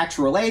book of Acts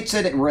relates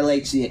it. It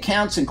relates the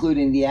accounts,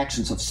 including the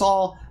actions of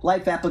Saul.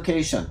 Life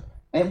application.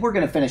 And we're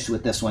going to finish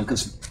with this one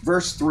because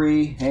verse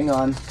 3, hang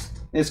on.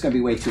 It's going to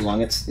be way too long.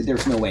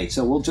 There's no way.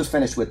 So we'll just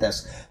finish with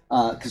this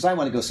because I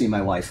want to go see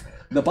my wife.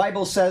 The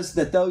Bible says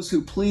that those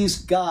who please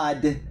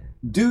God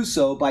do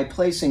so by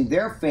placing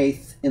their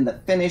faith in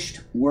the finished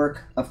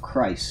work of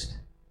Christ.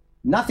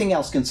 Nothing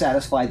else can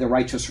satisfy the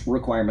righteous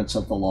requirements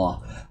of the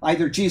law.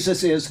 Either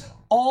Jesus is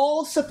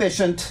all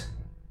sufficient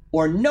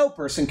or no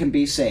person can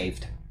be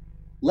saved.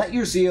 let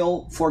your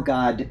zeal for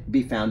God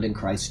be found in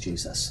Christ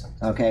Jesus.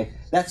 Okay,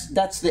 that's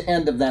the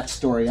end of that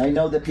story. I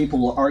know that people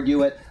will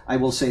argue it. I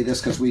will say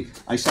this because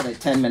I said it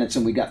 10 minutes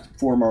and we got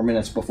 4 more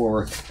minutes before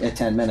we're at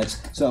 10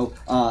 minutes. So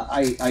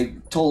I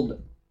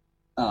told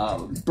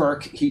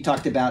Burke, he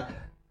talked about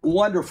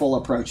wonderful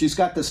approach. He's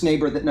got this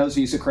neighbor that knows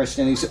he's a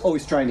Christian. He's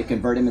always trying to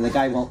convert him, and the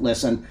guy won't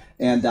listen.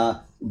 And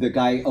the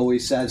guy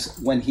always says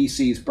when he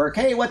sees Burke,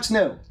 "Hey, what's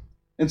new?"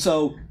 And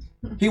so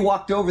he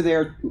walked over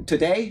there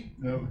today.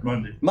 No,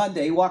 Monday.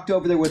 Monday, he walked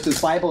over there with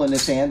his Bible in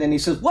his hand, and he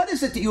says, "What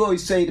is it that you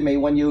always say to me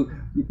when you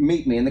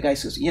meet me?" And the guy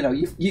says,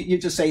 you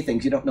just say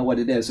things, you don't know what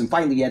it is. And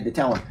finally he had to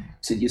tell him. He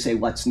said, "You say,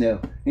 what's new?"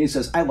 And he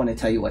says, "I want to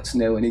tell you what's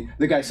new." And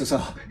the guy says,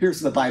 "Oh,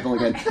 here's the Bible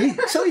again."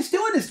 So he's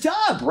doing his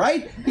job,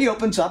 right? He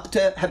opens up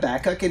to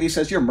Habakkuk and he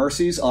says, "Your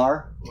mercies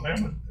are..."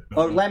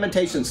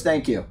 Lamentations,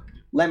 thank you.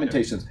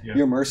 Lamentations. Yeah.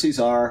 "Your mercies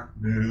are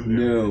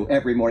New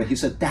every morning." He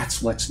said,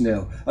 that's what's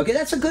new. Okay,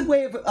 that's a good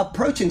way of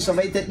approaching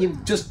somebody that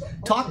you've just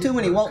talked to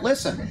and he won't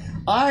listen.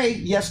 I,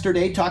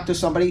 yesterday, talked to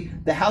somebody,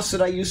 the house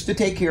that I used to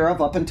take care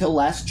of up until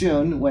last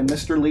June when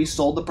Mr. Lee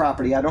sold the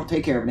property. I don't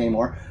take care of it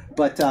anymore.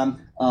 But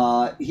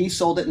he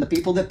sold it, and the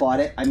people that bought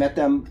it, I met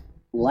them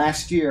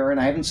last year, and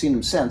I haven't seen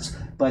them since.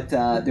 But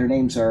their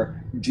names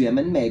are Jim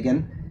and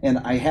Megan. And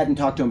I hadn't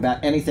talked to him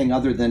about anything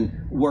other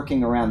than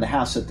working around the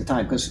house at the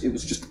time because it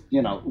was just,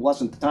 it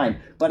wasn't the time.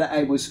 But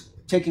I was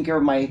taking care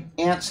of my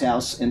aunt's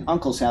house and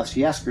uncle's house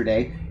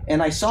yesterday,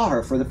 and I saw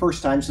her for the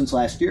first time since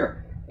last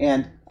year.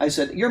 And I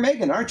said, "You're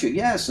Megan, aren't you?"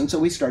 "Yes." And so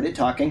we started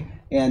talking,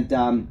 and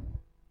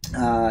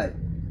I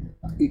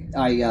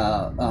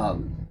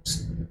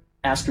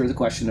asked her the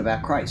question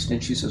about Christ.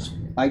 And she says,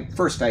 I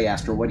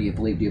asked her, "What do you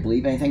believe? Do you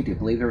believe anything? Do you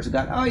believe there was a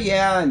God?" "Oh,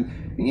 yeah, and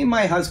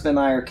my husband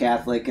and I are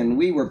Catholic, and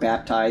we were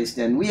baptized,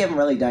 and we haven't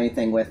really done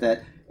anything with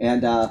it."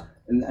 And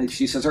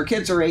she says, "Our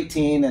kids are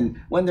 18, and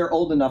when they're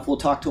old enough, we'll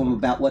talk to them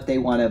about what they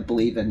want to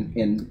believe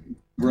in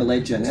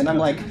religion." And I'm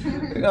like,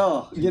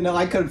 oh,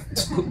 I could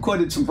have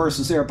quoted some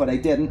verses there, but I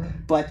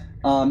didn't. But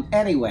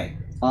anyway,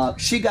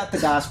 she got the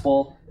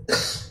gospel,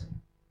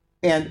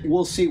 and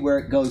we'll see where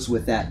it goes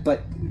with that.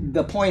 But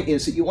the point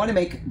is that you want to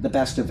make the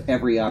best of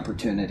every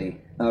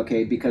opportunity,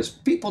 okay? Because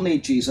people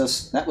need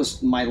Jesus. That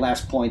was my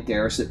last point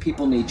there, is that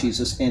people need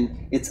Jesus,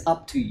 and it's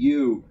up to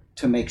you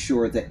to make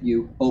sure that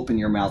you open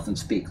your mouth and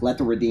speak. Let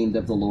the redeemed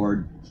of the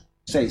Lord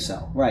say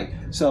so, right?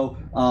 So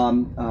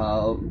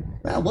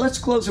let's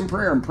close in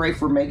prayer and pray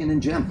for Megan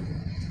and Jim.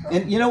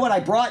 And you know what I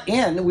brought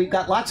in? We've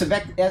got lots of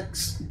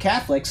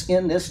ex-Catholics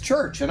in this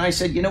church. And I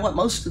said, you know what?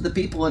 Most of the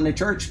people in the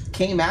church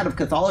came out of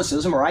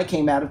Catholicism, or I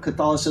came out of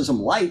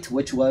Catholicism Light,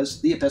 which was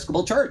the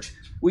Episcopal Church.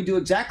 We do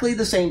exactly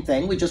the same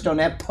thing. We just don't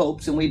have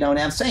popes and we don't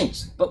have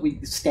saints. But we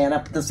stand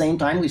up at the same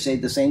time. We say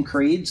the same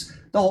creeds,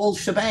 the whole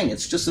shebang.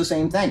 It's just the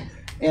same thing.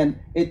 And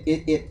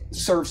it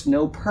serves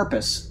no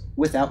purpose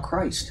without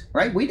Christ,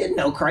 right? We didn't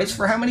know Christ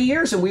for how many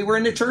years? And we were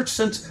in the church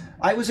since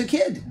I was a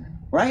kid,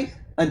 right?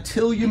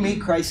 Until you meet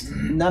Christ,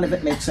 none of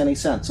it makes any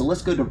sense. So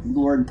let's go to the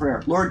Lord in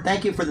prayer. Lord,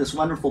 thank you for this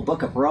wonderful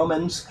book of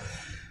Romans.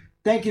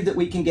 Thank you that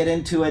we can get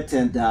into it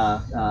and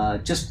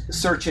just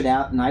search it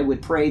out. And I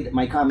would pray that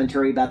my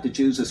commentary about the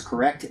Jews is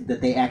correct,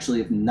 that they actually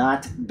have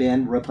not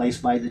been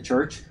replaced by the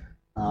church.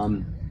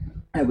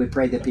 I would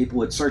pray that people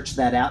would search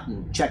that out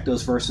and check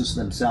those verses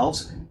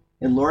themselves.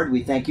 And Lord,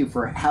 we thank you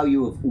for how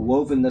you have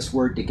woven this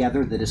word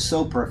together that is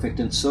so perfect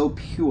and so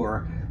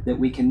pure that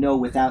we can know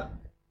without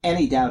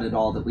any doubt at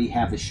all that we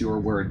have a sure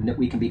word, and that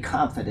we can be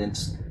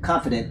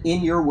confident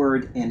in your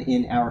word and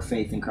in our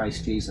faith in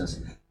Christ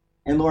Jesus.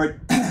 And Lord,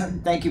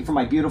 thank you for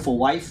my beautiful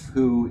wife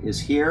who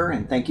is here,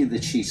 and thank you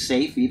that she's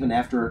safe even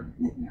after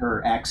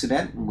her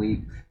accident. And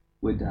we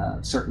would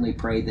certainly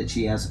pray that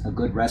she has a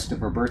good rest of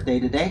her birthday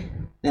today.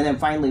 And then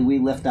finally, we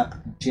lift up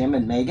Jim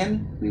and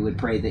Megan. We would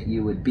pray that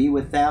you would be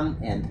with them,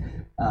 and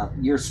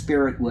your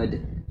spirit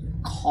would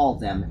call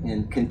them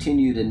and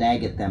continue to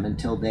nag at them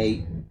until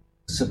they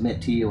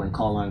submit to you and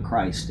call on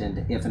Christ.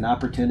 And if an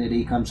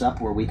opportunity comes up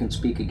where we can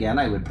speak again,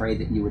 I would pray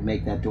that you would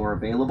make that door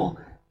available.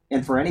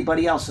 And for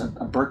anybody else, a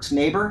Burke's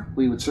neighbor,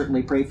 we would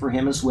certainly pray for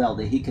him as well,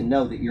 that he can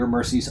know that your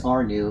mercies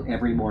are new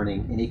every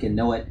morning, and he can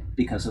know it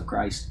because of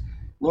Christ.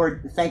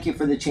 Lord, thank you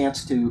for the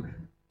chance to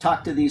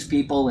talk to these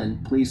people,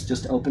 and please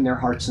just open their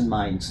hearts and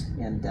minds.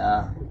 And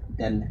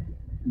then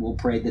we'll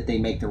pray that they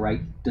make the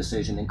right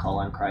decision and call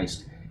on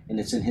Christ. And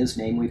it's in his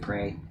name we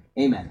pray.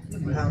 Amen.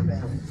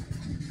 Amen.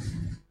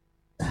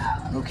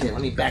 Okay,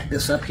 let me back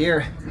this up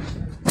here.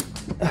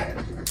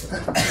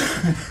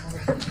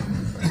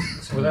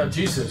 So without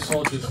Jesus, it's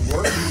all just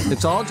work.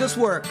 It's all just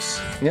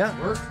works. Yeah.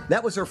 Work.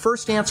 That was her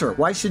first answer.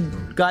 Why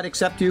should God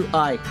accept you?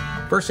 I.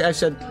 First, I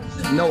said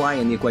no I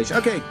in the equation.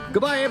 Okay,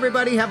 goodbye,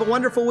 everybody. Have a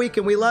wonderful week,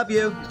 and we love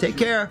you. Take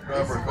care.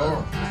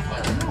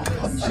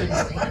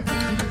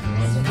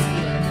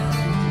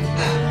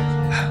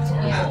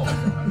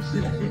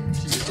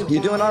 You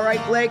doing all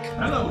right, Blake?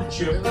 Hello,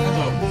 Chip.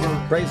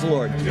 Praise the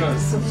Lord.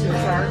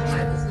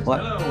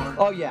 What?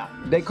 Oh, yeah.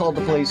 They called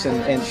the police,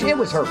 and it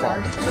was her fault.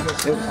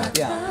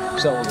 Yeah.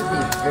 So,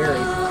 very...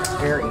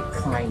 very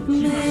kind.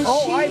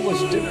 Oh, I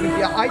was.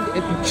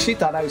 Yeah, she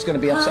thought I was going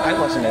to be upset. I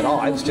wasn't at all.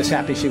 I was just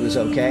happy she was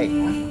okay.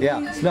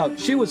 Yeah. No,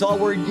 she was all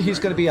worried he's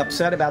going to be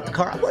upset about the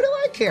car. What do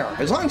I care?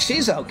 As long as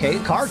she's okay,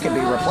 the car can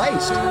be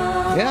replaced.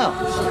 Yeah.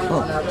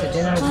 Out to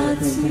dinner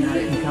with me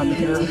tonight and come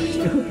here.